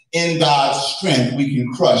 in God's strength, we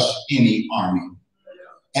can crush any army.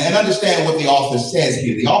 And understand what the author says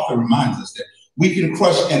here. The author reminds us that we can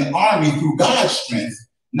crush an army through God's strength,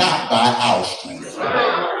 not by our strength.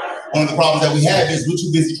 One of the problems that we have is we're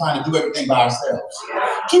too busy trying to do everything by ourselves.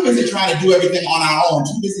 Too busy trying to do everything on our own.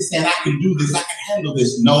 Too busy saying, I can do this, I can handle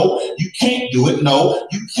this. No, you can't do it. No,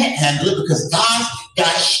 you can't handle it because God's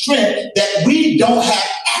got strength that we don't have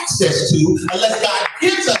access to unless God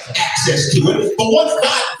gives us access to it. But once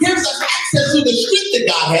God gives us access to the strength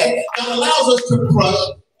that God has, God allows us to crush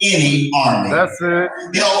any army. That's it.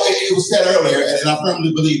 You know, it was said earlier, and I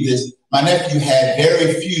firmly believe this, my nephew had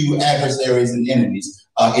very few adversaries and enemies,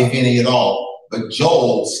 if any at all. But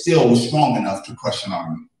Joel still was strong enough to crush an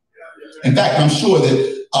army. In fact, I'm sure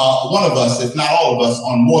that one of us, if not all of us,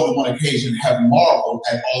 on more than one occasion have marveled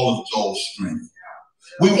at all of Joel's strength.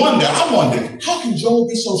 I wonder, how can Joel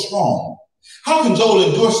be so strong? How can Joel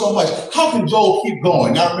endure so much? How can Joel keep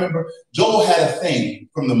going? I remember Joel had a thing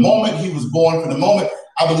from the moment he was born, from the moment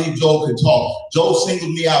I believe Joel could talk. Joel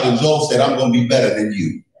singled me out and Joel said, I'm going to be better than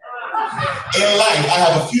you. In life, I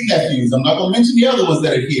have a few nephews. I'm not going to mention the other ones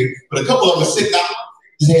that are here, but a couple of them are sitting out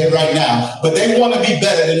his head right now. But they want to be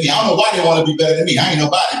better than me. I don't know why they want to be better than me. I ain't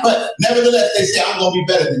nobody. But nevertheless, they say, I'm going to be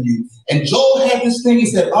better than you. And Joel had this thing. He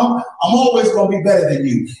said, I'm always going to be better than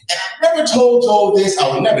you. And I never told Joel this.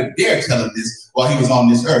 I would never dare tell him this while he was on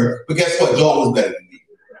this earth. But guess what? Joel was better than me.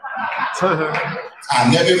 I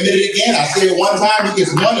never admitted it again. I said it one time. He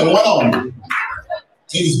gets one and one only.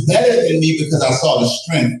 He was better than me because I saw the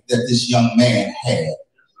strength that this young man had.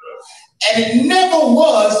 And it never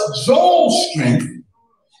was Joel's strength.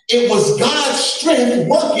 It was God's strength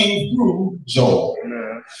working through Joel.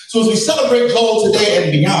 So as we celebrate Joel today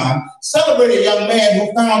and beyond, celebrate a young man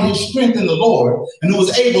who found his strength in the Lord and who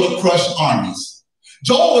was able to crush armies.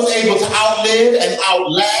 Joel was able to outlive and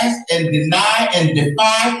outlast and deny and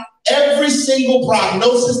defy every single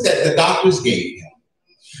prognosis that the doctors gave him.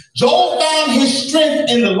 Joel found his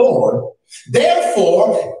strength in the Lord.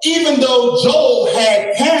 Therefore, even though Joel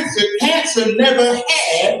had cancer, cancer never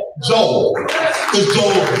had Joel. Because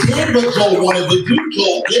Joel did what Joel wanted to do.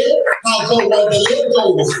 Joel did how Joel wanted to live.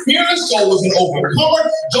 Joel was fearless. Joel was an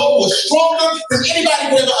overcomer. Joel was stronger than anybody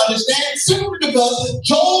could ever understand, simply because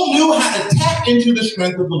Joel knew how to tap into the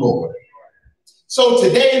strength of the Lord. So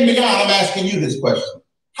today and beyond, I'm asking you this question.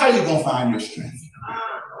 How are you going to find your strength?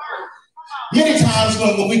 Many times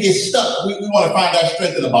when we get stuck, we want to find our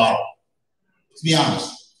strength in a bottle. To be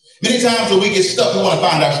honest. Many times when we get stuck, we want to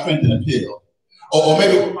find our strength in a pill. Or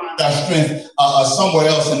maybe we'll find our strength somewhere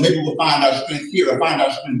else, and maybe we'll find our strength here or find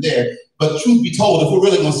our strength there. But truth be told, if we're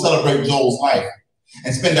really going to celebrate Joel's life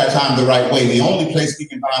and spend our time the right way, the only place we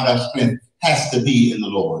can find our strength has to be in the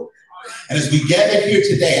Lord. And as we gather here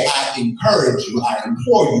today, I encourage you, I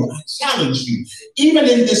implore you, I challenge you, even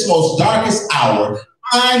in this most darkest hour,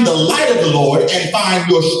 find the light of the Lord and find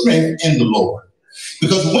your strength in the Lord.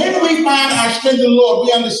 Because when we find our strength in the Lord,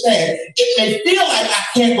 we understand it may feel like I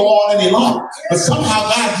can't go on any longer, but somehow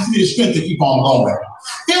God gives me the strength to keep on going.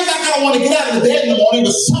 Feels like I don't want to get out of the bed in the morning,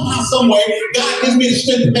 but somehow, some way, God gives me the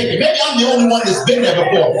strength to make it. Maybe I'm the only one that's been there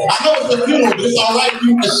before. I know it's a funeral, but it's all right for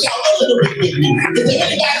you to shout a little bit with me. Is there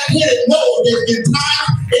anybody here that knows there's been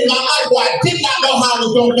times in my life where I did not know how I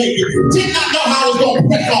was going to make it, did not know how I was going to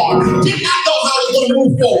press on, did not know how I was going to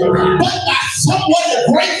move forward, but by some way the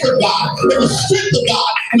grace of God and the strength of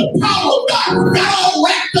God and the power of God got all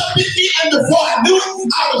wrapped up in me, and before I knew it,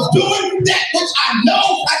 I was doing that which I know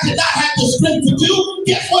I did not have the strength to do.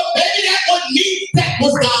 Guess what, baby? That wasn't me. That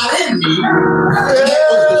was God in me. And that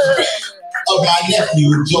was the strength of my nephew,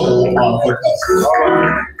 Joel.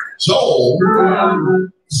 Joel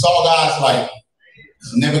saw God's light.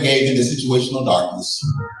 He never gave into situational darkness.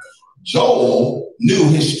 Joel knew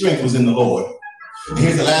his strength was in the Lord. And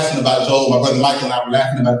here's the last thing about Joel. My brother Michael and I were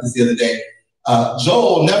laughing about this the other day.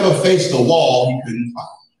 Joel never faced a wall he couldn't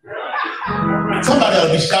climb. Somebody ought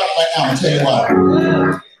to be shouting right now and tell you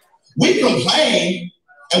why. We complain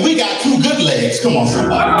and we got two good legs. Come on,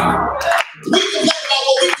 somebody. We complain about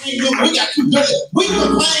what we can't do. We got two good legs. We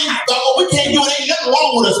complain about what we can't do. It ain't nothing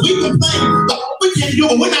wrong with us. We complain about what we can't do.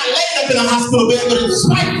 And we're not laying up in a hospital bed, but in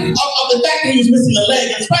spite of the fact that he was missing a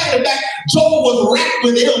leg, in spite of the fact Joel was racked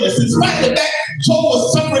with illness, in spite of the fact Joel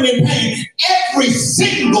was suffering in pain, every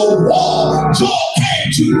single wall Joel came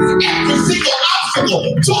to, every single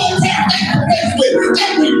obstacle Joel came face to face with,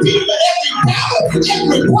 every demon, every battle,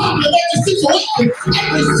 every problem, every situation,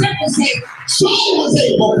 every circumstance, Joel was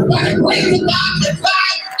able, by the grace of God, to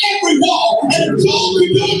climb every wall. And if Joel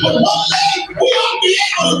could do it with one leg, we ought to be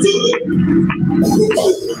able to do it.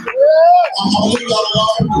 I'm gonna leave y'all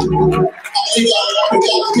alone. We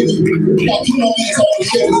got 2 more minutes. I want to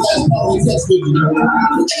share this last part of the text with you.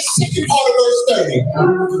 The second part of verse 30,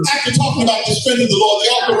 after talking about the strength of the Lord, the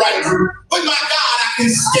author writes, "With my God, I can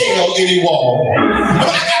scale any wall." And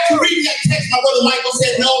when I got to reading that text, my brother Michael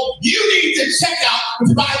said, "No, you need to check out what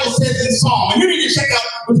the Bible says in Psalm, and you need to check out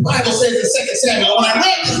what the Bible says in 2 Samuel." When I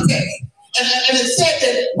read this text, and it said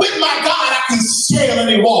that with my God, I can scale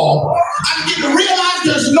any wall. I begin to realize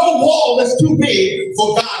there's no wall that's too big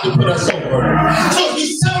for God to put us over. So if we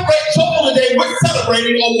celebrate Joel today, we're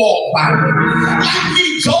celebrating a wall climber. Like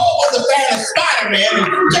me, Joel was a fan of Spider-Man,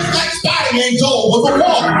 and just like Spider-Man, Joel was a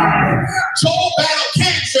wall climber. Joel battled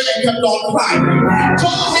cancer and kept on climbing.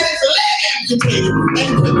 Joel had his leg amputated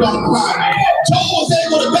and kept on climbing. Joel was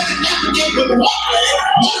able to better navigate with one leg.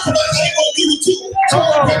 Most of us ain't able to do it too.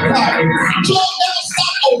 Joel kept climbing. Joel never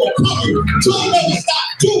stopped overcoming. Joel never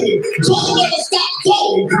stopped doing. Joel never stopped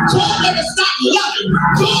going. Joel never stopped loving.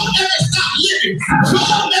 Joel never stopped living.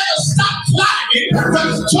 Joel never stopped climbing.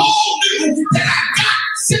 Because Joel knew that I got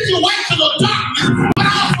situational darkness, but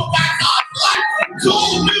I also got God's light.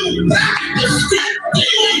 Joel knew that I got the strength that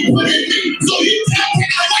you ain't put in me, so you can't take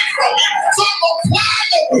it away from me. So I'm going to climb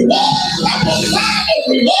every wall. I'm going to climb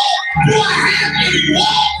every wall. Do I have any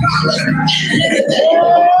wall climbers in here today?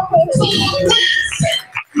 So on Wednesday,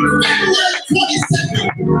 February 22nd,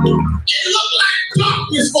 it looked like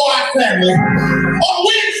darkness for our family. On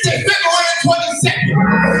Wednesday, February 22nd,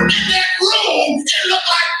 in that room, it looked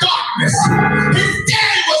like darkness. His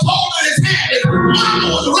daddy was holding his hand, his mama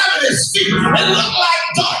was rubbing his feet. It looked like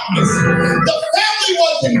darkness. The family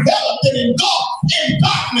was enveloped and engulfed in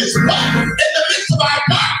darkness, but in the midst of our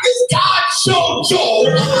darkness, God showed Joel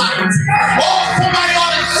a light. Oh, somebody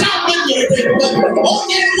ought to shout with me today. On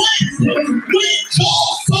that Wednesday, when Joel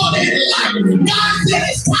saw that light, God said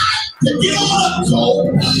it's time to get on up,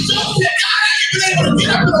 Joel. Joel said, God, I ain't been able to get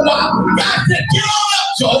up in a while. God said, get on up,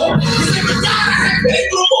 Joel. He said, but God, I haven't been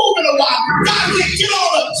able to move in a while. God said, get on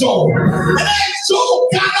up, Joel. And as Joel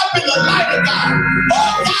got up in the light of God,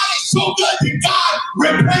 oh, God is so good that God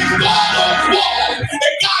replaced all those walls.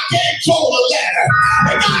 And God gave Joel a ladder.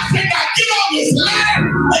 And God said, now get on this ladder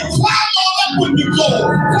and climb on up with me, Joel.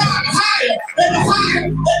 Climb higher and higher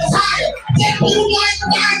and higher. That you might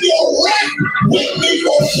find your rest with me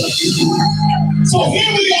for you. So here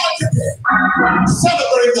we are today,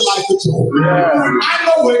 celebrating the life of Joel. I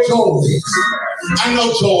know where Joel is. I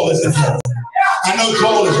know Joel is in heaven. I know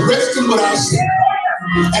Joel is resting with our sin.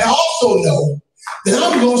 And I also know that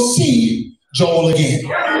I'm going to see Joel again.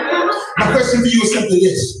 My question for you is simply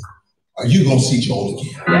this. Are you going to see Joel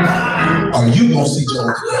again? Are you going to see Joel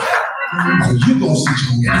again? Are you going to see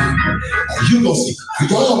Joel again? Are you going to see? Are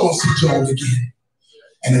y'all going to see Joel again?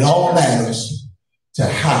 And it all matters to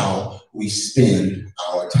how we spend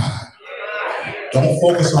our time. Don't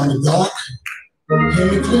focus on the dark.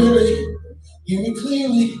 Hear me clearly. Hear me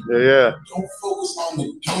clearly. Yeah. Don't focus on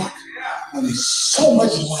the dark when there's so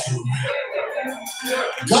much light around.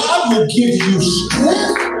 God will give you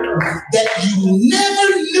strength that you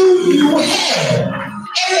never knew you had.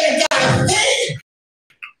 It ain't got a thing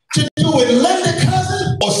to do with Linda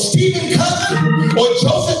cousin or Stephen cousin or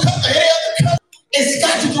Joseph cousin or any other cousin. It's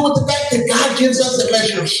got to do with the fact that God gives us a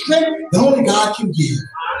measure of strength that only God can give.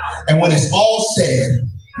 And when it's all said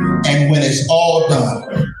and when it's all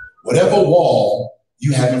done, whatever wall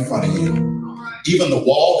you have in front of you, even the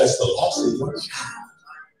wall that's the loss of your child,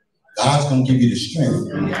 God's going to give you the strength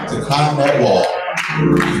to climb that wall.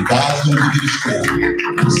 And God's going to give you the strength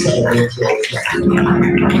to celebrate your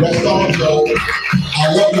family. Rest on, Joe.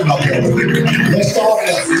 I love you, my brother. Rest on,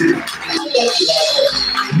 nephew. I love you, my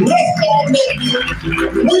brother. Rest on, nephew.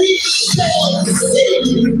 We shall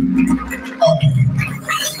see.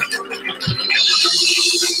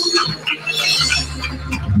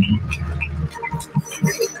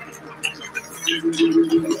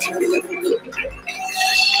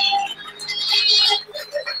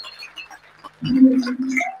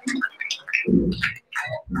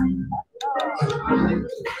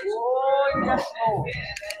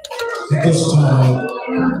 At this time,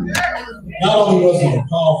 not only was it a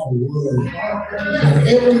powerful word, but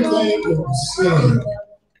everything that was said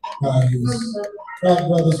by his black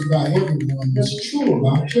brothers and by everyone was true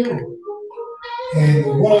about Joe.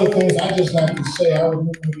 And one of the things I just like to say, I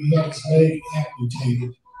remember when he had his leg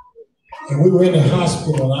amputated, and we were in the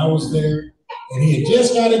hospital, and I was there, and he had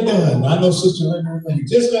just got it done. I know Sister Linda, he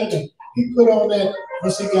just got it. He put on that,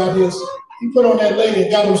 once he got his, he put on that leg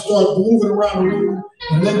and got him start moving around the room.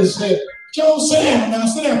 And Linda said, Joe, sit down now,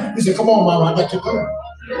 sit down. He said, come on, Mama, I got to go.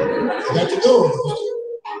 I got to go.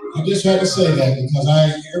 I just had to say that because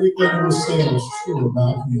everything that was said was true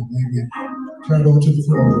about him. Maybe turn it over to the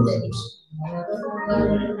floor directors.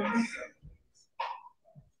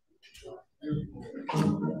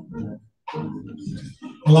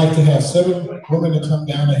 I'd like to have 7 women to come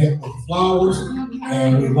down to help with the flowers,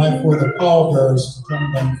 and we'd like for the pallbearers to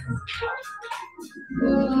come down first.